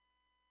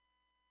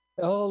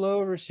 All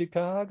over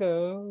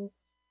Chicago.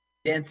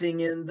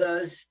 Dancing in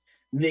the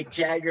Mick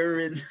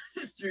Jagger in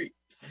the street.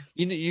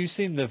 You've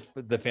seen the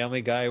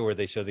Family Guy where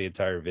they show the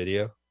entire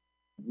video?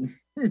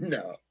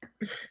 No.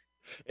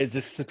 It's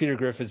just Peter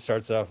Griffin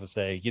starts off with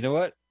saying, you know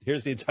what?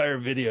 Here's the entire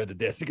video to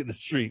Dancing in the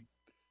Street.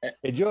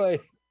 Enjoy.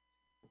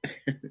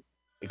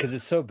 Because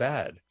it's so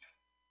bad.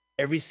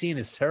 Every scene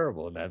is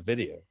terrible in that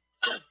video.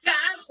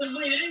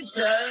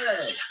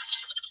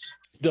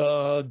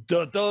 Dun,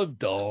 dun, dun,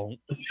 dun.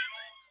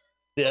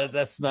 Yeah,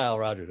 that's Nile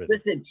Rodgers.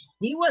 Listen,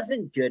 he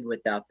wasn't good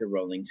without the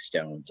Rolling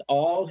Stones.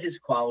 All his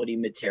quality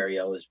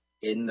material is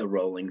in the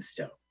Rolling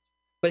Stones.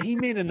 But he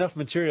made enough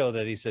material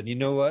that he said, you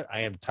know what?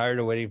 I am tired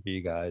of waiting for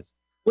you guys.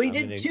 Well, he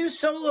did 2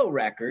 solo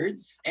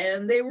records,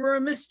 and they were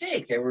a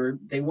mistake. They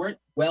weren't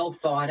well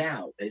thought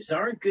out. These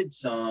aren't good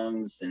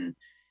songs, and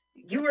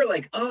you were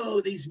like,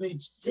 oh, these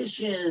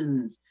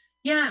musicians.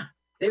 Yeah,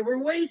 they were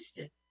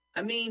wasted.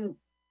 I mean,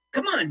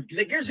 come on.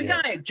 There's a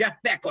guy,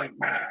 Jeff Beck, going,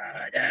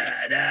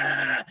 da,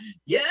 da.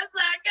 Yes,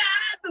 I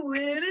got the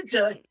winning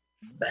touch.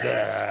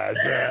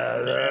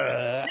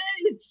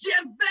 It's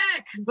Jeff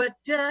Beck, but,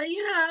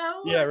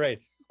 Yeah, right.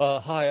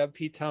 Hi, I'm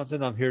Pete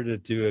Townsend. I'm here to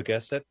do a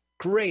guest set.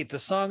 Great. The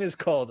song is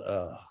called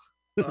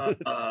You're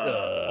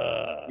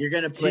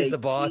going to play. She's the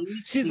boss.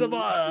 She's the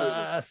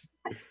boss.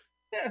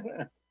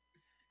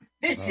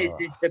 This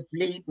isn't the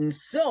blatant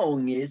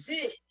song, is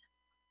it?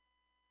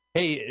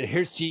 Hey,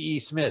 here's G.E.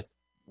 Smith.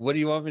 What do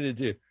you want me to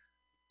do?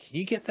 Can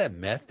you get that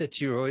meth that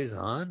you're always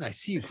on? I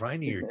see you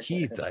grinding your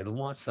teeth. I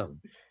want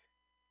some.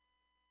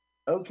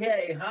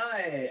 Okay,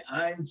 hi,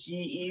 I'm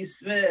G.E.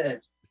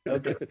 Smith.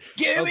 Okay.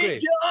 Give me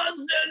just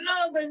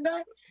another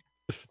night.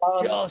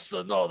 Just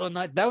another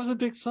night. That was a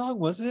big song,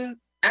 wasn't it?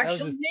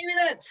 Actually, maybe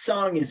that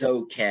song is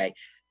okay.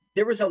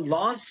 There was a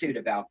lawsuit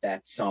about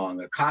that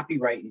song, a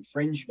copyright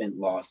infringement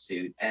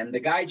lawsuit, and the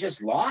guy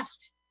just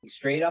lost. He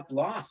straight up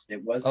lost.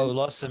 It wasn't. Oh,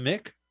 lost to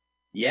Mick?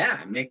 Yeah,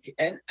 Mick.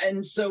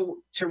 And so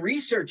to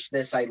research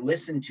this, I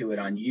listened to it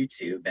on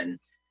YouTube, and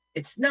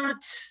it's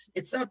not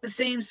the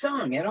same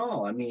song at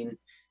all. I mean,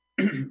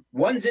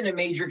 one's in a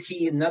major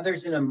key,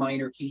 another's in a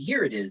minor key.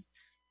 Here it is,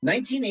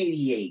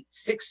 1988,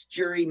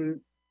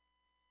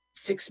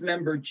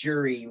 6-member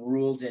jury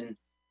ruled in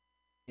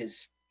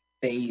his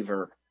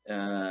favor.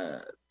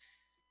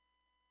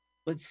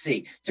 Let's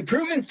see. To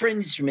prove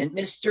infringement,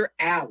 Mr.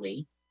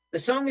 Alley, the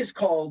song is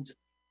called,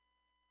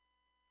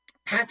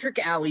 Patrick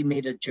Alley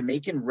made a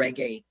Jamaican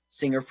reggae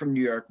singer from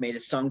New York, made a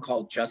song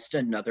called Just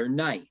Another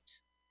Night.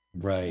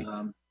 Right.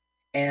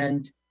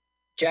 And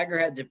Jagger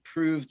had to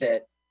prove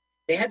that,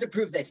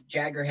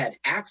 Jagger had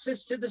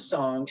access to the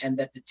song and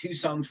that the 2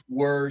 songs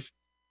were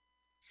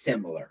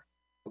similar.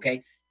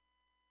 Okay.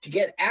 To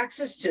get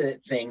access to the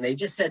thing, they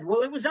just said,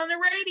 well, it was on the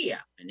radio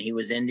and he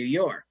was in New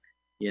York,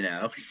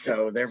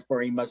 so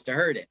therefore he must have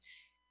heard it.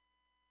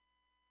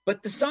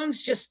 But the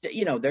songs just,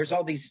 there's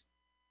all these,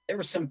 there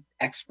were some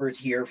experts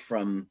here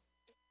from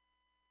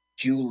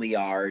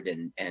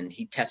Juilliard and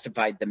he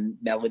testified the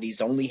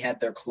melodies only had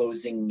their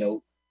closing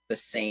note the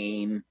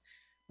same.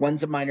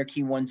 One's a minor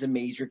key, one's a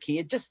major key.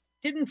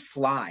 didn't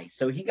fly,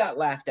 so he got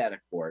laughed out of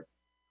court.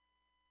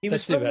 He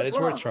That's was too bad. It's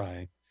wrong. worth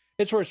trying.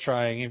 It's worth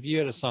trying. If you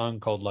had a song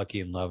called "Lucky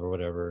in Love" or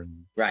whatever,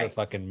 and so Right.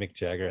 fucking Mick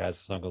Jagger has a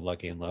song called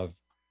 "Lucky in Love,"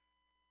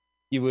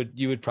 you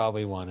would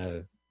probably want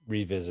to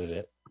revisit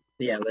it.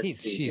 Yeah, let's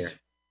see Jeez. here.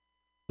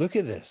 Look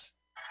at this.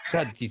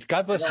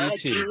 God bless you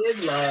Lucky too.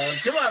 in love.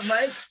 Come on,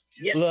 Mike.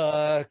 Yeah.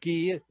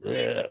 Lucky.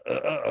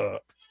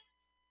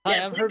 Hi,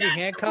 I'm Herbie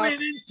Hancock.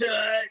 Winning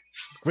touch.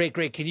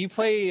 Great. Can you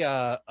play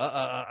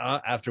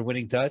after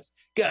Winning Touch?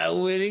 Got a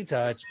winning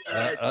touch.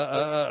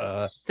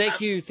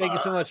 Thank you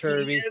so much,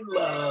 Herbie. In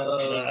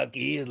love.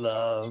 Lucky in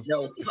love.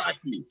 No,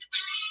 lucky.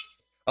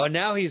 Oh,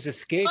 now he's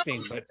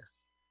escaping, but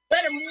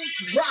Let him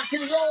rock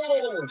and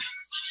roll.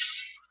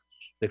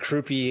 the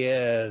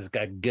croupier's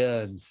got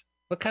guns.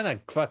 What kind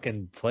of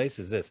fucking place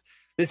is this?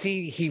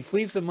 He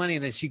flees the money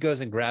and then she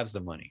goes and grabs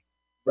the money.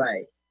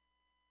 Right.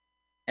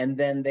 And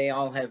then they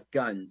all have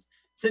guns.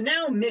 So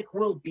now Mick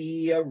will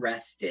be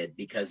arrested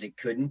because it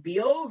couldn't be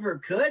over,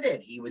 could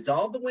it? He was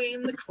all the way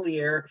in the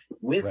clear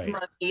with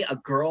money, a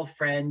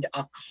girlfriend,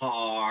 a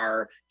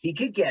car. He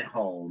could get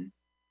home.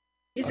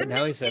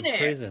 Now he's in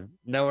prison.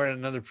 Now we're in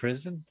another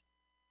prison?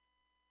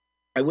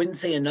 I wouldn't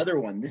say another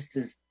one. This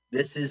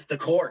is the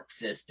court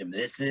system.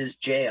 This is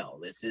jail.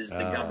 This is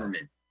the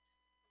government.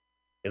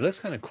 It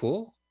looks kind of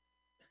cool.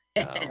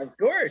 Wow. Of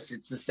course,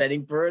 it's the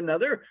setting for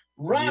another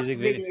rock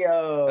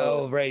video.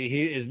 Oh, right.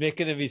 Is Mick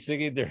going to be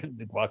singing? They're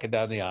walking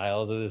down the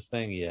aisles of this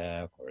thing.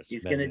 Yeah, of course.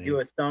 He's going to do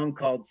a song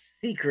called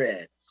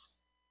 "Secrets"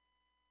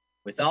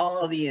 with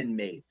all the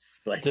inmates.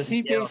 Like, does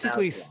he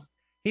basically?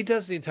 He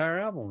does the entire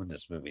album in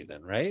this movie,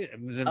 then, right? I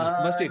mean, there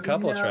must be a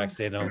couple of tracks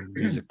they know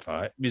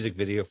music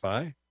video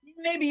 5.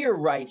 Maybe you're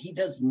right. He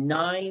does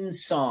 9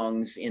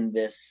 songs in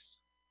this.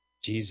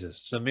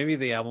 Jesus. So maybe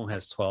the album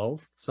has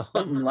 12 songs.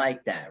 Something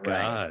like that,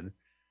 right? God.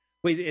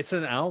 Wait, it's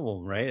an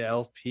album, right?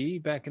 LP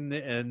back in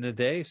the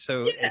day,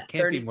 so it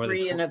can't be more than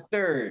 33 and a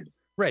third.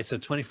 Right, so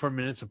 24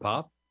 minutes a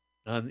pop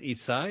on each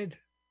side.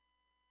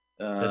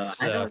 That's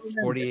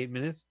 48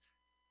 minutes.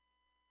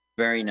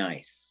 Very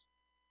nice.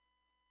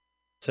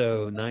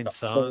 So 9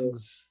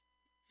 songs.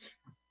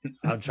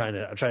 I'm trying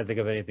to think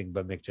of anything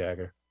but Mick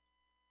Jagger.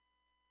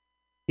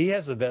 He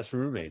has the best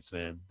roommates,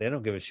 man. They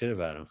don't give a shit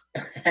about him.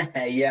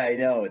 Yeah, I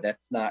know.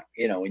 That's not,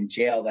 in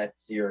jail.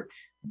 That's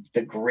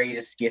the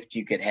greatest gift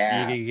you could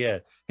have. Yeah.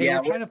 Hey,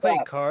 we're trying to play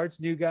cards,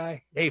 new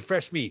guy. Hey,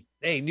 fresh meat.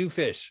 Hey, new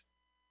fish.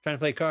 Trying to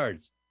play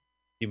cards.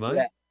 You mind?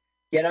 Yeah.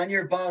 Get on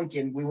your bunk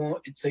and we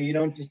won't, so you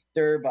don't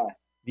disturb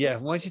us. Yeah,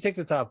 why don't you take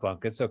the top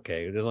bunk? It's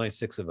okay. There's only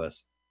 6 of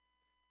us.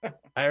 I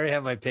already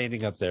have my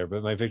painting up there,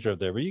 but my picture up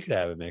there, but you could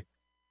have it, Mick.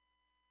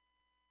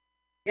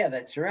 Yeah,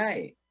 that's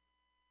right.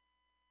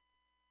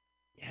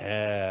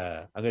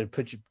 Yeah. I'm going to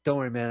put you, don't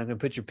worry, man. I'm going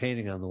to put your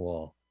painting on the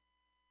wall.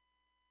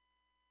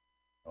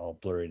 All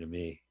blurry to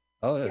me.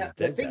 Oh, yeah,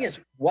 the thing is,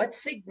 what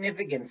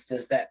significance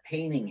does that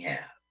painting have?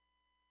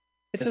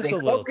 It's just a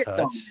little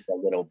touch. A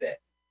little bit.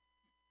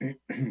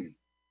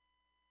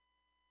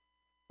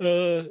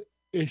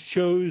 It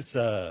shows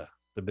the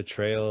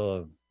betrayal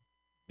of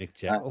Mick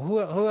Jagger. Who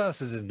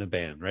else is in the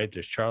band? Right?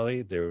 There's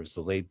Charlie. There was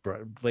the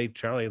late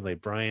Charlie,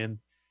 late Brian,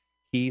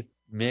 Keith,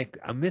 Mick.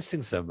 I'm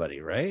missing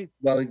somebody, right?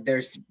 Well,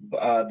 there's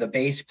the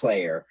bass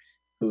player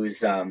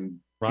who's Bill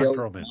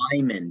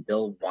Wyman.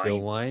 Bill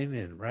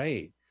Wyman,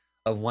 right?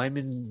 Of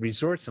Wyman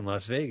Resorts in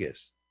Las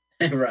Vegas.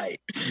 Right.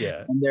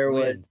 Yeah. And there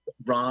was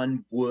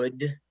Ron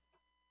Wood.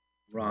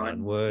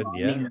 Ron Wood,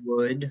 yeah.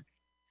 Wood.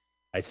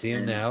 I see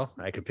him now.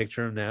 I can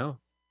picture him now.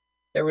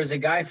 There was a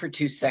guy for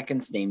 2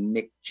 seconds named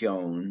Mick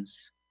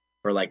Jones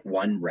for like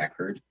one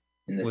record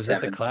in the 70s. Was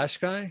that the Clash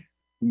guy?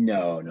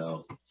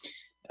 No.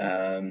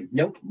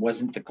 Nope,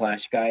 wasn't the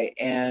Clash guy.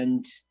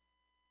 And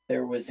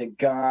there was a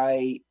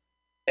guy,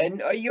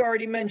 and you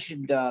already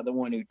mentioned the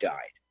one who died.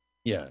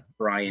 Yeah.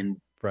 Brian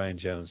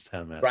Jones,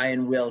 Town Master.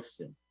 Brian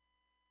Wilson.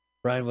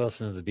 Brian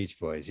Wilson of the Beach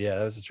Boys. Yeah,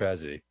 that was a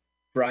tragedy.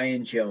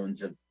 Brian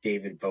Jones of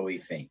David Bowie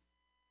fame.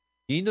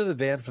 Do you know the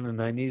band from the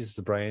 90s,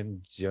 the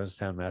Brian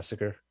Jonestown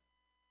Massacre?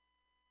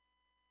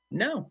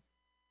 No.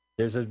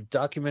 There's a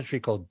documentary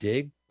called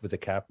Dig with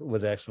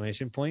an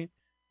exclamation point.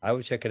 I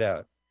would check it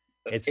out.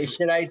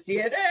 Should I see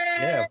it?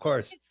 Yeah, of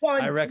course.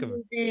 I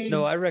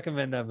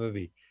recommend that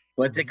movie.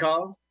 What's it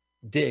called?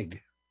 Dig.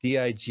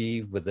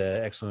 D-I-G with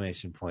an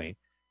exclamation point.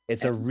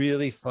 It's a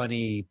really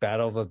funny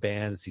battle of a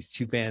bands. These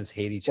 2 bands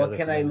hate each other. What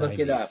can I look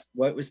it up?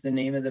 What was the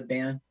name of the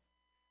band?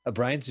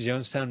 Brian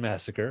Jonestown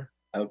Massacre.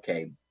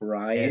 Okay,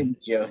 Brian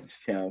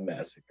Jonestown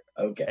Massacre.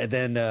 Okay. And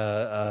then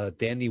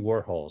Dandy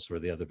Warhols were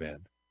the other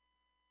band.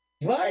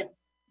 What?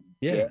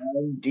 Yeah.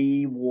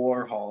 Dandy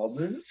Warhols.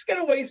 Is this going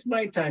to waste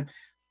my time?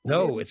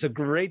 No, it's a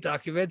great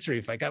documentary.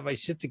 If I got my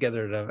shit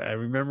together and I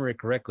remember it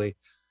correctly,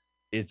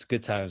 it's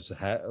good times to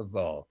have.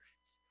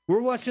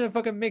 We're watching a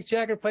fucking Mick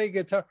Jagger play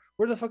guitar.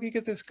 Where the fuck do you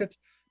get this guitar?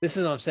 This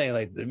is what I'm saying.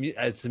 Like,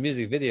 it's a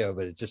music video,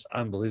 but it's just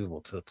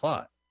unbelievable to the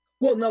plot.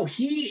 Well, no,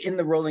 he in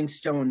the Rolling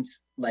Stones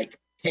like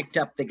picked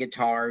up the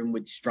guitar and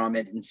would strum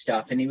it and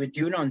stuff, and he would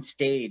do it on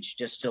stage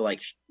just to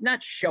like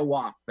not show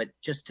off, but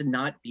just to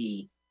not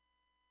be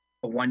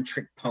a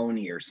one-trick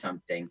pony or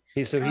something.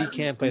 So he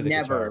can't play the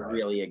never guitar.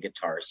 really a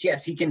guitarist.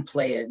 Yes, he can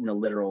play it in a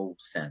literal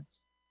sense.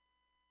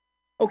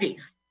 Okay,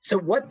 so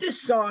what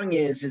this song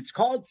is, it's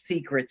called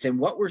Secrets, and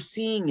what we're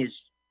seeing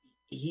is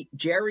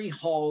Jerry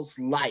Hall's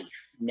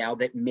life now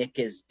that Mick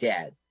is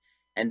dead.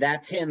 And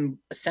that's him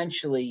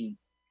essentially,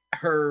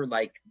 her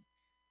like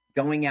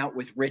going out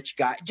with rich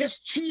guy,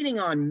 just cheating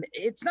on,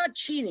 it's not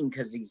cheating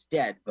because he's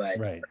dead, but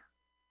Right.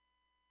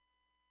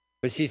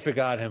 But she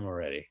forgot him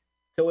already.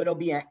 so it'll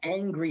be an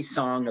angry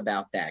song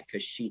about that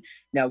because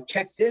now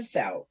check this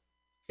out.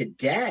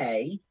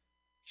 Today,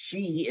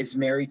 she is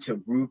married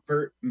to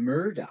Rupert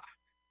Murdoch.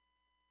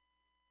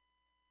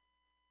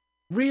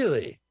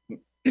 Really?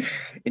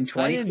 In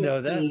I didn't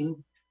know that.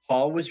 2015,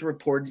 Hall was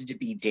reported to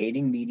be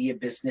dating media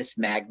business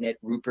magnate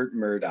Rupert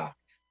Murdoch.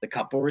 The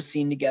couple were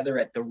seen together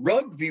at the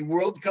Rugby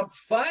World Cup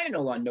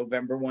final on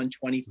November 1,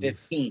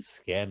 2015.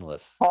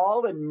 Scandalous.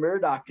 Hall and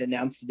Murdoch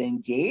announced an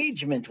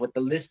engagement with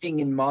the listing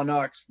in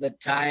Monarch's The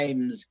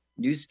Times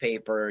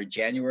newspaper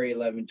January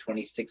 11,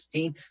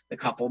 2016. The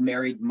couple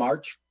married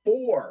March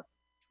 4,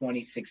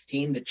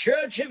 2016, the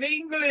Church of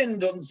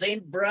England on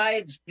St.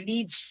 Bride's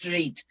Fleet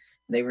Street.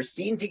 They were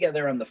seen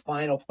together on the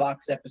final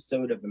Fox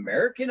episode of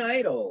American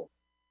Idol,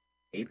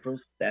 April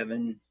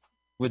 7.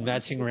 With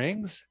matching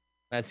rings?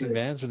 Matching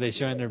bands? Were they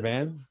showing their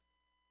bands?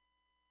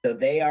 So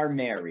they are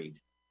married.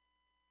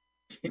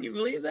 Can you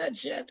believe that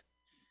shit?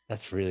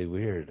 That's really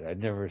weird.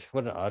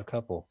 What an odd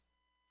couple.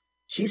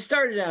 She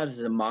started out as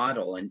a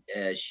model and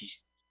she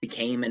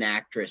became an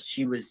actress.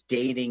 She was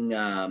dating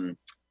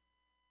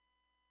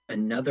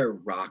another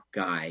rock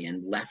guy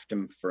and left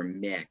him for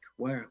Mick.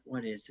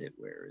 What is it?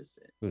 Where is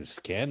it? It was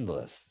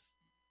scandalous.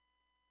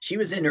 She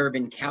was in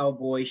Urban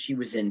Cowboy. She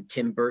was in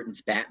Tim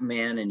Burton's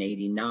Batman in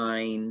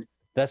 '89.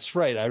 That's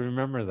right. I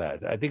remember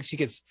that. I think she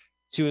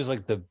was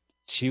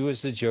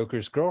the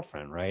Joker's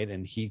girlfriend, right?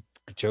 And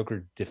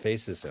Joker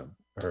defaces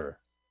her.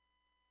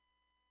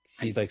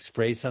 She like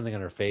sprays something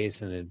on her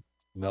face and it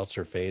melts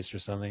her face or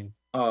something.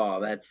 Oh,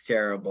 that's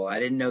terrible. I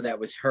didn't know that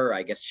was her.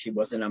 I guess she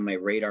wasn't on my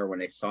radar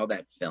when I saw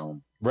that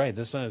film. Right.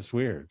 It's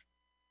weird.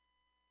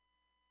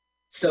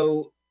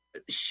 So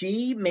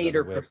she made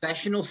her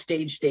professional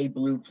stage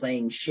debut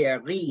playing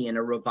Cherie in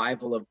a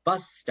revival of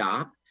Bus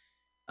Stop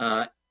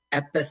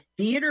at the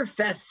Theater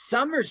Fest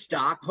Summer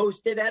Stock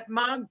hosted at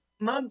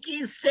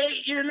Montclair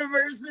State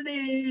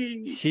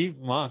University.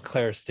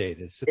 Montclair State.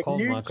 It's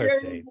called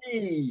Montclair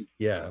State.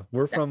 Yeah,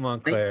 we're from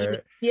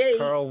Montclair.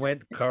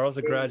 Carl's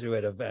a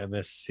graduate of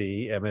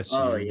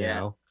MSU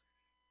now.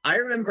 I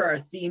remember our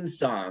theme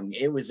song.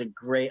 It was a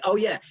great. Oh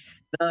yeah,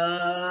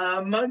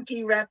 the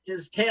monkey wrapped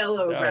his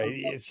tail around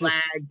the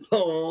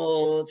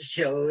flagpole to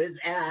show his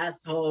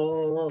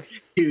asshole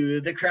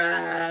to the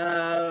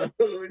crowd.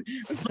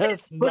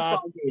 That's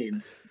not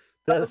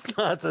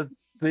the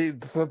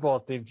football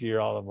theme to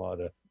your alma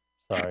mater.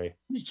 Sorry.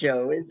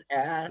 Show his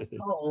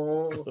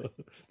asshole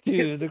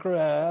to the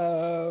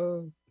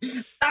crowd.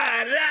 It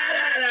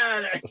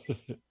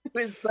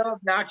was so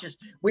obnoxious.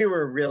 We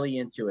were really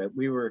into it.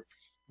 We were.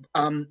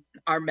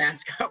 Our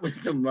mascot was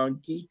the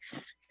monkey.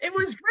 It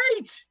was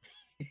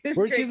great.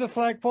 Weren't you the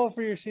flagpole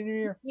for your senior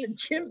year? The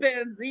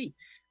chimpanzee.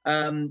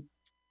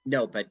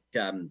 No, but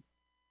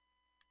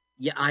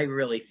yeah, I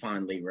really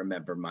fondly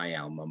remember my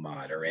alma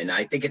mater, and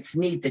I think it's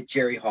neat that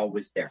Jerry Hall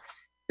was there.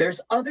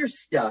 There's other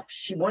stuff.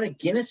 She won a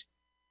Guinness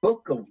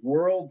Book of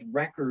World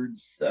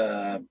Records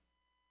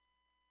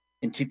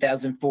in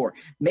 2004,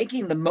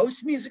 making the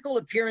most musical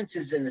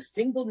appearances in a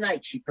single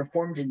night. She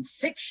performed in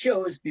 6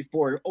 shows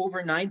before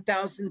over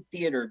 9,000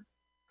 theater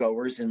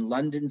goers in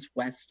London's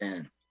West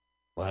End.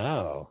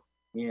 Wow.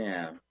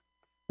 Yeah.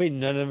 Wait,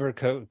 none of her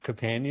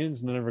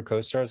companions, none of her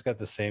co-stars got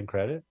the same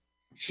credit?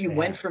 She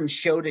went from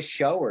show to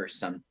show or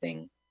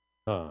something.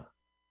 Huh.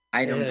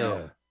 I don't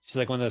know. She's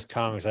like one of those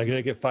comics. I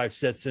gotta get 5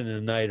 sets in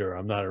a night or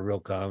I'm not a real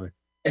comic.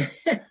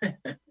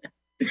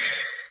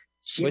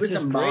 She was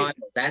a model.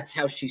 That's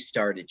how she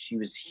started. She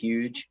was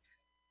huge.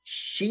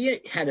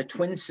 She had a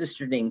twin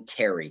sister named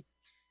Terry.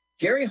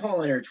 Jerry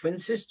Hall and her twin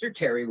sister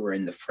Terry were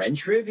in the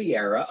French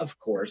Riviera, of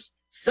course,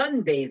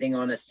 sunbathing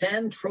on a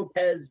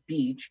Saint-Tropez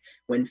beach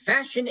when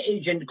fashion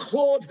agent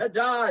Claude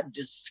Haddad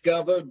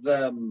discovered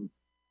them.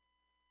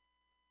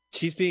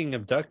 She's being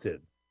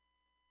abducted.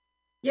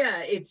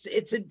 Yeah, it's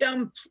a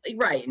dumb,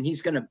 right, and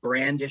he's going to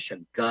brandish a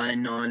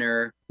gun on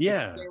her.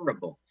 Yeah. It's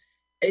terrible.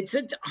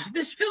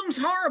 This film's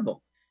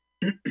horrible.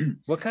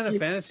 What kind of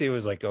fantasy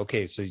was like,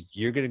 okay, so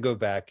you're going to go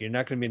back, you're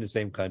not going to be in the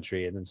same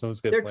country, and then someone's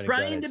going to They're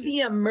trying to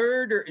be a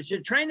murder.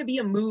 They're trying to be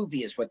a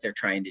movie is what they're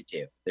trying to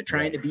do. They're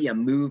trying to be a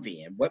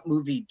movie, and what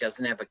movie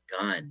doesn't have a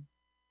gun?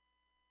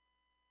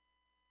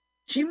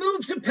 She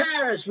moved to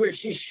Paris, where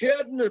she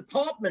shared an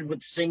apartment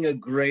with singer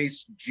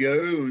Grace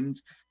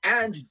Jones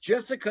and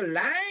Jessica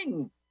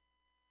Lange.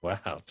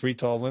 Wow, 3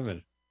 tall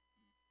women.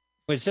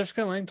 Wait,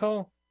 Jessica Lange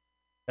tall?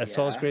 As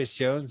tall as Grace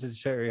Jones and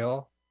Jerry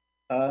Hall?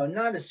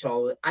 Not as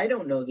tall. I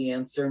don't know the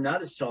answer.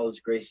 Not as tall as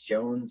Grace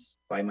Jones,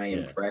 by my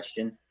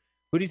impression.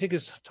 Who do you think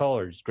is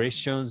taller, Grace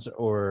Jones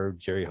or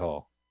Jerry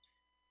Hall?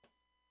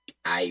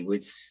 I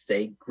would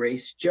say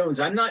Grace Jones.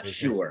 I'm not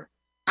sure.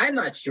 I'm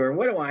not sure.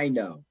 What do I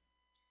know?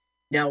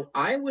 Now,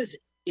 I was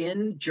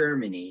in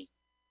Germany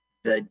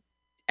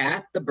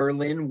at the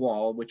Berlin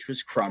Wall, which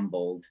was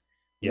crumbled,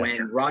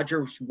 when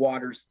Roger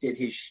Waters did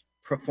his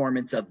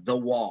performance of The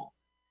Wall.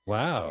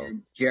 Wow.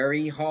 And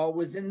Jerry Hall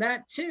was in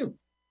that too.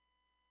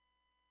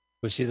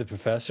 Was she the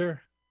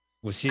professor?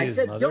 Was she his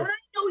said, mother? Don't I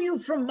know you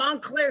from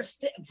Montclair,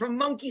 from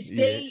Monkey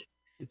State?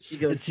 Yeah. She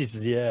goes,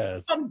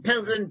 yes. Some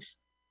peasant.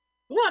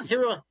 What?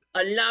 You're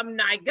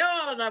alumni. Go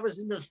on. I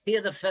was in the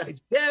theater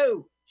fest.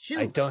 Go. Shoot.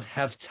 I don't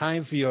have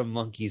time for your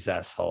monkey's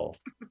asshole.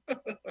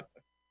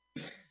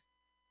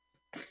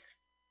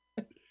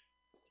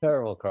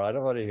 Terrible, Carl. I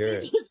don't want to hear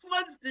it. He just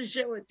wants to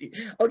show it to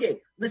you. Okay,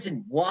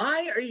 listen.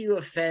 Why are you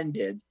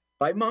offended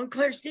by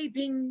Montclair State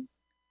being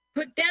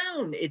put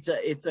down?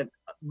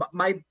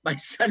 My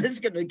son is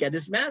going to get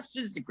his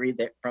master's degree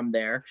from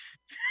there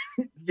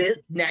this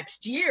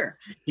next year.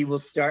 He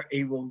will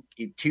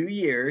in 2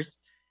 years.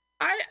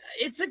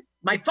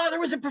 My father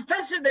was a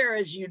professor there,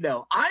 as you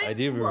know. I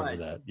do remember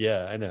that.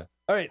 Yeah, I know.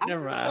 All right,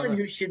 never mind. I'm the one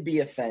who should be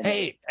offended.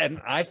 Hey,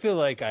 and I feel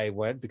like I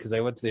went because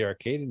I went to the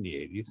arcade in the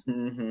 80s.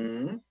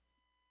 Mm-hmm.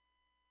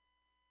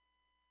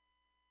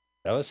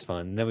 That was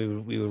fun. And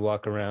then we would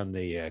walk around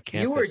the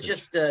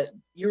campus.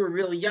 You were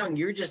really young.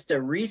 You were just a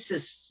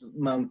rhesus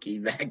monkey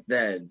back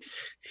then.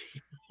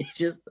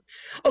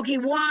 Okay.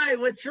 Why?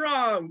 What's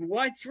wrong?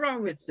 What's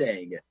wrong with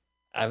saying it?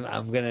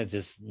 I'm gonna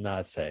just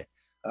not say.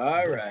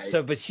 All right.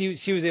 So, but she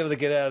was able to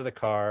get out of the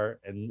car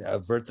and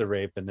avert the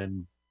rape, and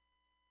then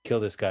kill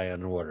this guy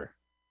underwater.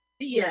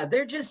 Yeah,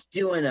 they're just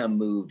doing a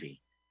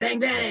movie. Bang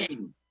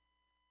bang,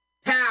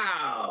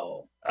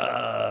 pow.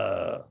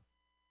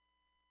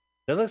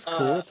 That looks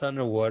cool. It's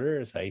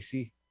underwater. It's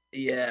icy.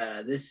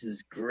 Yeah, this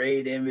is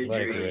great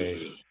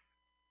imagery.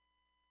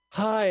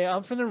 Hi,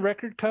 I'm from the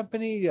record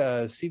company,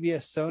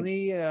 CBS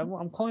Sony.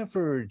 I'm calling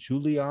for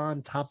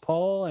Julian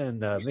Topol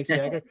and Mick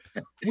Jagger.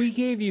 We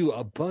gave you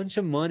a bunch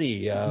of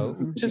money.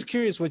 I'm just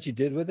curious what you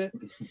did with it.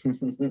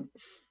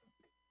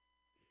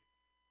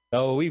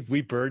 Oh,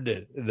 we burned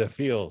it in the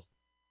field.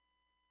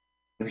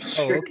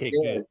 Sure okay,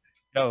 did. good.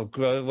 Oh,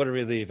 what a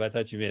relief. I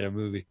thought you made a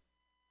movie.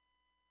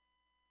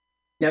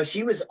 Now,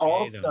 she was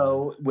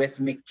also with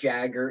Mick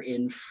Jagger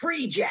in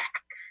Free Jack.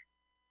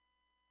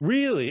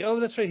 Really? Oh,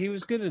 that's right. He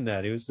was good in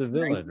that. He was the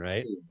villain,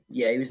 right?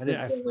 Yeah, he was the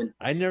villain.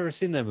 I never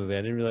seen that movie.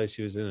 I didn't realize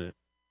she was in it.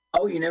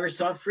 Oh, you never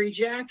saw Free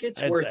Jack?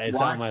 It's worth watching.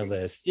 On my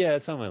list. Yeah,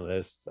 it's on my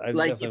list.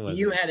 If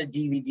you had a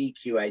DVD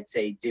queue, I'd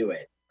say do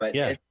it. But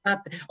yeah. It's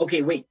not.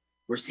 Okay, wait.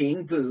 We're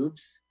seeing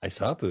boobs. I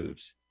saw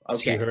boobs. Okay.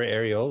 See her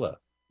areola.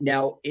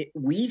 Now,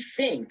 we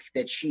think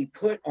that she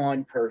put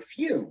on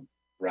perfume,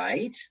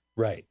 right?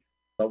 Right.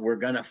 But we're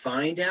going to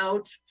find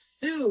out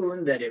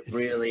soon that it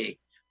really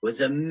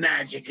was a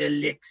magic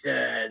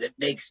elixir that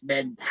makes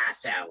men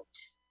pass out.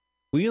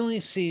 We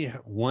only see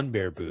one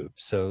bare boob,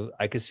 so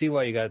I could see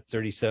why you got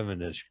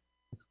 37 as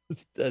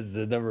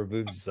the number of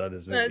boobs you saw in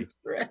this movie. That's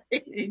right.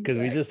 Because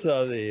we just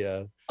saw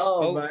the...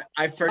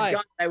 I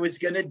forgot I was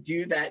going to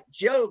do that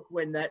joke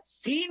when that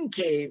scene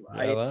came.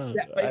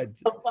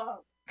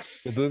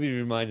 The movie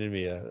reminded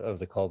me of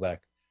the callback.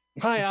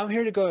 Hi, I'm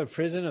here to go to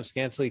prison. I'm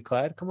scantily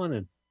clad. Come on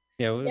in.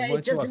 Yeah,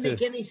 it doesn't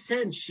make any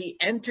sense. She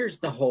enters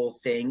the whole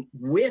thing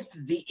with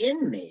the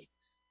inmates.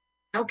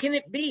 How can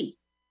it be?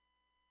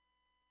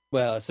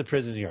 Well, it's a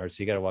prison yard,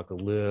 so you got to walk a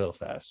little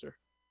faster.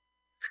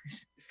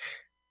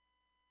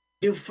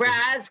 Do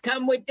fries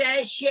come with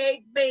that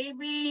shake,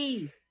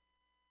 baby?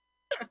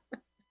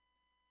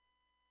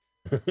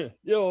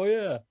 Oh,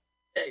 yeah.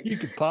 You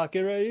can park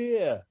it right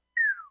here.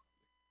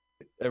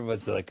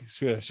 Everyone's like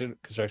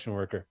construction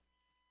worker.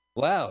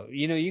 Wow,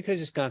 you could have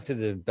just gone through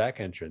the back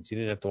entrance. You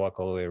didn't have to walk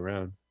all the way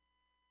around.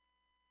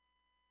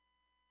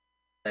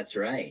 That's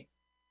right.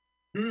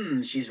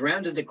 She's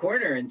rounded the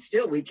corner and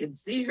still we can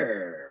see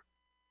her.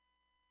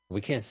 We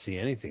can't see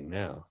anything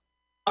now.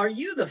 Are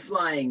you the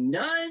flying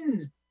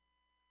nun?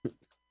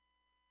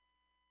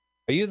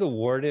 Are you the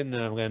warden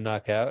that I'm going to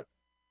knock out?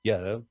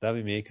 Yeah,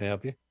 that'd be me. Can I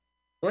help you?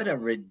 What a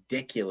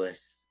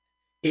ridiculous.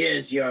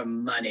 Here's your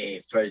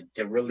money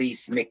to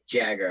release Mick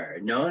Jagger.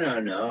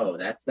 No,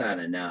 that's not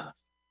enough.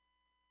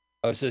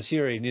 Oh, so she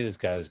already knew this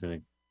guy was going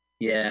to...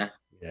 Yeah.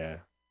 Yeah.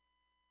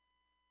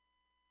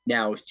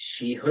 Now,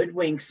 she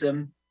hoodwinks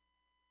him.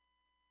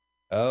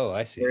 Oh,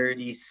 I see.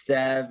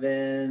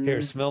 37.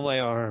 Here, smell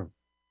my arm.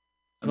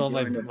 Smell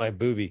my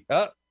boobie.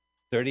 Oh,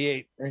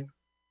 38.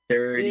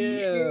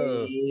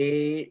 38.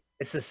 Ew.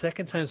 It's the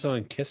second time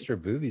someone kissed her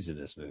boobies in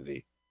this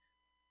movie.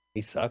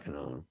 He's sucking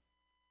on them.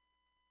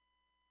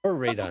 Or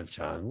Radon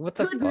Chong. What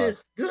the fuck?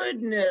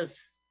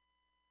 Goodness.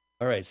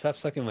 All right, stop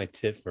sucking my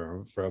tit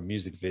for a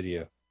music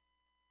video.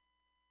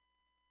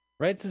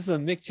 Right? This is a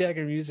Mick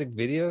Jagger music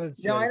video?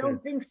 No, I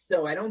don't think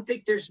so. I don't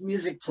think there's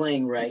music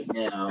playing right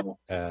now.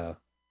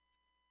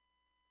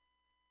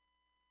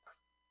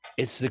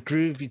 It's the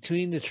groove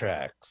between the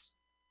tracks.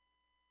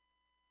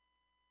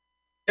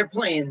 They're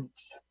playing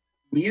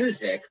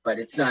music, but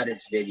it's not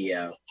his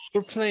video.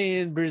 We're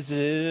playing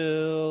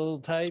Brazil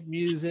type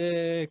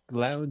music,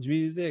 lounge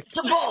music.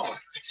 The boss.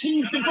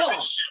 She's the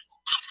boss.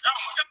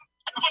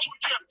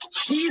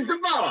 She's the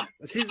boss.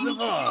 She's the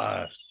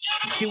boss.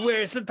 She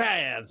wears the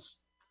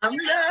pants. I'm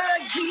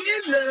lucky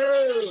in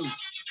love.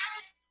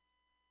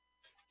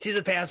 She's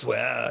a pants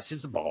wearer.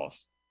 She's the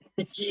boss.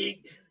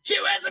 She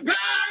wears the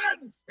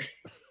pants.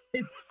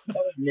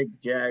 Oh, Mick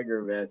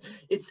Jagger, man.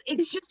 It's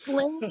just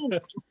lame.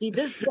 See,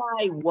 this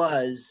guy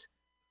was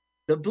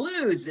the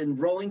blues and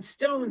Rolling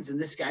Stones, and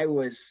this guy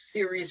was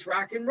serious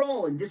rock and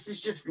roll, and this is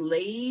just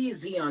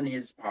lazy on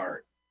his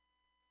part.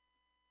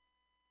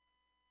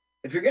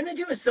 If you're gonna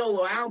do a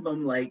solo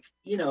album, like,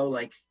 you know,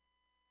 like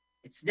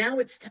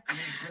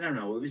I don't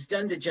know, it was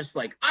done to just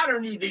like, I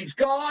don't need these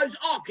guys,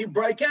 I can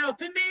break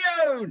out in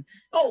my own.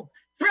 Oh,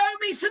 throw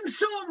me some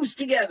songs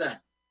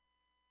together.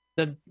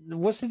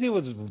 What's the deal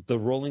with the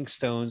Rolling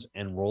Stones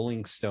and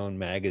Rolling Stone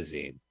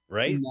magazine,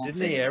 right? Nothing. Didn't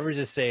they ever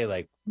just say,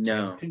 like,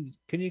 No.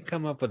 Can you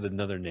come up with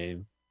another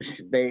name?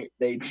 They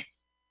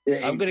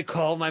I'm going to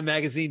call my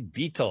magazine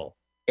Beetle.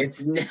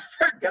 It's never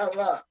come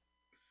up.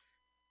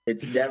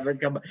 It's never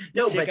come up.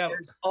 No, Check but out-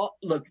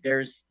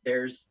 there's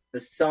the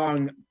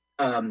song,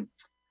 I'm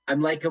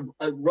like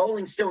a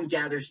Rolling Stone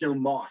gathers no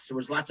moss. There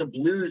was lots of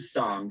blues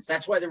songs.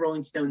 That's why the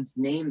Rolling Stones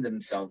named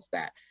themselves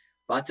that.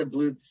 Lots of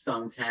blues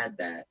songs had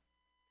that.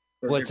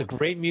 Well, it's a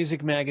great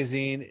music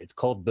magazine. It's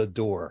called The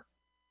Door.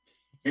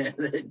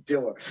 The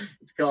Door.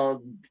 It's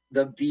called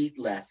The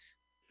Beatless.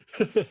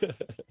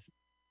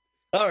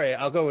 All right,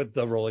 I'll go with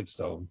the Rolling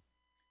Stone.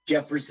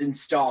 Jefferson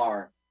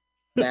Star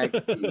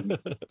magazine.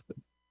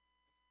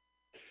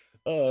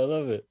 Oh, I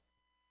love it.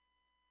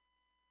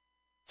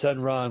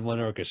 Sun Ra and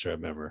One Orchestra,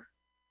 remember?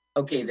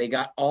 Okay, they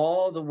got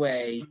all the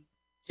way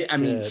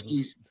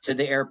she's to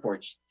the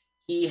airport.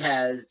 He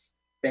has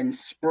been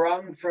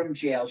sprung from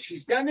jail.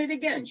 She's done it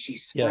again.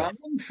 She's sprung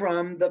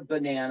from the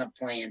banana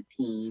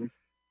plantain.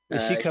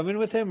 Is she coming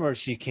with him, or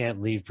she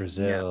can't leave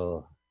Brazil?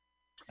 No.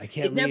 I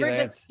can't It leave. never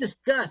gets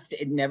discussed.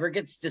 It never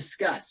gets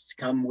discussed.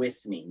 Come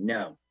with me.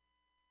 No.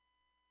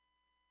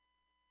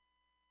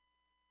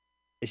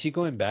 Is she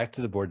going back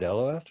to the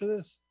bordello after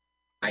this?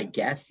 I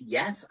guess.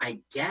 Yes, I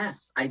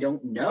guess. I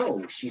don't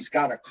know. She's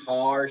got a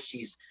car.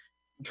 She's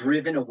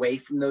driven away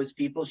from those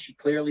people. She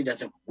clearly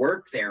doesn't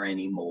work there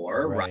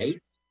anymore, right?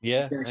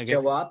 Yeah. She's gonna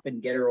show up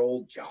and get her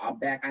old job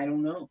back. I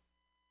don't know.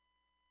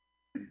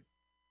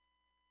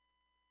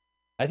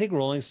 I think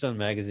Rolling Stone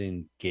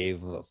magazine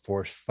gave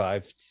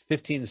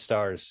 15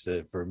 stars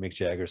for Mick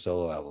Jagger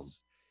solo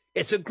albums.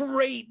 It's a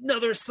great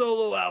another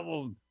solo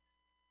album.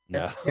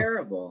 That's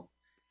terrible.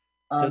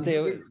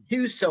 They,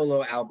 2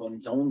 solo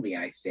albums only,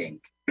 I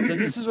think. So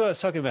this is what I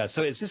was talking about.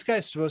 So is this guy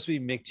supposed to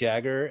be Mick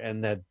Jagger,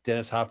 and that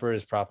Dennis Hopper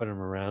is propping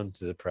him around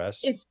to the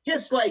press? It's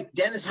just like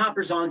Dennis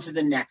Hopper's on to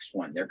the next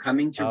one. They're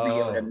coming to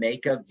Rio to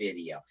make a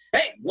video.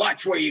 Hey,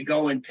 watch where you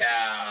going,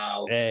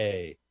 pal.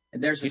 Hey.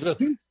 And there's a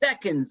few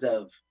seconds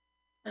of,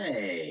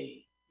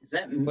 hey, is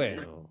that?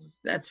 Well,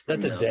 that's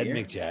that the dead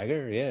Mick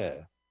Jagger?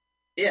 Yeah.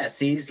 Yes,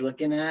 he's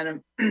looking at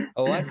him.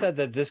 Oh, I thought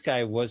that this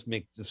guy was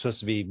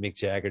supposed to be Mick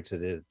Jagger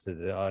to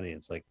the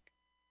audience. Like,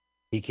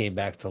 he came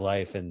back to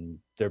life, and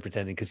they're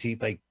pretending because he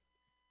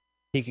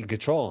can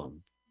control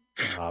him,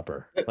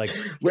 Hopper. Like,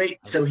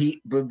 wait, so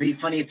he would be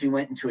funny if he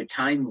went into a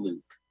time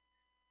loop,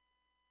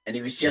 and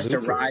he was just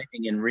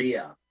arriving in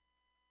Rio.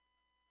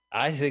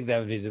 I think I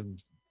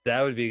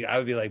would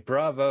be like,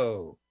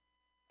 bravo.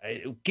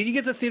 Can you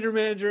get the theater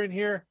manager in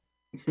here?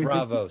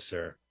 Bravo,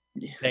 sir.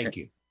 Thank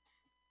you.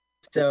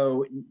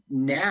 So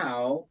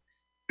now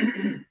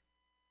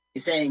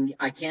he's saying,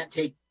 I can't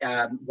take,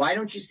 why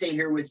don't you stay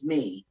here with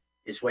me,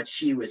 is what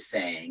she was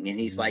saying. And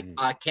he's like,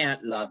 I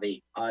can't,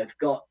 lovey. I've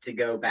got to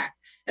go back.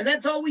 And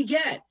that's all we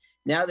get.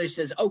 Now they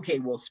says, okay,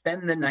 well,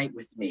 spend the night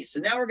with me.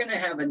 So now we're going to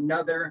have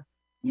another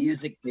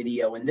music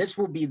video, and this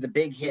will be the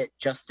big hit,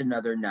 Just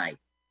Another Night.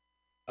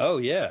 Oh,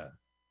 yeah.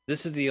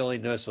 This is the only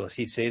noticeable.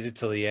 He saves it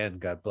till the end.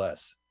 God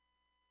bless.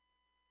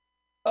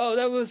 Oh,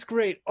 that was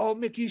great. Oh,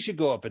 Mick, you should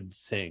go up and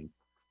sing.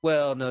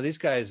 Well, no, these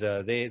guys,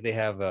 they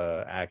have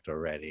a act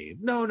already.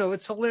 No,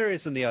 it's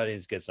hilarious when the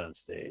audience gets on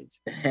stage.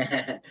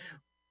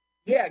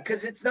 Yeah,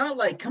 because it's not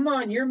like, come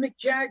on, you're Mick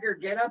Jagger,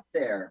 get up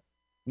there.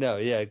 No,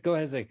 yeah, go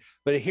ahead and sing.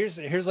 But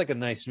here's like a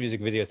nice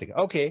music video thing.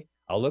 Okay,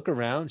 I'll look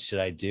around. Should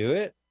I do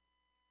it?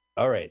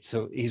 All right,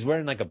 so he's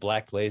wearing like a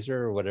black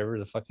blazer or whatever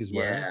the fuck he's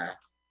wearing. Yeah.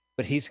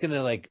 But he's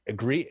gonna like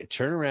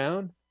turn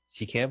around.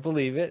 She can't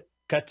believe it.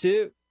 Cut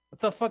to, what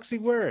the fuck's he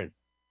wearing?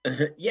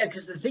 Yeah,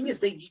 because the thing is,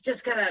 he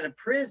just got out of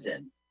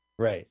prison.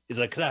 Right. He's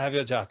like, can I have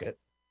your jacket?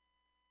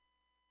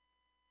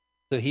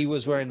 So he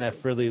was wearing that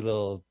frilly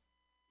little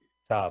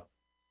top.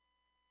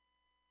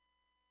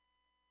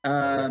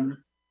 In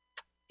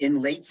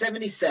late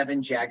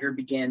 77, Jagger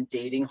began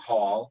dating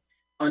Hall.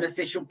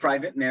 Unofficial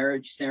private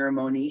marriage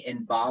ceremony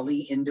in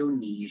Bali,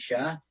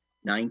 Indonesia,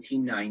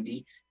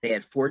 1990. They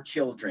had 4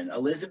 children.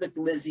 Elizabeth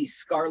Lizzie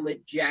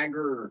Scarlett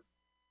Jagger.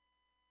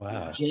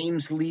 Wow.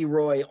 James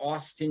Leroy,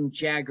 Austin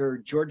Jagger,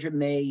 Georgia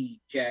May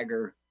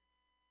Jagger.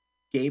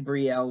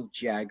 Gabrielle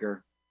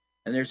Jagger.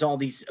 And there's all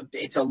these,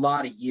 it's a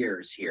lot of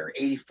years here.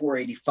 84,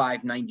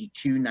 85,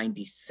 92,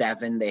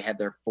 97, they had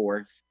their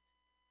fourth.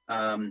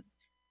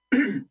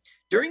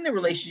 During the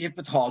relationship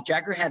with Hall,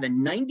 Jagger had a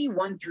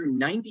 91 through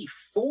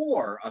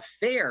 94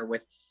 affair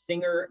with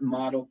singer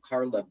model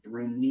Carla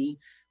Bruni,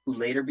 who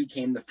later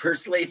became the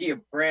first lady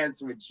of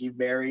France when she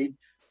married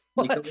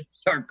Nicolas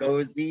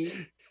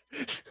Sarkozy.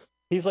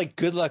 He's like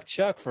Good Luck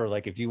Chuck for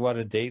like if you want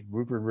to date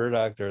Rupert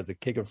Murdoch or the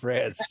King of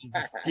France,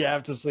 you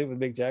have to sleep with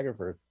Mick Jagger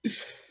first.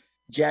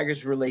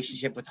 Jagger's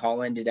relationship with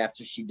Hall ended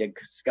after she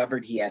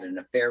discovered he had an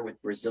affair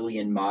with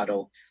Brazilian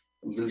model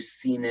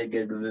Lucina,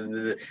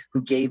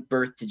 who gave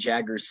birth to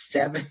Jagger's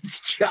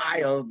seventh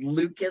child,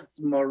 Lucas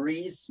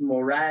Maurice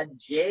Morad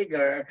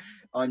Jagger,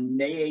 on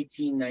May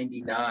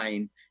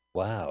 1899.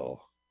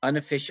 Wow.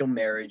 Unofficial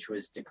marriage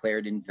was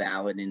declared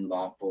invalid and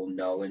lawful,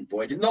 null and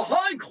void in the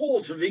High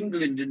Court of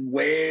England and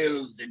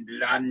Wales in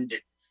London,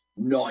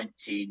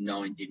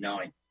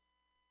 1999.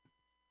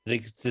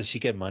 Does she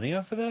get money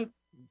off of that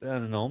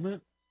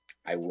annulment?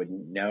 I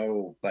wouldn't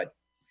know, but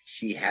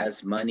she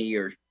has money,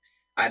 or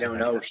I don't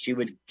know. She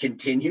would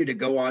continue to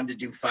go on to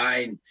do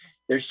fine.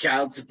 There's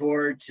child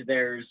support.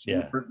 There's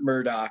Rupert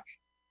Murdoch.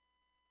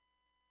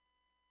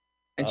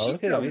 And she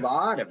did a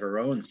lot of her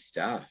own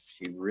stuff.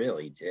 She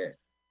really did.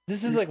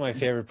 This is like my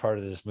favorite part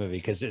of this movie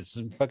because it's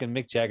fucking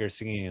Mick Jagger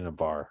singing in a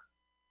bar.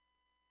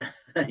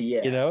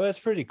 Yeah. You know, that's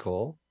pretty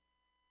cool.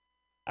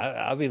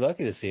 I'll be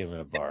lucky to see him in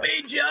a bar.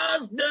 Be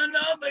just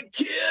another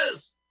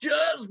kiss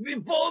just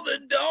before the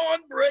dawn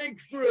break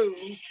through.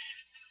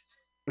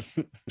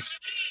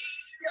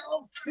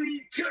 Your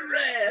sweet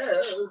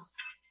caress.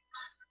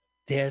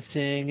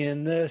 Dancing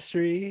in the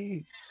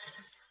street.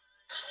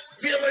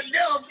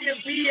 Philadelphia,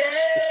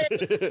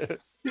 PA.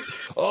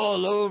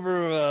 All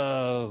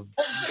over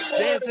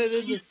dancing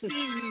in the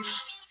street.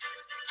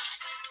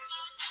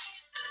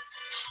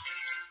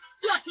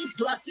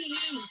 Plucky.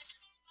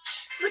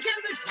 Look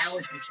at the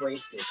talented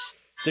choices.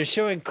 They're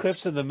showing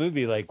clips of the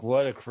movie, like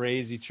what a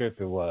crazy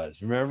trip it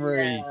was. Remember?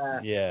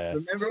 Yeah.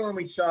 Remember when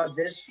we saw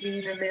this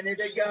scene a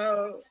minute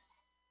ago?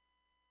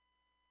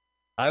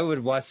 I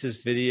would watch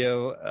this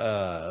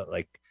video.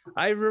 Like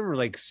I remember,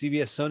 like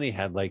CBS Sony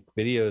had like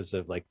videos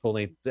of like full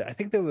length. I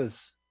think there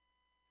must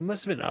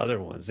have been other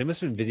ones. They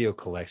must have been video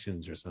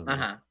collections or something.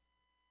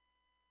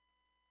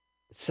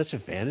 It's such a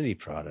vanity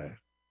product.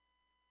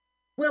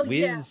 Well,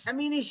 yeah. I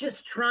mean, he's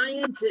just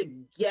trying to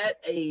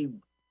get a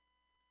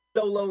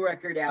solo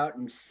record out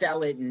and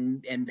sell it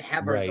and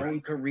have his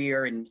own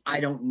career. And I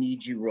don't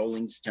need you,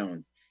 Rolling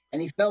Stones.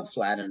 And he fell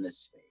flat on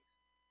his face.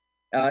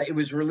 It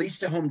was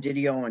released to home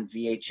video on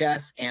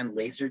VHS and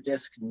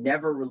Laserdisc,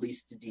 never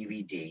released to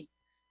DVD.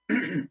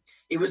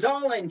 It was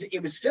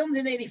filmed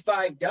in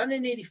 85, done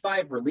in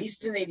 85,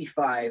 released in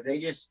 85. They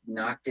just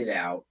knocked it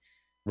out.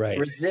 Right.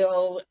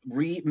 Brazil,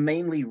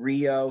 mainly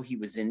Rio. He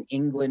was in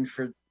England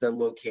for the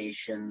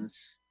locations.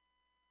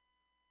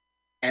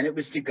 And it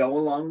was to go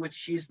along with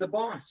She's the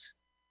Boss.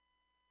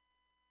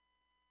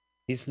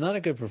 He's not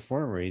a good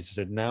performer. He's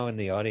now in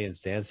the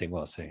audience dancing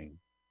while singing.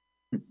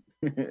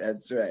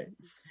 That's right.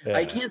 Yeah.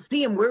 I can't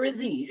see him. Where is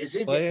he? He's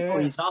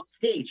off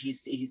stage.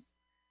 He's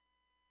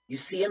you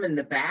see him in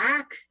the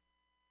back?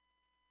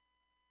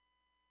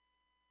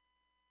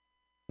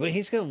 Well,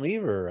 he's going to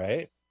leave her,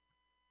 right?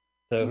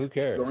 So who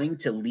cares? Going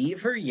to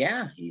leave her?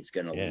 Yeah, he's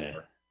going to leave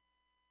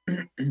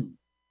her.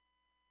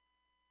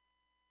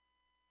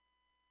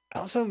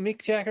 Also,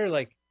 Mick Jagger,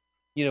 like,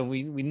 you know,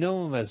 we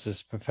know him as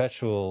this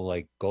perpetual,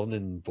 like,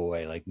 golden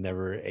boy, like,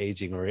 never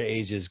aging or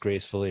ages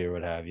gracefully or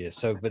what have you.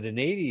 So, but in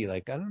 80,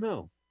 like, I don't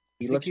know.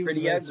 He looks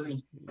pretty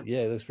ugly.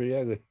 Yeah, he looks pretty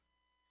ugly.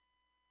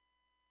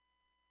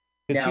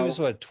 Because he was,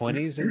 what,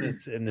 20s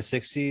in the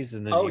 60s?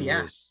 And then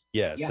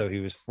so he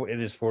was in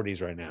his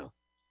 40s right now.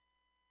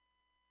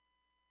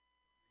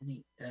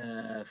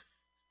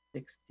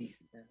 60,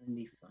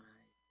 75.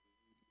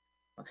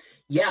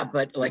 Yeah,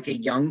 but like a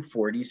young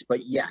 40s,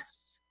 but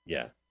yes.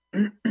 Yeah.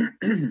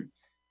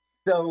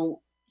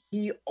 So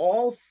he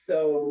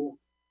also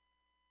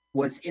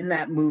was in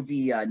that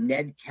movie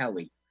Ned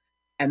Kelly,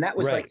 and that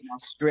was like an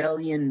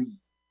Australian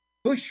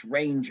bush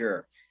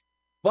ranger.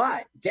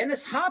 But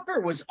Dennis Hopper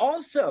was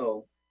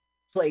also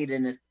played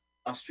in an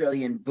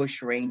Australian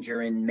bush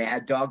ranger in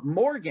Mad Dog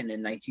Morgan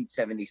in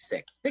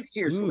 1976, 6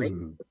 years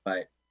later.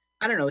 But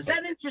I don't know. Is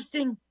that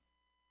interesting?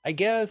 I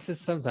guess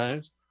it's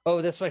sometimes.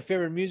 Oh, that's my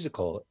favorite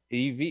musical,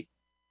 Evie.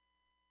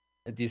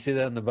 Do you see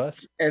that on the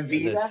bus?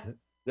 Evita?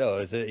 No,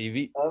 is it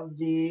Evie?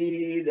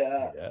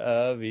 Evita.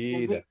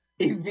 Evita.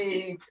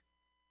 Evita.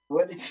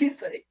 What did you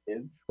say?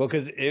 Well,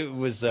 because it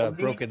was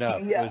broken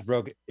up. It was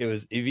broken. It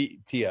was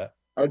Evitia.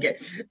 Okay.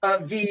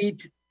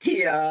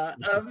 Evitia.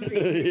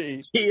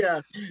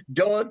 Evitia.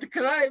 Don't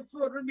cry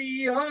for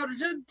me,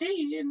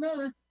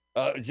 Argentina.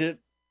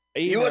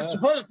 You were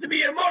supposed to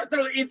be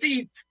immortal,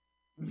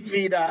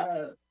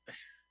 Evita.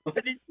 What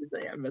did you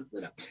say? I messed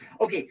it up.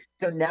 Okay,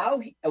 so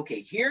now,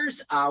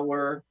 here's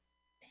our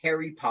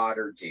Harry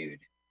Potter dude.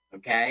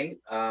 Okay.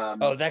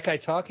 That guy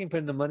talking,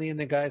 putting the money in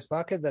the guy's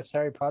pocket. That's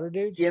Harry Potter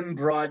dude. Jim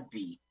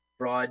Broadbent.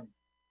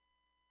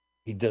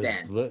 He does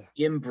Ben. look.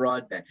 Jim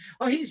Broadbent.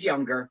 Oh, he's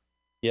younger.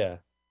 Yeah.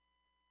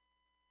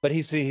 But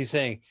he's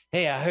saying,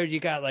 "Hey, I heard you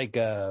got like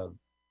Paul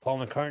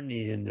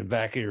McCartney in the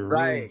back of your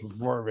room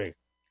performing."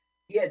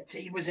 Yeah,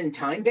 he was in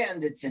Time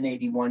Bandits in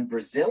 81,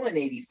 Brazil in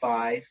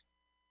 85.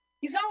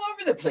 He's all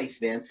over the place,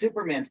 man.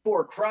 Superman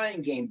 4,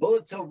 Crying Game,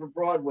 Bullets Over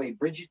Broadway,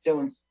 Bridget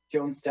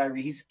Jones'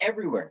 Diary. He's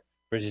everywhere.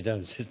 Bridget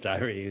Jones'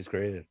 Diary. He was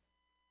great.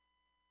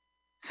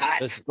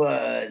 Hot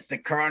Fuzz, The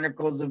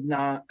Chronicles of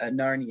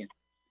Narnia.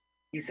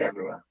 He's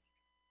everywhere.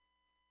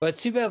 But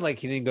it's too bad, like,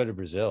 he didn't go to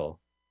Brazil.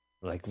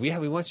 Like, we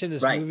watching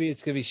this movie.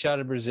 It's going to be shot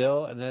in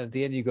Brazil. And then at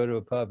the end, you go to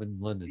a pub in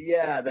London.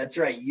 Yeah, that's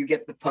right. You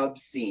get the pub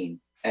scene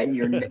and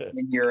you're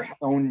in your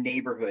own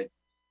neighborhood.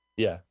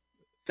 Yeah.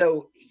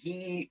 So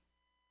he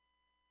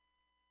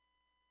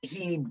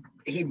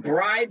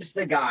bribes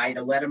the guy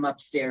to let him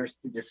upstairs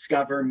to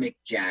discover Mick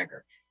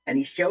Jagger. And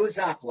he shows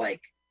up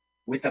like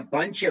with a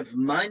bunch of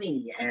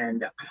money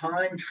and a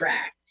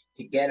contract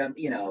to get him,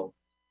 you know.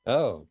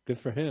 Oh, good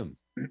for him.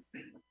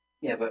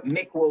 Yeah, but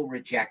Mick will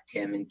reject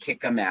him and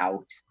kick him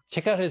out.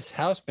 Check out his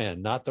house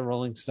band, not the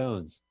Rolling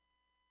Stones.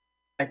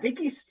 I think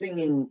he's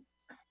singing.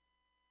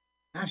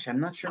 Gosh, I'm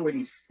not sure what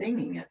he's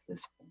singing at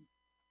this point.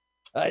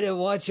 I didn't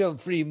want your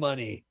free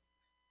money.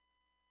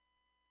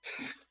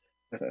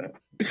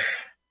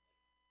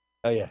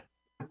 Oh, yeah.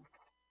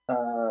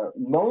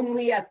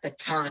 Lonely at the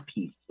Top,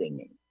 he's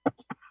singing.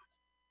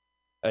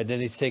 And then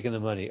he's taking the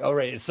money. All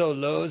right, it's so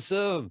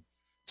lonesome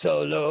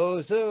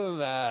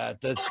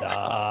at the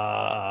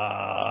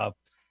top.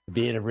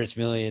 Being a rich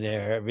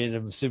millionaire, being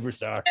a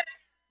superstar.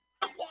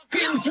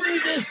 Walking through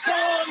this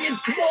song,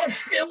 it's more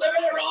filler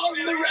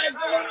on the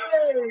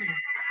record.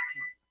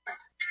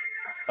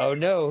 Oh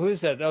no,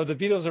 who's that? Oh, the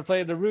Beatles are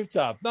playing the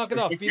rooftop. Knock it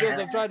off, Beatles.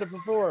 I'm trying to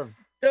perform.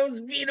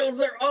 Those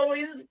Beatles are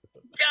always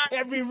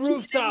every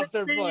rooftop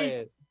they're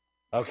playing.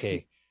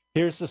 Okay,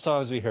 here's the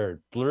songs we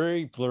heard.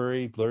 Blurry,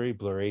 blurry, blurry,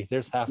 blurry.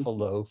 There's Half a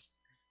Loaf.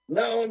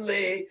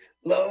 Lonely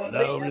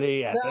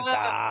at the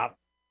top.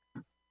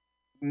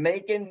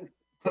 Making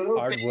pooping.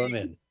 Hard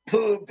Woman.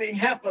 Pooping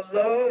half a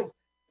loaf.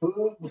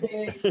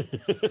 Pooping.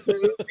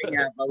 Pooping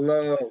half a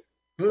loaf.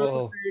 Pooping.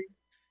 Oh.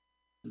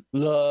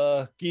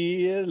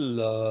 Lucky in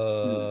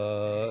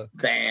luck.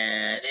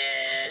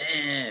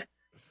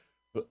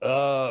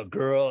 Oh,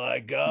 girl, I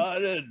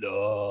got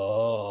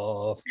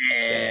enough.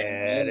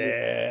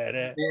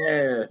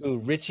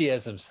 Ooh, Richie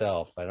as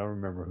himself. I don't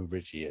remember who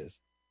Richie is.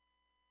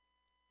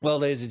 Well,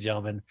 ladies and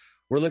gentlemen,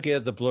 we're looking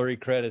at the blurry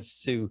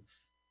credits to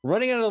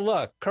Running Out of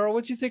Luck. Carl,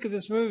 what'd you think of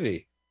this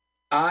movie?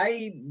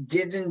 I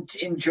didn't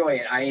enjoy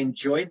it. I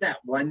enjoyed that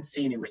one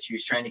scene in which he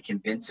was trying to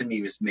convince him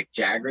he was Mick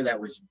Jagger.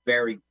 That was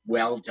very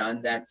well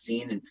done, that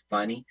scene, and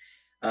funny.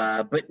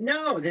 But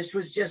no, this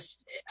was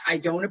just, I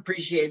don't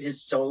appreciate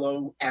his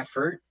solo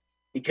effort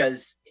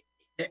because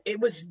it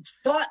was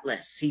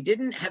thoughtless. He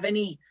didn't have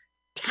any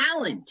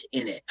talent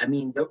in it. I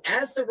mean,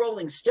 as the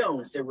Rolling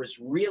Stones, there was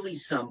really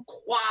some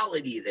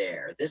quality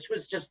there. This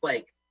was just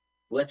like,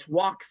 let's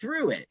walk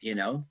through it, you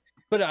know?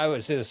 But I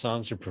would say the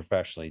songs are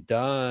professionally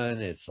done.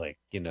 It's like,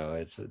 you know,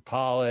 it's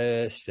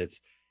polished. It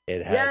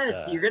has.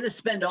 Yes, you're going to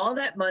spend all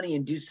that money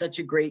and do such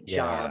a great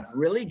job.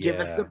 Really give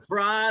us the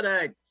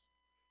product.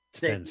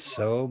 Spend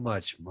so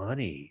much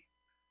money.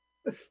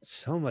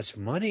 So much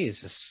money.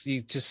 It's just,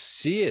 you just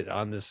see it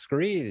on the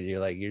screen and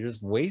you're like, you're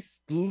just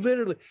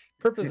literally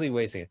purposely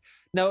wasting it.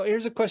 Now,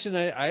 here's a question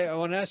I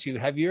want to ask you.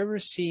 Have you ever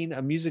seen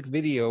a music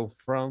video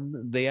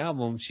from the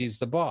album She's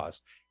the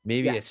Boss?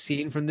 Maybe a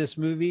scene from this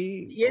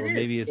movie,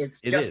 maybe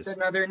it's just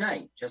another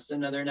night. Just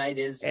Another Night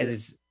is, and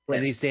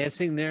he's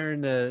dancing there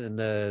in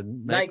the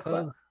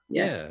nightclub.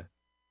 Yeah,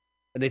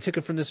 and they took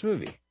it from this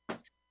movie.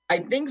 I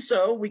think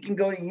so. We can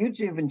go to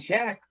YouTube and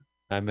check.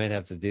 I might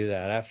have to do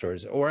that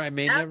afterwards, or I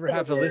may never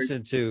have to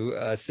listen to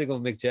a single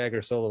Mick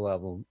Jagger solo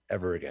album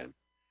ever again.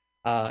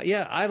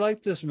 Yeah, I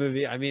like this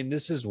movie. I mean,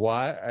 this is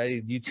why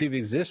YouTube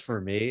exists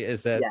for me.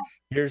 Is that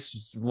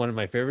here's one of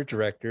my favorite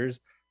directors.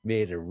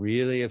 Made a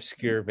really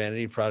obscure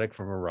vanity product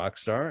from a rock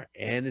star,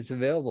 and it's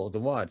available to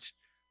watch.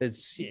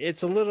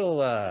 It's a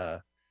little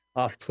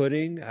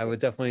off-putting. I would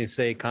definitely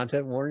say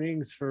content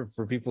warnings for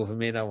people who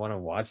may not want to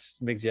watch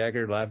Mick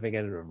Jagger laughing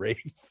at a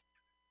rape.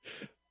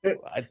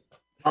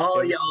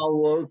 All y'all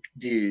woke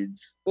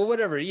dudes. Well,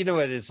 whatever. You know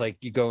what it's like.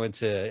 You go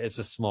into It's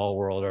a Small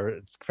World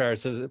or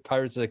Pirates of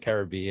the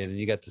Caribbean, and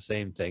you got the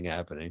same thing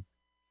happening.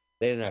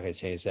 They're not going to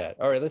change that.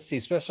 All right, let's see.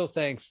 Special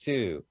thanks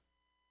to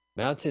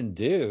Mountain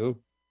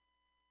Dew.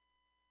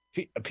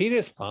 A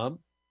penis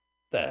pump?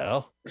 The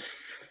hell?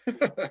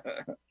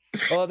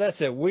 Well, that's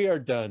it. We are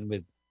done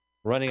with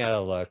Running Out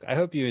of Luck. I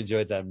hope you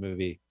enjoyed that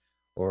movie.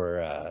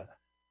 Or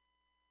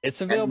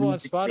it's available on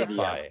Spotify.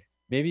 Video.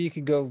 Maybe you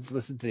can go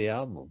listen to the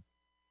album.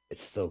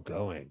 It's still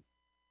going.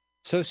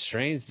 So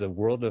strange, the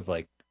world of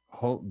like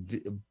home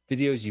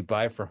videos you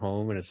buy for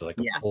home, and it's like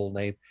a full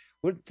length.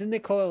 What didn't they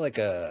call it, like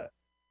a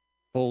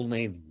full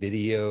length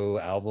video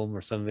album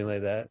or something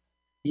like that?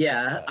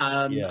 Yeah,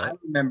 I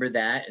remember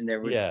that, and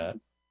there was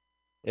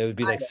it would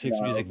be like 6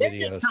 music videos.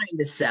 They're just trying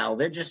to sell.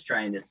 They're just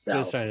trying to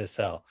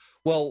sell.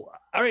 Well,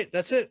 all right,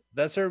 that's it.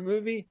 That's our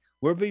movie.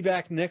 We'll be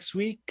back next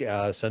week,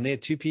 Sunday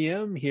at 2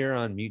 p.m. here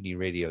on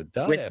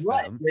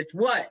MutinyRadio.fm. With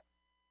what?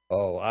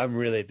 Oh,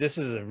 this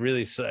is a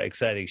really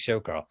exciting show,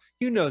 Carl.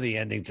 You know the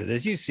ending to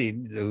this. You've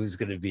seen who's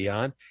going to be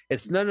on.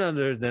 It's none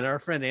other than our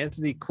friend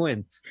Anthony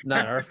Quinn.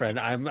 Not our friend.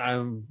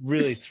 I'm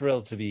really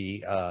thrilled to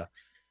be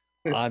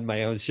on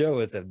my own show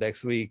with him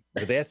next week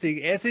with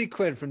Anthony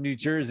Quinn from New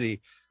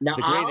Jersey. Now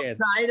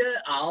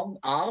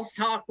I'll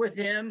talk with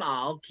him.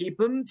 I'll keep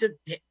him to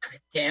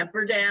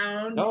tamper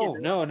down.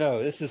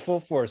 No. This is full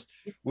force.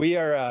 We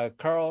are.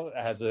 Carl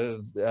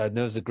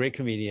knows a great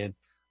comedian,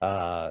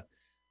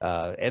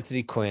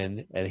 Anthony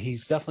Quinn, and he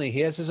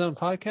has his own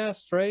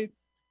podcast, right?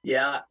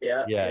 Yeah.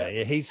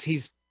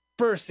 He's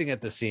bursting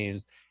at the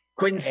seams.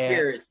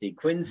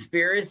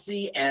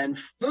 Quinspiracy and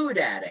Food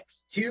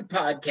Addicts, 2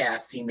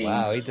 podcasts he made.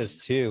 Wow, he does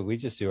 2. We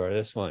just do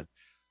this one.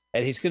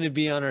 And he's going to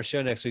be on our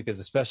show next week as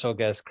a special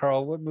guest.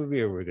 Carl, what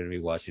movie are we going to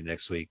be watching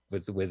next week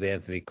with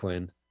Anthony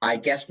Quinn? I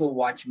guess we'll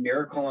watch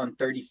Miracle on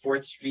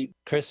 34th Street.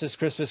 Christmas.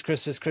 Christmas,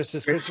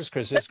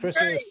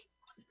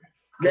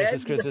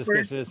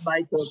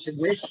 Michael, to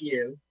wish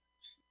you.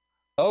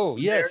 Oh,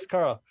 yes,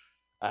 Carl.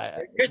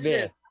 Christmas.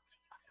 Man,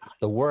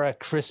 the war at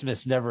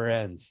Christmas never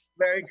ends.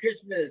 Merry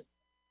Christmas.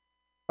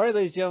 All right,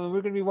 ladies and gentlemen,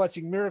 we're going to be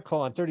watching Miracle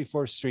on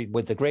 34th Street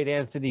with the great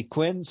Anthony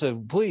Quinn. So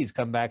please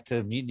come back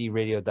to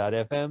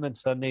MutinyRadio.fm and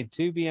Sunday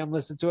 2 p.m.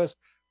 Listen to us.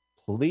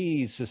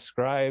 Please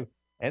subscribe.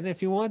 And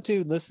if you want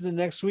to, listen to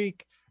next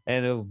week.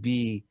 And it'll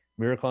be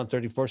Miracle on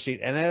 34th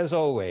Street. And as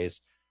always,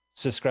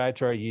 subscribe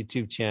to our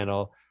YouTube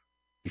channel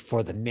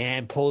before the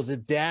man pulls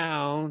it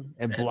down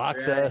and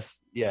blocks us.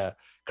 Yeah.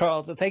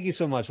 Carl, thank you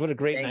so much. What a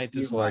great night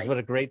this was. Mike. What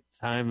a great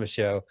time of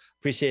show.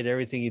 Appreciate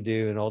everything you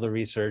do and all the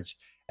research.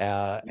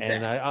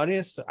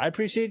 Audience, I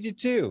appreciate you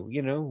too.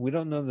 You know, we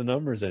don't know the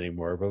numbers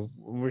anymore, but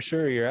we're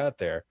sure you're out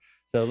there.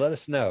 So let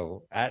us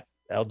know at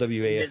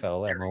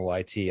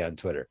LWAFLMOYT on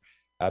Twitter.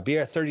 Be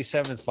our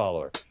 37th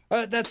follower. All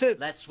right, that's it.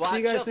 Let's watch See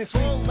you guys a next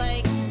week.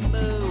 full-length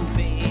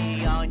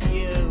movie on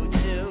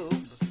YouTube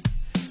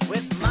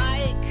with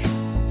Mike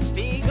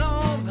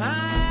Spiegelman.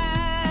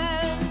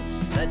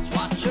 Let's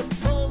watch a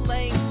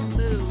full-length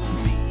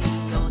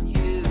movie on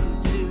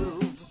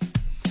YouTube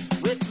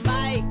with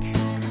Mike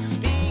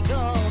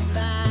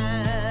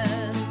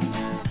Spiegelman.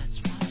 Let's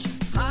watch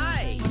it.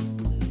 Hi,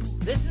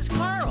 this is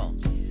Carl.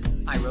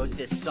 I wrote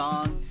this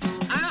song.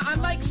 I'm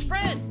Mike's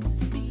friend.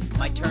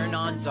 My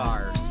turn-ons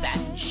are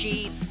satin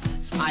sheets.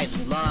 I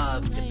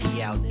love to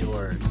be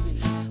outdoors.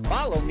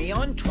 Follow me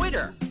on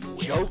Twitter.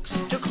 Jokes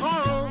to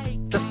Carl.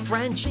 The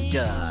French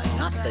duh,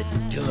 not the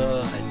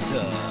duh.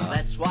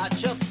 Let's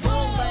watch a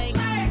full-length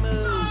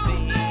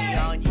movie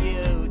on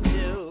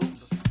YouTube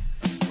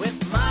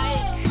with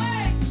Mike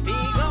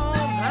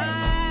Spiegelman.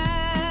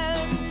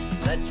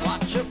 Let's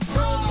watch a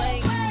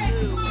full-length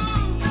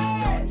movie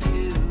on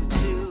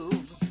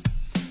YouTube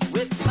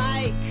with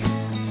Mike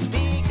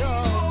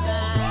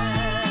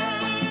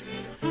Spiegelman.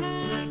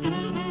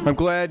 I'm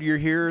glad you're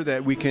here,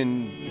 that we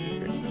can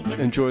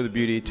enjoy the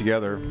beauty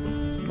together,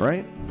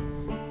 right?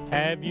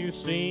 Have you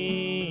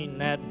seen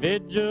that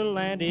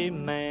vigilante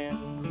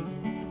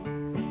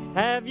man?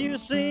 Have you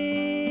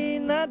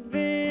seen that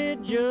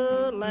vigilante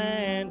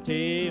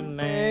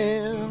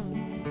man?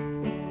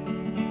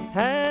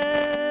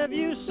 Have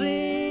you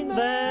seen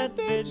that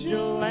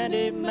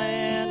vigilante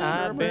man?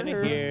 I've been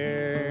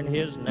hearing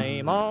his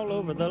name all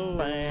over the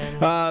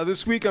land.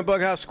 This week on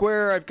Bughouse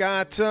Square, I've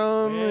got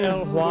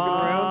Well,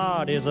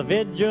 what is a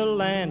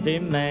vigilante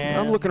man?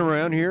 I'm looking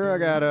around here.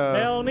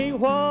 Tell me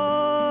what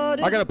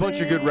I got a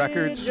bunch of good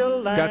records.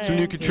 Got some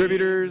new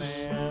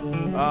contributors.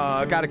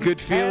 Got a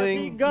good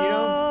feeling. You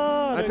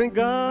know, I think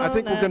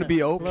we're going to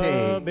be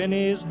okay. Club in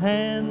his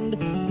hand,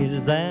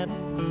 is that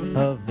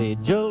a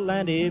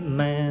vigilante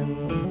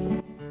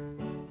man?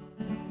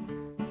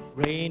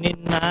 Rainy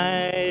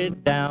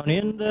night down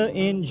in the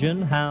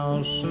engine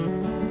house,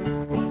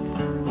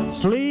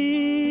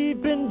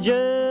 sleeping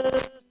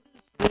just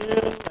as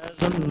still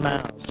as a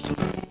mouse.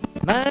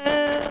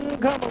 Man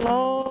come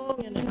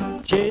along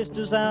and chased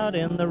us out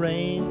in the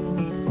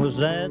rain. Was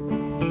that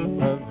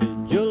a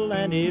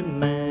vigilante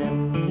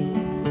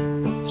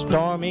man?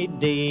 Stormy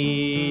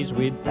days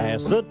we'd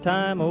pass the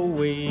time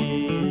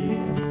away,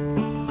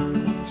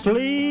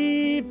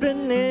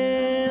 sleeping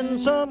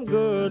in some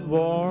good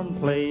warm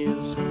place.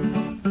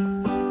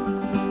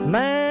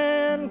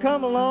 Man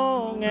come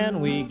along and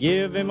we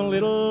give him a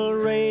little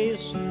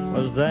race.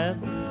 Was that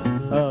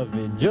a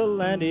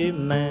vigilante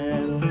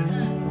man?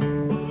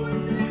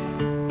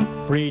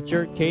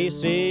 Preacher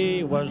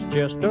Casey was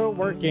just a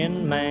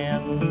working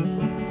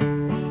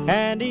man,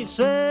 and he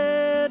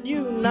said,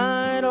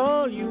 unite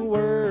all you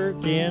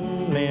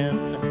working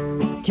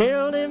men.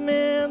 Killed him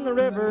in the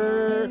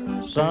river,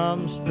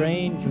 some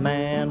strange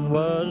man.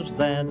 Was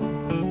that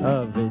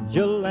a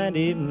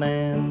vigilante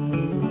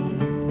man?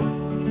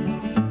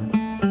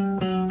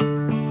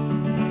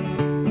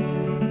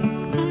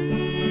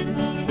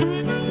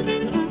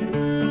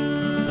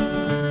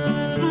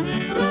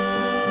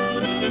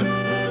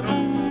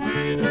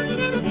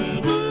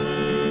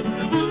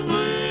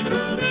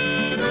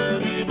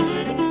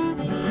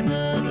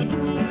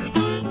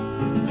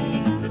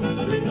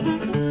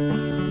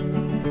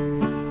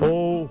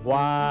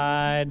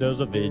 Why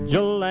does a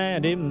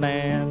vigilante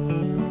man?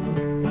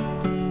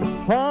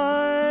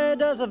 Why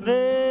does a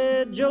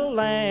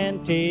vigilante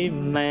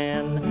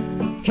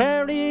man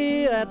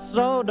carry that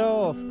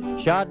sawed-off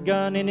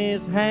shotgun in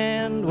his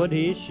hand? Would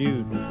he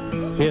shoot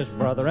his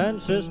brother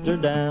and sister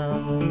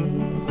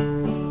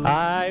down?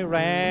 I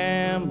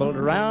rambled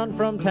around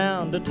from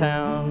town to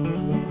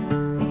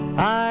town.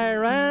 I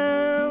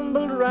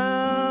rambled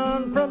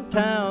around from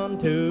town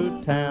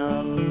to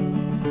town.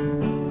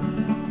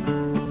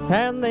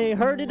 And they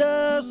herded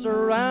us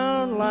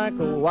around like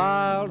a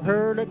wild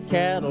herd of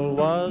cattle.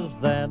 Was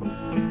that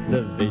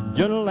the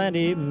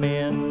vigilante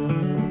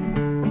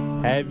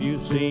men? Have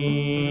you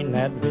seen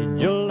that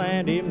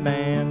vigilante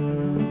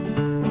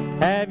man?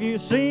 Have you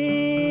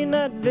seen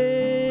that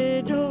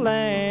vigilante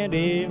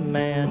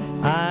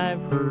man?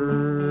 I've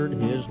heard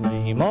his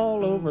name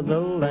all over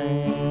the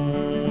land.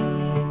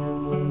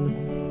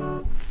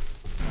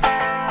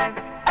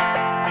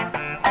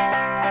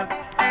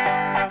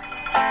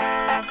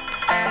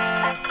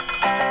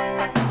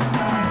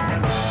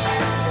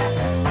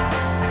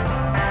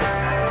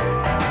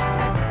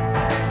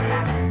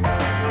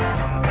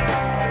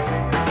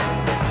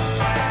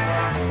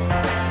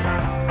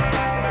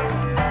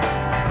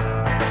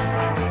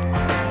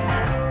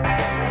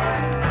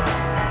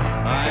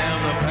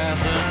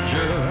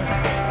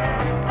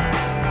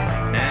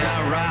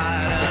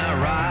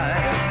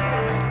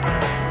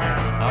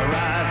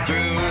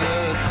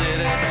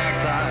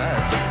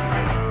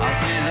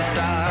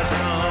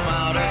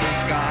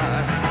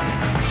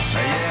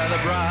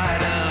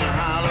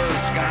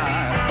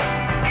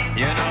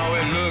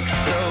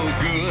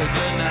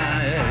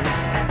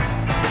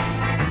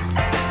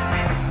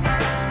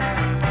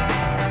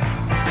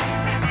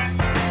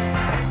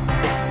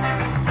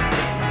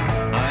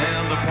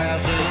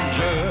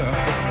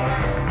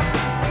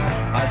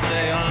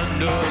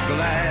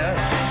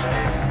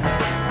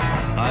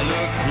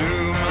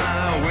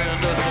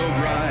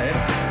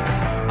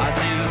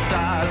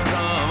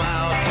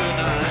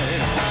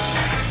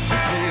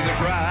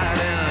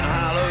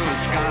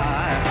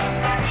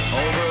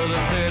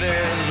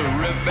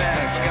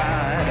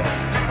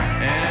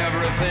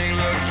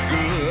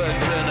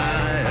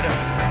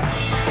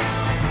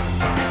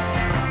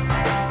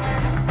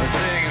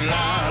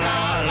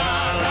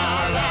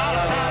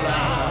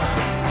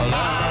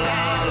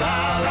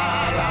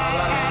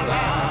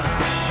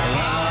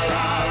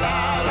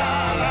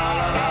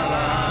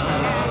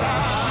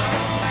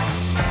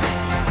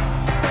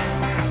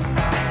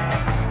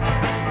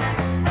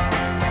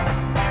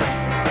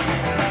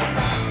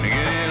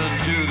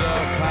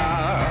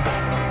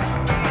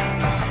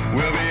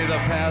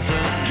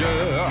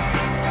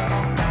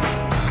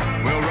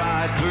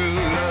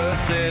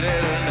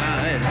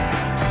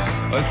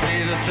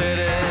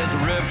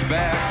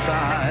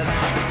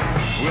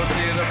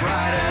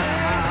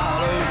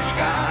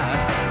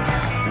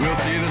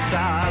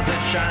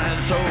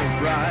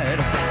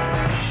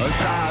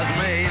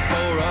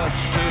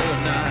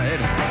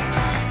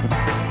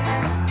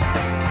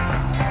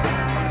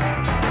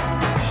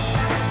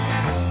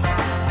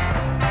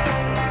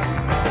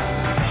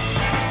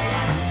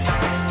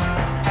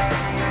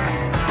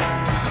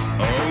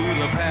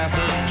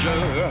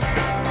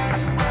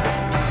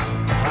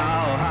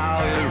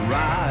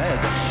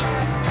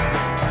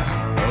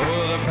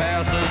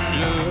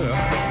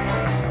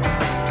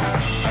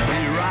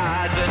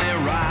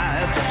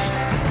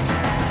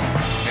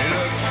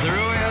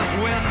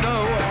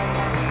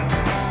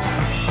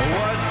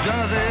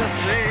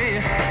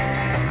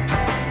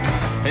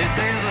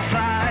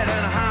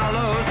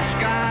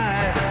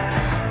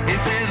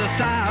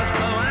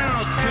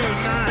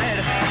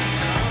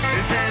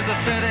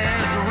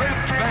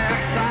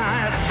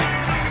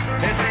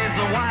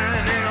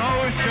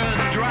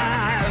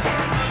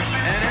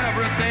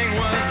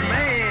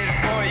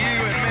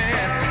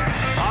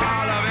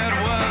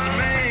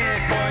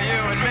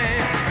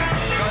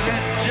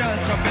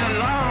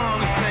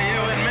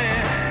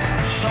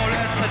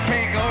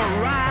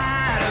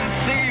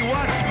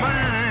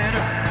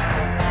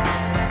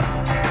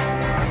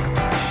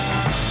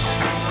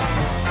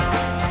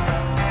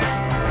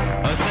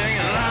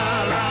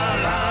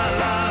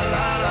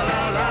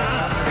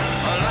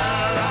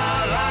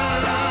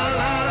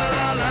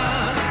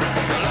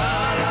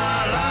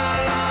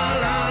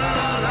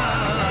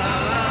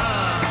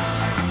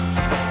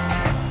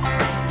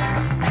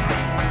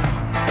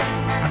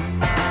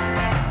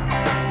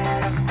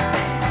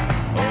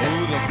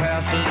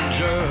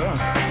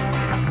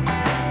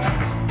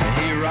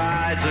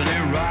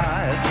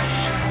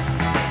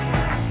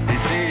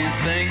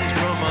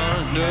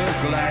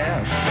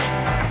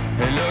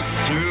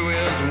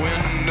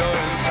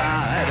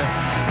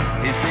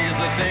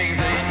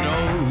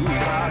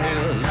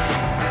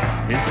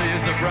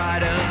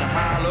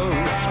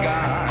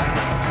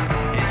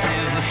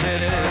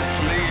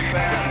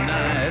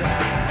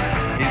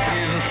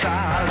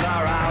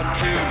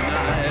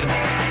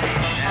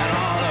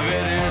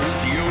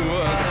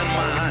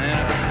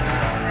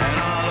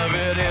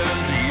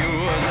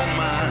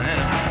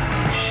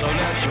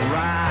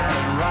 Ride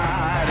and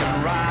ride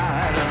and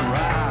ride and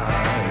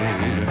ride.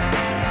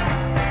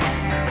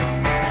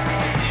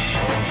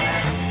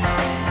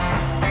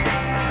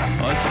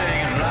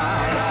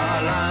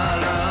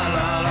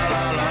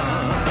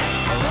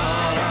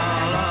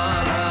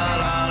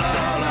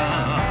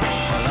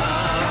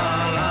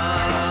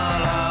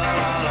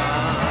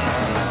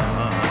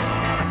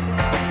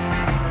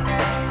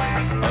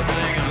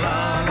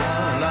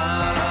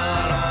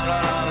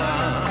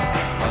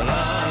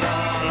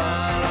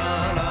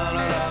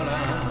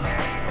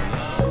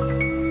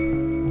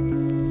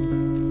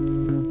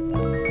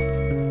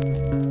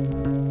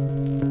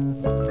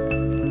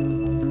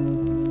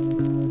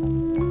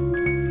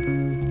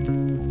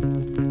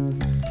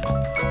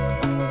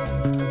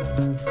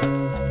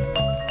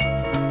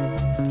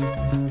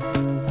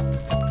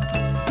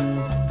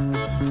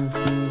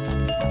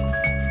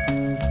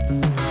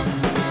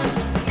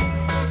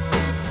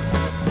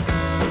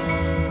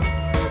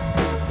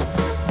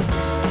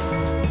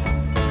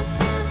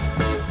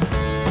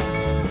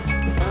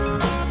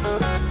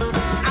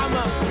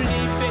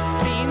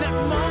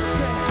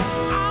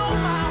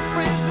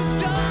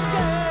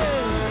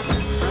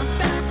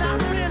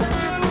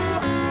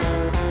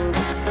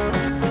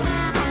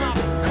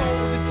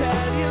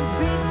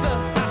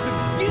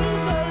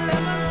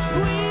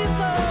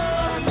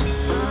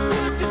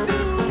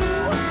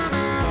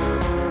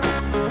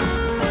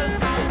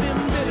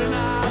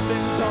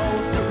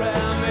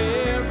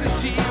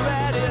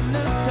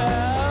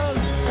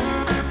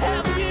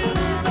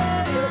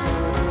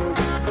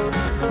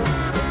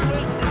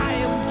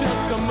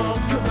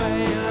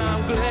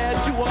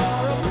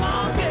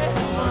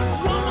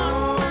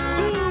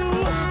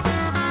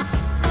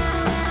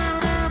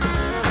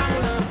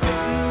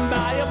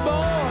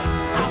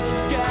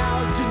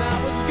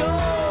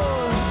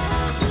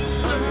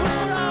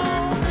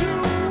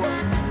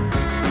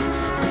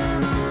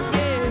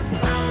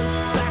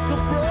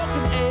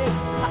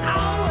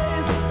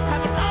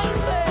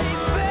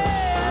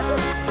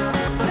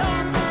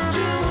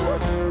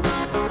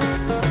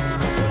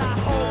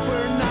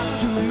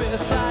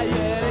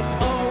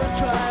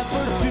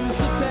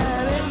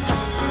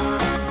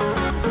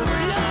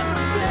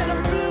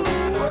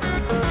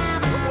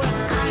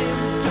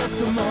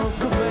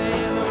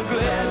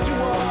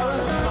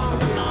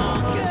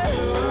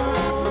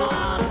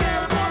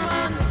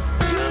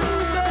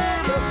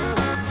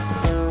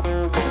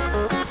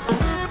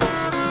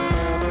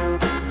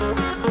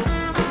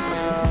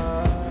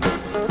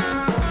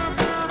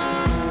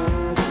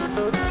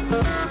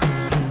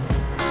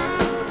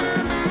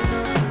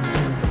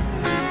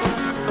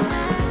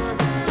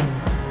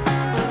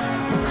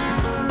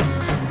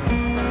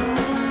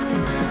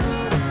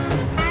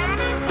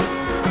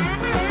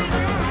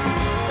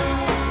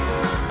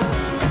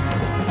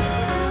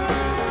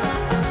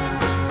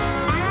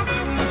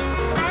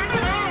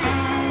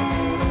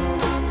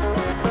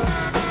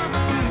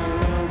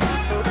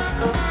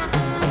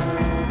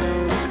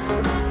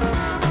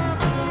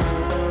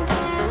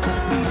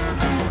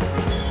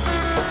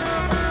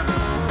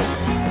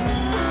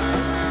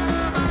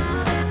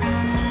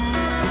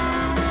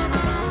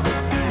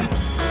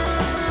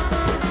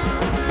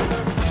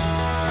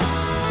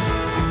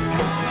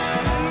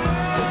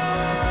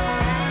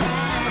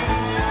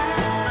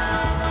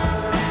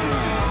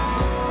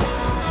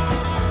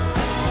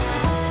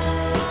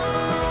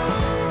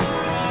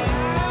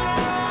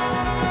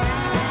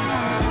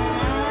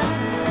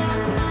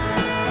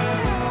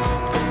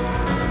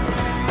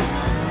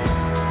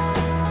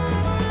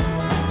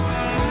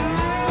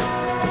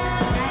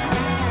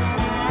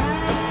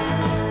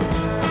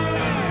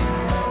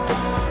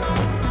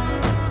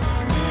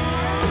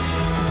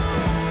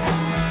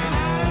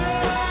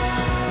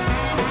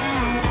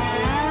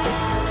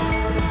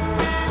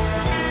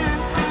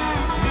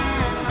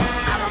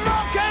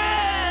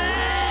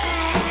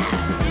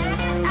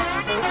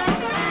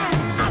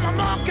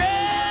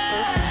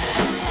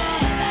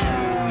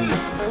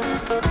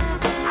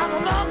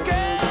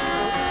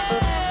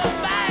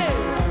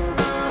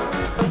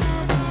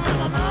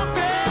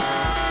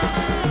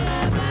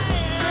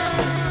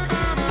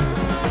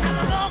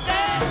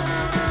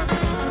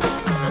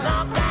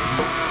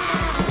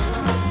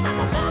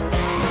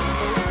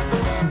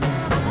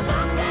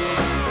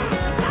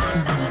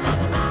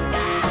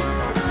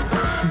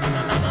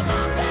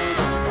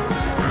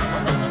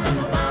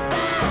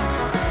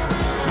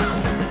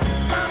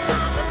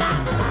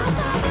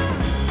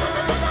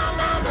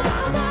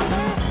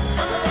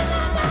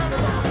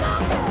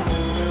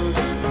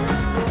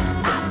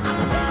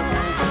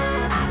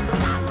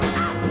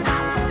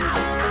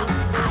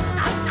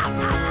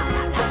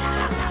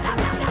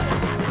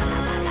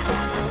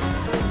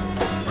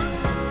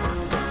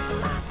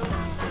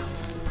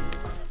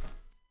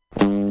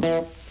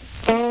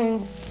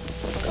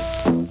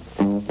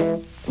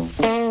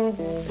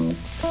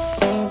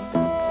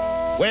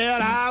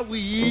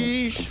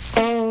 catfish.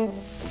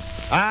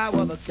 I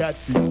was a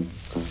catfish.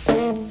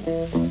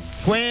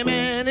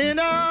 Swimming in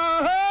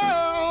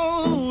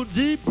a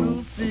deep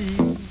blue sea.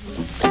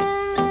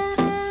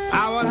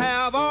 I would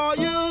have all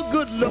you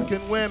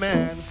good-looking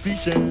women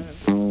fishing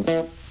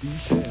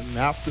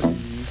after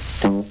me,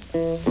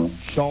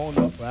 showing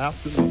up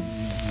after me,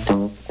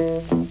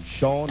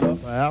 showing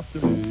up after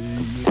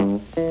me.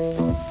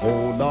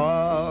 Oh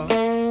Lord,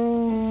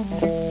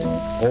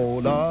 oh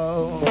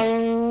Lord,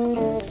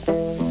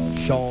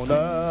 showing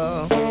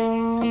up.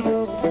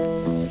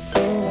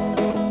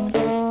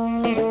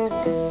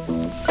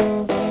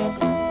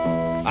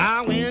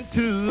 I went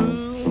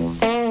to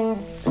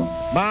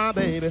my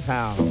baby's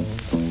house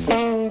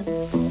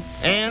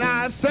and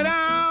I sat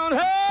down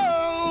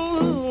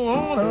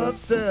on her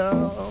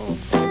step.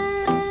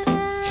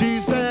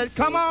 She said,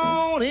 come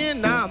on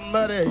in now,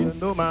 buddy, you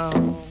know my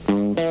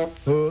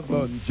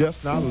husband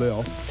just not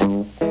left.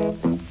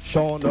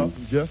 Showing up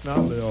and just not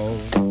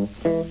left.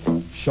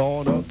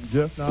 Showing up and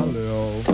just not left.